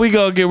chicken. Yeah, we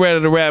gonna get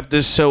ready to wrap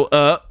this show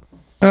up.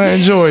 I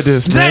enjoyed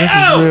this, man. This is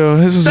J.O., real.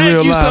 This is Thank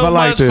real you live. so I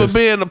like much this. for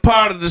being a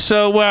part of the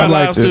show. Where our I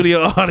like live this. studio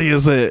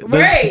audience at?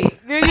 Wait.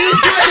 Did you do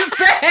it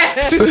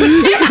fast? She said-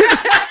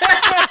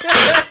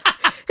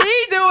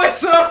 He doing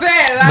so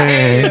fast. I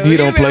Man, hate him. he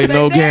don't play been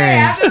no like,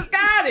 "Dang, game."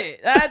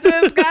 I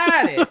just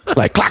got it.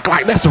 Like, clock,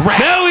 that's a wrap.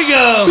 There we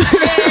go.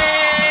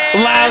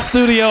 Live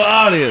studio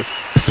audience.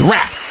 It's a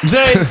wrap.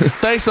 Jay,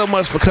 thanks so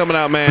much for coming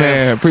out, man.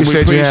 Man,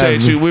 appreciate we you appreciate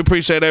having you. me. We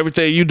appreciate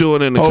everything you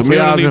doing in the Hopefully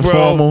I was community,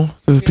 bro. informal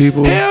to the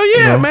people. Hell you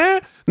yeah, know.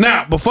 man.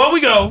 Now, before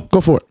we go,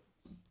 Go for it.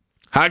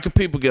 how can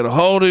people get a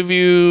hold of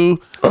you?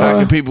 How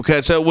can people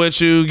catch up with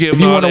you? Give If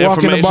them you all want the to walk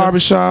in the information.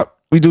 barbershop,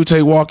 we do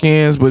take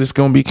walk-ins, but it's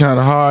going to be kind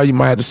of hard. You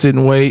might have to sit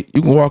and wait.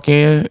 You can walk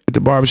in at the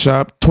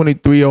barbershop,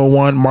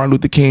 2301 Martin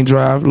Luther King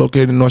Drive,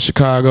 located in North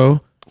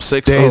Chicago.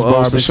 Days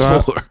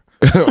Barbershop. 60064.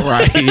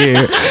 Right,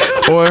 yeah.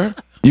 Or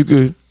you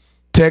could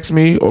text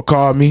me or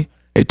call me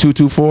at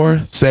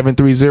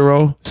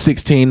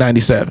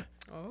 224-730-1697.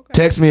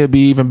 Text me, it'd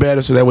be even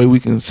better, so that way we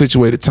can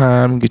situate a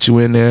time, get you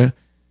in there,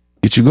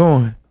 Get you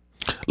going.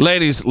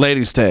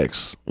 Ladies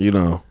text. You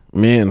know,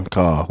 men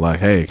call like,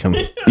 hey, come.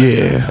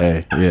 Yeah.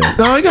 Hey, yeah.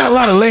 No, you got a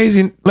lot of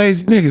lazy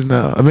niggas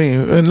now. I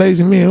mean, and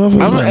lazy men.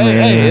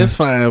 Hey, it's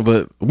fine,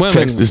 but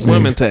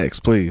women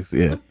text, please.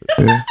 Yeah.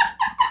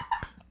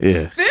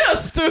 Yeah. Feel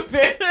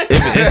stupid.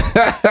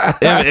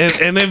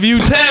 And if you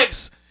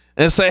text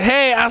and say,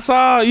 hey, I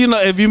saw, you know,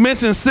 if you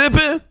mention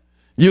sipping,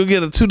 you'll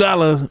get a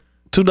 $2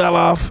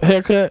 off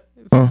haircut.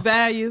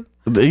 Value.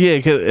 Yeah,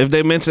 'cause if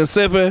they mention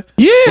sipping.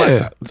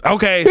 Yeah.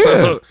 Okay,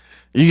 so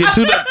you get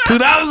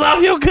 $2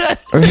 off your cut.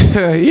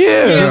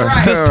 Yeah.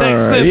 Just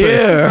text sipping.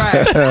 Yeah.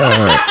 Right.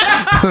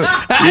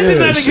 I did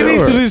not get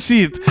into this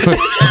shit.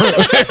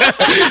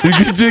 You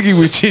get jiggy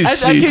with this I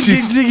shit. can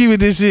get jiggy with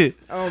this shit.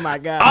 Oh my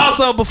God.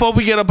 Also, before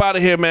we get up out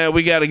of here, man,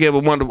 we got to give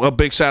a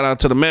big shout out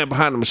to the man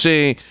behind the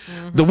machine,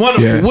 the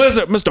wonderful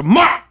wizard, Mr.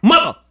 Mark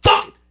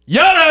Motherfucking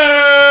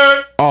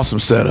Yoder. Awesome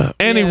setup.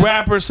 Any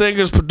rappers,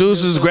 singers,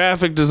 producers,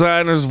 graphic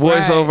designers,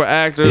 voiceover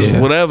actors,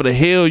 whatever the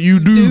hell you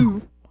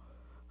do.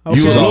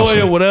 You a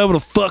lawyer, whatever the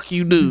fuck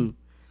you do.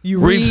 You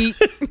read.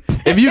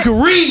 If you can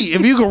read,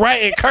 if you can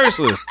write in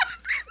cursive,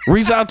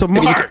 reach out to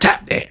Mark.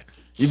 Tap that.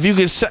 If you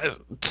can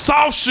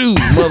soft shoe,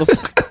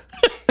 motherfucker.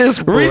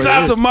 Reach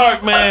out to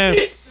Mark, man.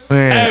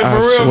 Hey,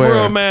 for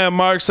real, man.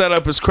 Mark's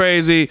setup is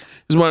crazy.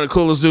 He's one of the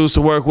coolest dudes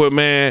to work with,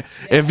 man.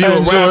 If you're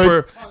a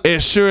rapper,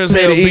 it sure as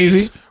hell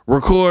beats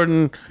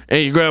recording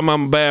in your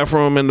grandmama's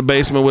bathroom in the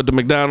basement with the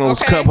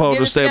McDonald's cup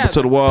holder stapled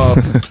to the wall.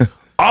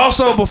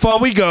 Also, before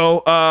we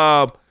go,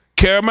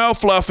 Caramel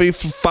Fluffy,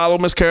 follow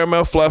Miss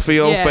Caramel Fluffy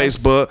on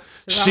Facebook.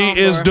 She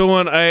is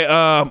doing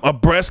a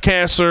breast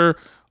cancer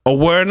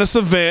awareness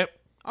event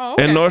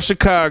in North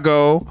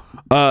Chicago.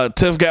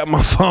 Tiff got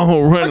my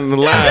phone running the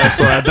live,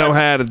 so I don't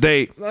have a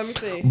date. Let me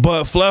see.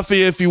 But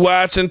Fluffy, if you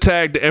watching,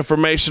 tag the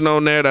information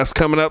on there. That's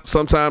coming up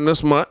sometime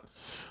this month.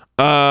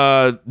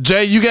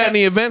 Jay, you got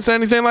any events or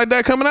anything like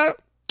that coming up?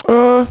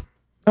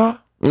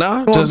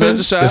 No, just at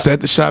the shop. Just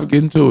at the shop,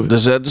 getting to it.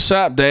 Just at the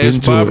shop, Dave's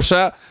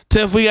Barbershop.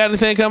 Tiff, we got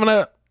anything coming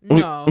up?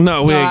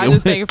 No, we ain't. I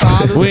just thank you for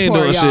all the we ain't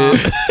doing support,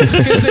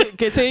 shit.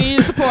 Continue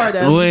to support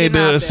us. We ain't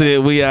doing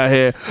shit. We out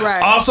here.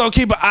 Right. Also,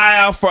 keep an eye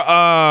out for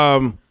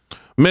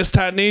Miss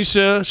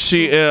Tanisha.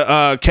 She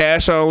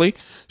cash only.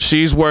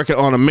 She's working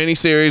on a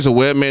miniseries, a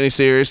web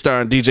miniseries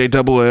starring DJ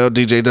Double L.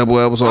 DJ Double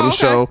L was on the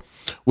show.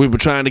 We were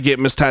trying to get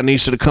Miss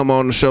Tanisha to come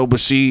on the show, but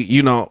she,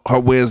 you know, her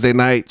Wednesday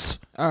nights.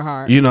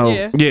 You know, I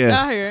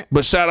hear it.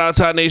 But shout out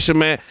Tanisha,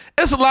 man.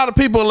 It's a lot of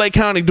people in Lake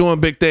County doing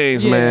big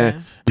things,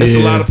 man. It's a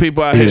lot of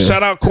people out here.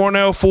 Shout out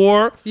Cornell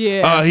Ford.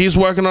 He's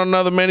working on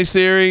another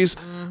miniseries.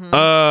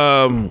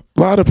 A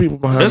lot of people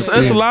behind it's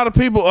a lot of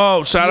people.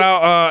 Oh, shout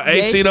out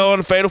ACO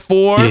and the Fatal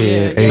Four.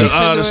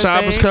 The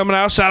shop is coming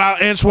out. Shout out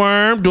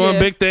Inchworm doing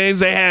big things.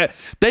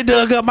 They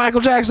dug up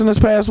Michael Jackson this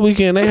past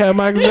weekend. They had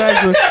Michael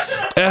Jackson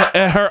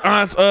at her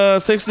aunt's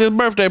 60th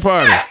birthday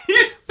party.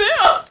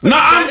 No,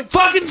 I'm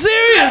fucking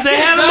serious. They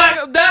had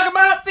him dug him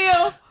out,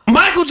 Phil.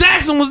 Michael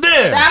Jackson was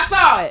there. I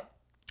saw it.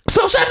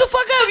 So shut the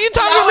fuck up. You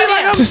talking to me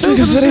like I'm This stupid?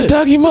 nigga said they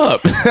dug him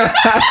up.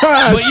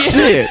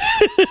 Shit.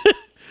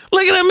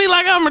 Looking at me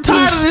like I'm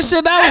retired of this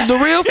shit. That was the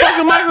real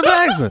fucking Michael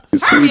Jackson.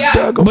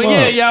 But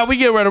yeah, y'all, we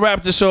get ready to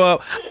wrap this show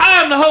up.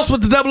 I am the host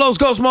with the Double O's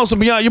Ghost Most and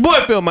Beyond. Your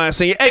boy Phil Mine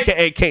Senior,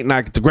 aka Can't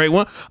Knock It, the Great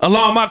One,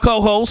 along with my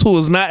co-host who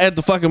is not at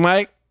the fucking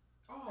mic.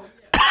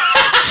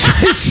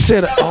 She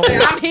said,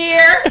 I'm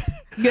here.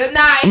 Good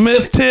night.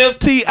 Miss Tiff,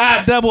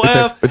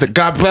 TIFF. With a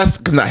God bless.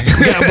 Good night.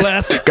 God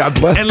bless. God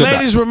bless. And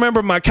ladies,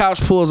 remember, my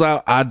couch pulls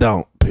out. I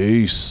don't.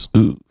 Peace.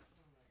 Ooh.